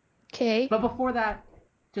next. Okay. But before that,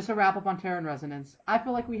 just a wrap up on Terran Resonance. I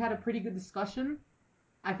feel like we had a pretty good discussion.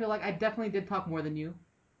 I feel like I definitely did talk more than you,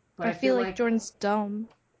 but I feel like Jordan's dumb.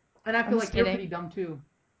 and I feel I'm like just you're kidding. pretty dumb too.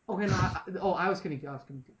 Okay, no, I was kidding too.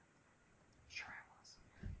 Sure, I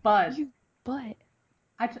was. But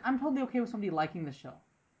I'm totally okay with somebody liking the show.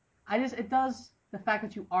 It does the fact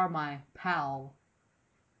that you are my pal,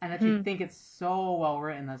 and that you think it's so well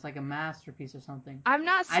written, that's like a masterpiece or something. I'm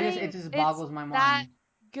not saying it just boggles my mind.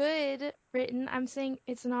 Good written. I'm saying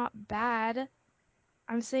it's not bad.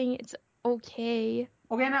 I'm saying it's okay.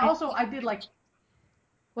 Okay, and I did like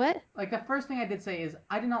What? Like the first thing I did say is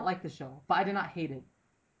I did not like the show, but I did not hate it.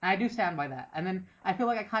 And I do stand by that. And then I feel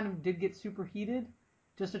like I kind of did get super heated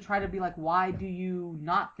just to try to be like, why do you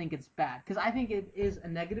not think it's bad? Because I think it is a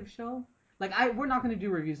negative show. Like we're not going to do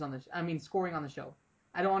reviews on this. I mean, scoring on the show.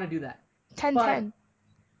 I don't want to do that. 10-10.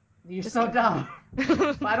 You're Just so kidding. dumb.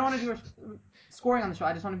 But I don't want to do scoring on the show.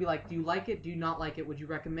 I just want to be like, do you like it? Do you not like it? Would you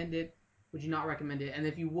recommend it? Would you not recommend it? And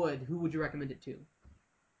if you would, who would you recommend it to?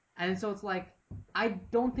 And so it's like, I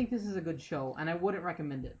don't think this is a good show, and I wouldn't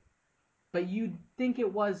recommend it. But you think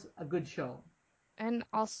it was a good show. And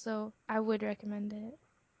also, I would recommend it.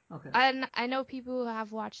 Okay. And I know people who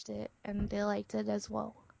have watched it, and they liked it as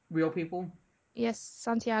well. Real people? Yes,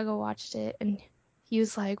 Santiago watched it, and he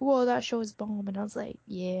was like, whoa, that show is bomb. And I was like,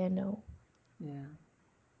 yeah, no. Yeah.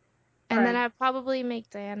 And then I'd probably make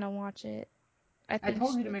Diana watch it. I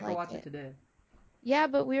told you to make her watch it today. Yeah,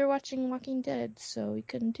 but we were watching Walking Dead, so we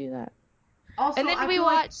couldn't do that. Also, and then I we feel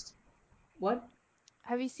watched What?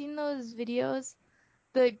 Have you seen those videos?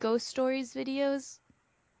 The ghost stories videos?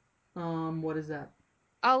 What is that?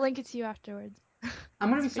 I'll link it to you afterwards. I'm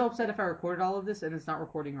gonna be It's so pretty upset good. if I recorded all of this and it's not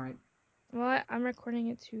recording right. What? I'm recording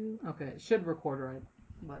it too. Okay, it should record right.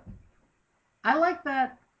 But I like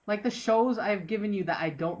that. Like the shows I've given you that I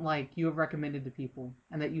don't like, you have recommended to people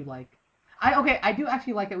and that you like. I do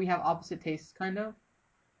actually like that we have opposite tastes, kind of.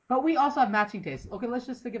 But we also have matching tastes. Okay, let's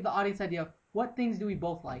just to give the audience idea. What things do we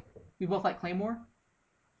both like? We both like Claymore.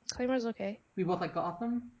 Claymore's okay. We both like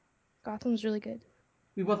Gotham. Gotham's really good.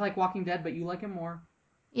 We both like Walking Dead, but you like him more.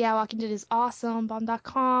 Yeah, Walking Dead is awesome.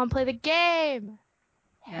 Bomb.com. Play the game.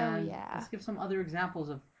 Hell And yeah. let's give some other examples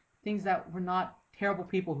of things that we're not terrible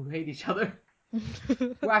people who hate each other.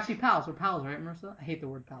 We're actually pals. We're pals, right, Marissa? I hate the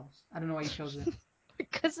word pals. I don't know why you chose it.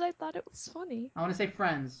 Because I thought it was funny. I want to say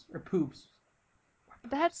friends or poops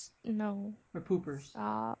That's no. or poopers.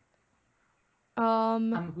 Stop.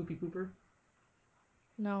 I'm a poopy pooper.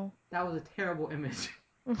 No. That was a terrible image.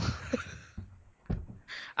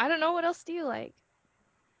 I don't know. What else do you like?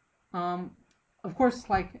 Um, of course,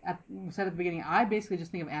 like we said at the beginning, I basically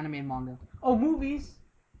just think of anime and manga. Oh, movies.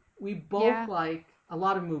 We both Yeah. like a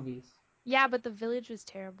lot of movies. Yeah, but The Village was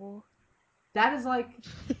terrible. That is like,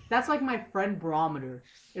 that's like my friend barometer.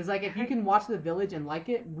 Is like if you can watch The Village and like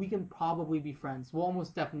it, we can probably be friends. We'll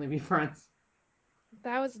almost definitely be friends.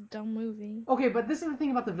 That was a dumb movie. Okay, but this is the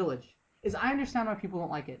thing about The Village is I understand why people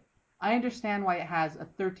don't like it. I understand why it has a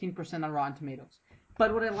 13% on Rotten Tomatoes.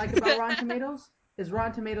 But what I like about Rotten Tomatoes is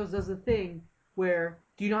Rotten Tomatoes does the thing where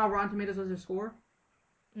do you know how Rotten Tomatoes does their score?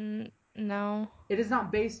 No. It is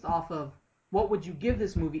not based off of what would you give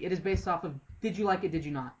this movie. It is based off of did you like it, did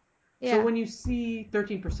you not? So Yeah. when you see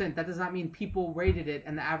 13%, that does not mean people rated it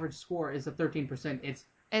and the average score is a 13%. It's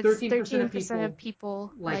It's 13% of 13% of people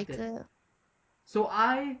people liked liked it. it. So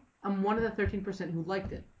I am one of the 13% who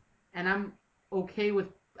liked it. And I'm okay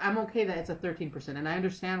that it's a 13%. And I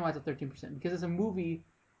understand why it's a 13% because it's a movie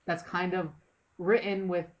that's kind of written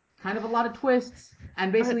with kind of a lot of twists.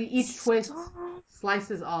 And basically each twist Stop.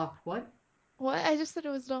 slices off. What? What? I just said it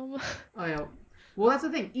was dumb. Oh, yeah. Well, that's the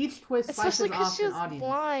thing. Each twist Especially slices because off she an was audience.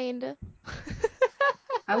 blind.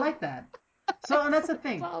 I like that. So, and It's that's so the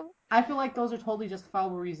thing. dumb. I feel like those are totally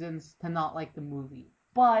justifiable reasons to not like the movie.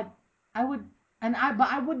 But I would, but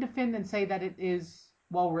I would defend and say that it is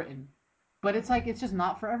well written. But it's like it's just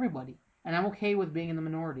not for everybody, and I'm okay with being in the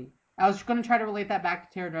minority. I was going to try to relate that back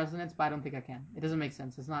to Terror Resonance, but I don't think I can. It doesn't make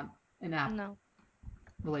sense. It's not an apt No.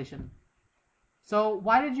 relation. So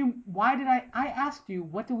why did I asked you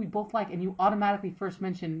what do we both like, and you automatically first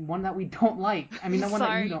mentioned one that we don't like. I mean, the one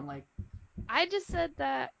that you Sorry. don't like. I just said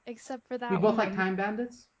that except for We that both one. like Time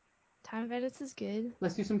Bandits. Time Bandits is good.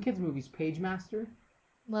 Let's do some kids movies. Page Master.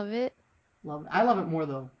 Love it. Love it. I love it more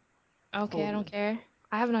though. Okay, I don't Totally. care.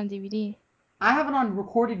 I have it on DVD. I have it on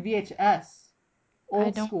recorded VHS, I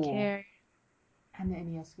old don't school, care. and the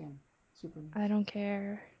NES game. Super NES. I don't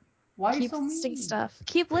care. Why are you Keep so listing mean? stuff.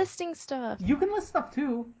 Keep listing stuff. You can list stuff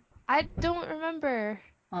too. I don't remember.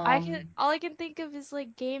 Um, All I can think of is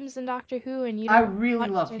like games and Doctor Who, and you I don't really watch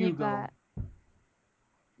love any of Hugo. that.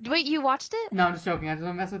 Wait, you watched it? No, I'm just joking. I just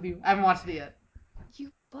want to mess with you. I haven't watched it yet.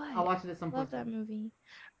 You I'll butt. watch it at some Love point that soon. movie.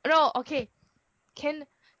 No, okay. Can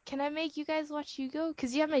can I make you guys watch Hugo?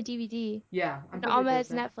 Cause you have my DVD. Yeah, I'm And pretty Alma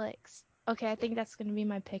has interested. Netflix. Okay, I think that's gonna be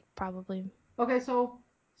my pick probably. Okay, so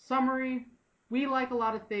summary. We like a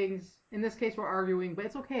lot of things. In this case, we're arguing, but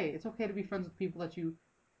it's okay. It's okay to be friends with people that you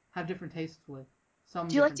have different tastes with. Some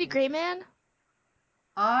Do you like different The tastes. Gray Man?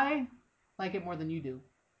 I like it more than you do.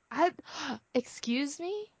 I excuse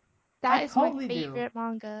me? I That is my totally do. favorite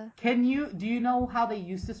manga. Do you know how they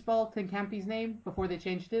used to spell Tenkampi's name before they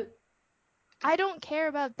changed it? I don't care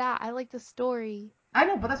about that. I like the story. I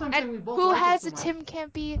know, but that's what I'm And saying. We both who like it has so a much. Tim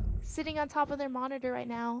Campy sitting on top of their monitor right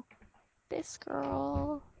now? This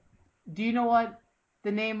girl. Do you know what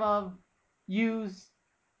the name of Yu's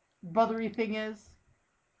brotherly thing is?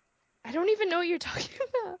 I don't even know what you're talking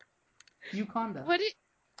about. Yu Konda. What it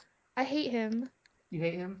I hate him. You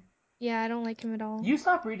hate him? Yeah, I don't like him at all. You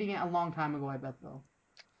stopped reading it a long time ago, I bet, though.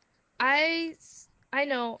 I I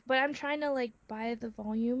know, but I'm trying to like buy the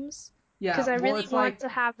volumes because Yeah, I well, really it's want like to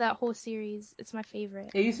have that whole series. It's my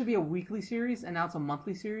favorite. it used to be a weekly series, and now it's a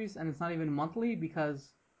monthly series, and it's not even monthly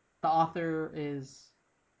because the author is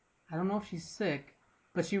I don't know if she's sick,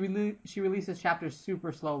 but she releases chapters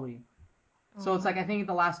super slowly. So it's like I think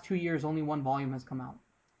the last 2 years only one volume has come out.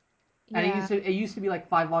 And Yeah, it used to be like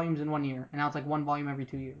 5 volumes in 1 year, and now it's like one volume every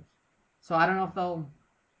 2 years. So I don't know if they'll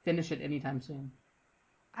finish it anytime soon.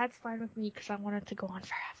 that's fine with me because I want it to go on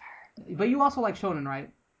forever. But you also like shonen, right?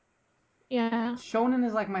 Yeah, Shonen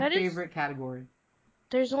is like my that is favorite category.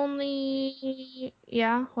 There's only...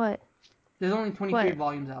 Yeah, what? There's only 23 What?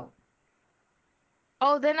 volumes out.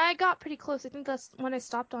 Oh, then I got pretty close. I think that's when I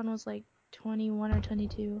stopped on was like 21 or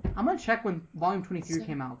 22. I'm gonna check when volume 23 So,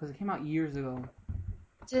 came out because it came out years ago.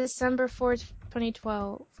 December 4th,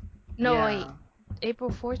 2012. No, wait. Yeah. April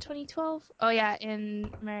 4th, 2012? Oh, yeah,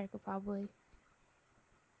 in America, probably.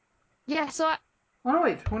 Yeah, so Oh no,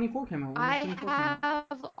 wait. 24 came out. When did I 24 come out?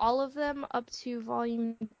 have all of them up to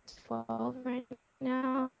volume 12 right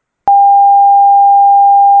now.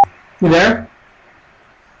 You there?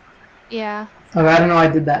 Yeah. Okay, I don't know. I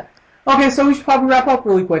did that. Okay, so we should probably wrap up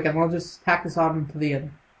really quick, and we'll just tack this on to the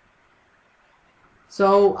end.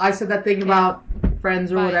 So I said that thing Okay. about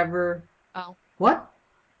friends or Bye. whatever. Oh. What?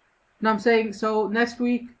 No, I'm saying so next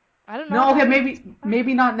week. I don't know. No, okay, It's fine.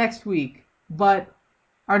 maybe not next week, but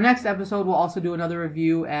our next episode we'll also do another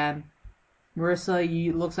review. And Marissa,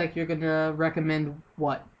 you looks like you're gonna recommend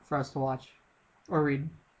what for us to watch or read.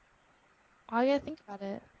 I gotta think about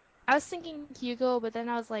it. I was thinking Hugo, but then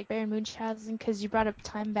I was like Baron Munchausen because you brought up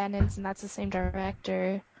Time Bandits, and that's the same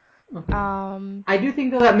director. Okay. I do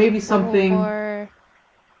think that maybe Civil something War.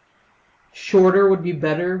 shorter would be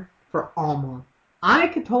better for Alma. I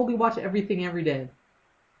could totally watch everything every day.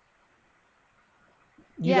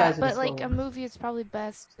 You Yeah, guys are the but slow like a ones. movie is probably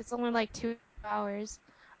best. It's only like 2 hours.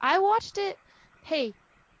 I watched it. Hey,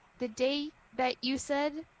 the day that you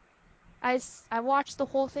said, I watched the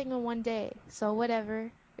whole thing in one day. So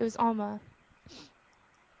whatever. It was Alma,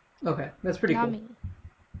 Okay, that's pretty not cool. me.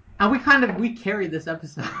 And we carried this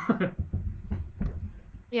episode.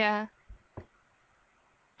 Yeah.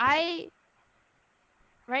 I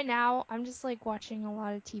Right now I'm just like watching a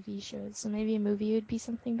lot of TV shows, so maybe a movie would be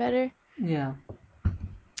something better. Yeah.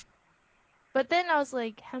 But then I was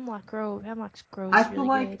like, Hemlock Grove. Hemlock Grove I is feel really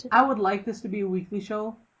like good. I would like this to be a weekly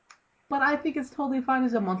show, but I think it's totally fine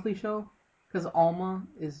as a monthly show because Alma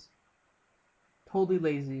is totally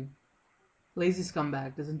lazy. Lazy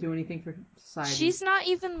scumbag. Doesn't do anything for society. She's not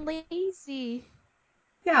even lazy.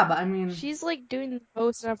 Yeah, but I mean, She's like doing the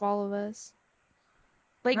most of all of us.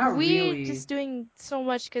 Like not we're really. just doing so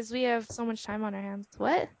much because we have so much time on our hands.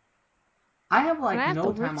 What? I have And like I have to no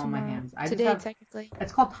work time on my tomorrow. hands. I just Today, have. technically.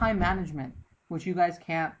 It's called time management, which you guys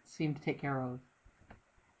can't seem to take care of.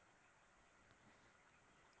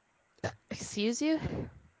 Excuse you?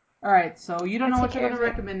 All right, so you don't I know take what you're care gonna of it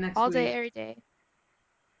recommend next all day, week, every day.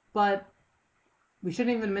 but we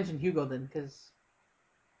shouldn't even mention Hugo then, because.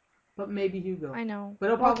 But maybe Hugo. I know. But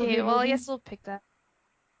it'll probably be Okay, a well, I movie. guess we'll pick that.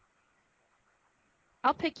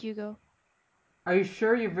 I'll pick Hugo. Are you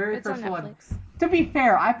sure your very It's on first one? Netflix. To be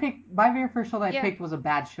fair, I picked my very first show that I Yeah. picked was a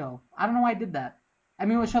bad show. I don't know why I did that. I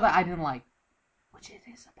mean, it was a show that I didn't like, which it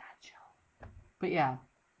is a bad show. But yeah,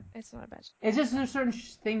 It's not a bad show. it's just there's certain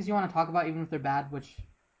things you want to talk about even if they're bad, which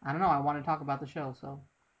I don't know. I want to talk about the show, so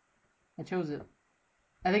I chose it.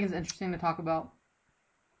 I think it's interesting to talk about.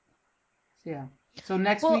 So yeah. So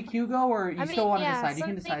next Well, week, Hugo, or I you still mean, want to yeah, decide? You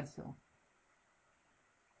can something. decide still.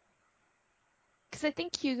 Because I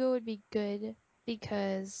think Hugo would be good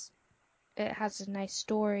because it has a nice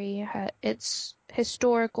story. It's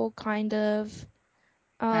historical, kind of.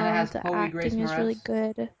 And it has The Chloe Grace acting is really Moretz.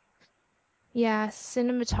 good. Yeah,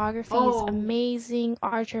 cinematography is Oh, amazing.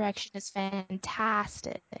 Art direction is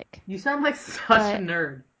fantastic. you sound like such a But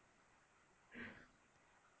nerd.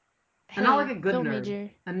 And not like hey, a good film nerd.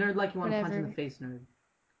 major, A nerd like you want to punch in the whatever. face nerd.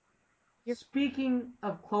 You're Speaking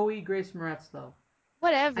of Chloe Grace Moretz, though,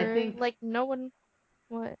 I whatever. think Like no one.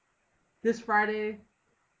 What? this Friday,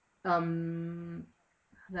 um,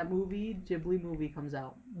 that movie, Ghibli movie, comes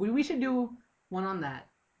out. We should do one on that.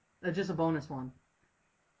 Just a bonus one.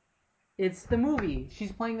 It's the movie.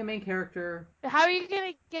 She's playing the main character. How are you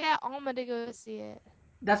gonna get Alma to go see it?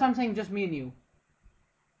 That's what I'm saying, just me and you.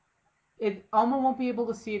 Alma won't be able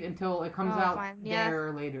to see it until it comes Oh, out fine. Yeah, there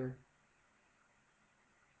or later.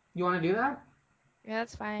 You want to do that? yeah,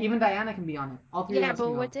 that's fine. Even Diana can be on it. All three of Yeah, us but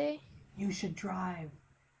can what go. day? You should drive.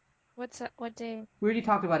 What day? We already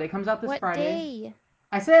talked about it. It comes out this What Friday. day?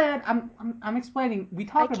 I said I'm explaining. We I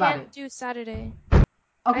talked about it. can't do Saturday.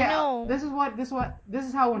 I Okay, know. this is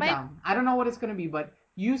how it went My, down. I don't know what it's gonna be, but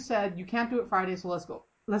you said you can't do it Friday, so let's go.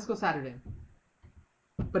 Let's go Saturday.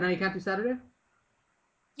 But now you can't do Saturday.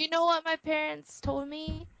 you know what my parents told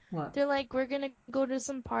me? What? They're like, we're gonna go to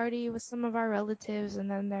some party with some of our relatives, and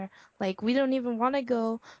then they're like, we don't even want to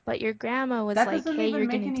go, but your grandma was That like, doesn't hey, even you're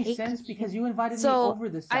make gonna any take sense me. because you invited me So over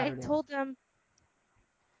this I Saturday. told them,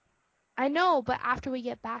 I know, but after we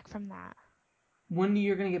get back from that, When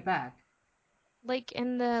you're gonna get back? like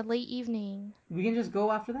in the late evening. We can just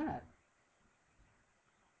go after that.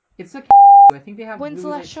 It's a. I think they have When's the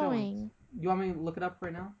really last late showings. showing? You want me to look it up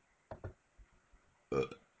right now? I'm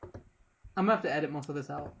gonna have to edit most of this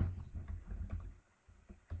out.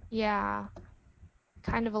 Yeah,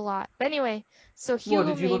 kind of a lot. But anyway, so Whoa, Hugo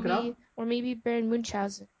did you look it up? maybe, or maybe Baron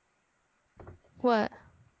Munchausen. What?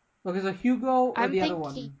 Okay, so Hugo or I'm the other thinking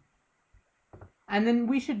one, and then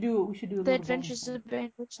we should do a The little Adventures bonus one. of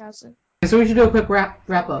Baron Munchausen. So we should do a quick Is that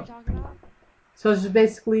wrap what we're up. talking about? So this is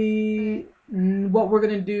basically Okay. what we're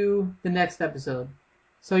gonna do the next episode.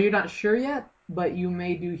 So you're not sure yet, but you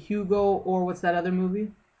may do Hugo or what's that other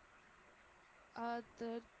movie?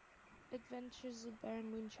 The Adventures of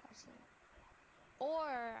Baron Munchausen.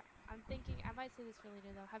 Or I'm thinking I might say this for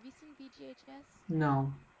later though. Have you seen BGHS?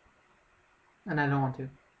 No, and I don't want to.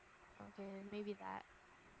 Okay, maybe that.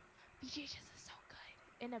 BGHS is so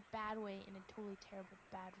good. In a bad way, in a totally terrible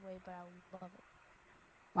bad way, but I love it.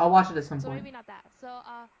 I'll watch it at some So point. maybe not that. So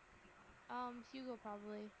Hugo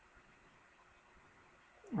probably.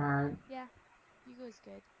 All right. Yeah, Hugo's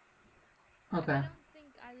good. And I Okay. don't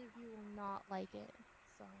think either of you will not like it.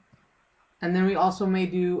 So And then we also may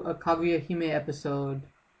do a Kaguya Hime episode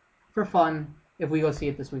for fun if we go see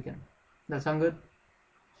it this weekend. That sound good?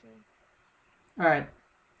 sure. All right.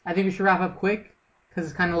 I think we should wrap up quick because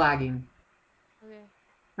it's kind of lagging. Okay.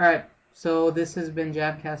 All right. So this has been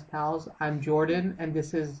Jabcast Pals. I'm Jordan, and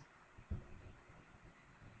this is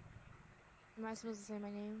Am I supposed to say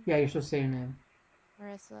my name? you're supposed to say your name.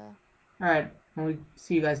 Marissa. All right. And we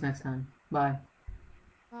see you guys next time. Bye.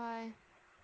 Bye.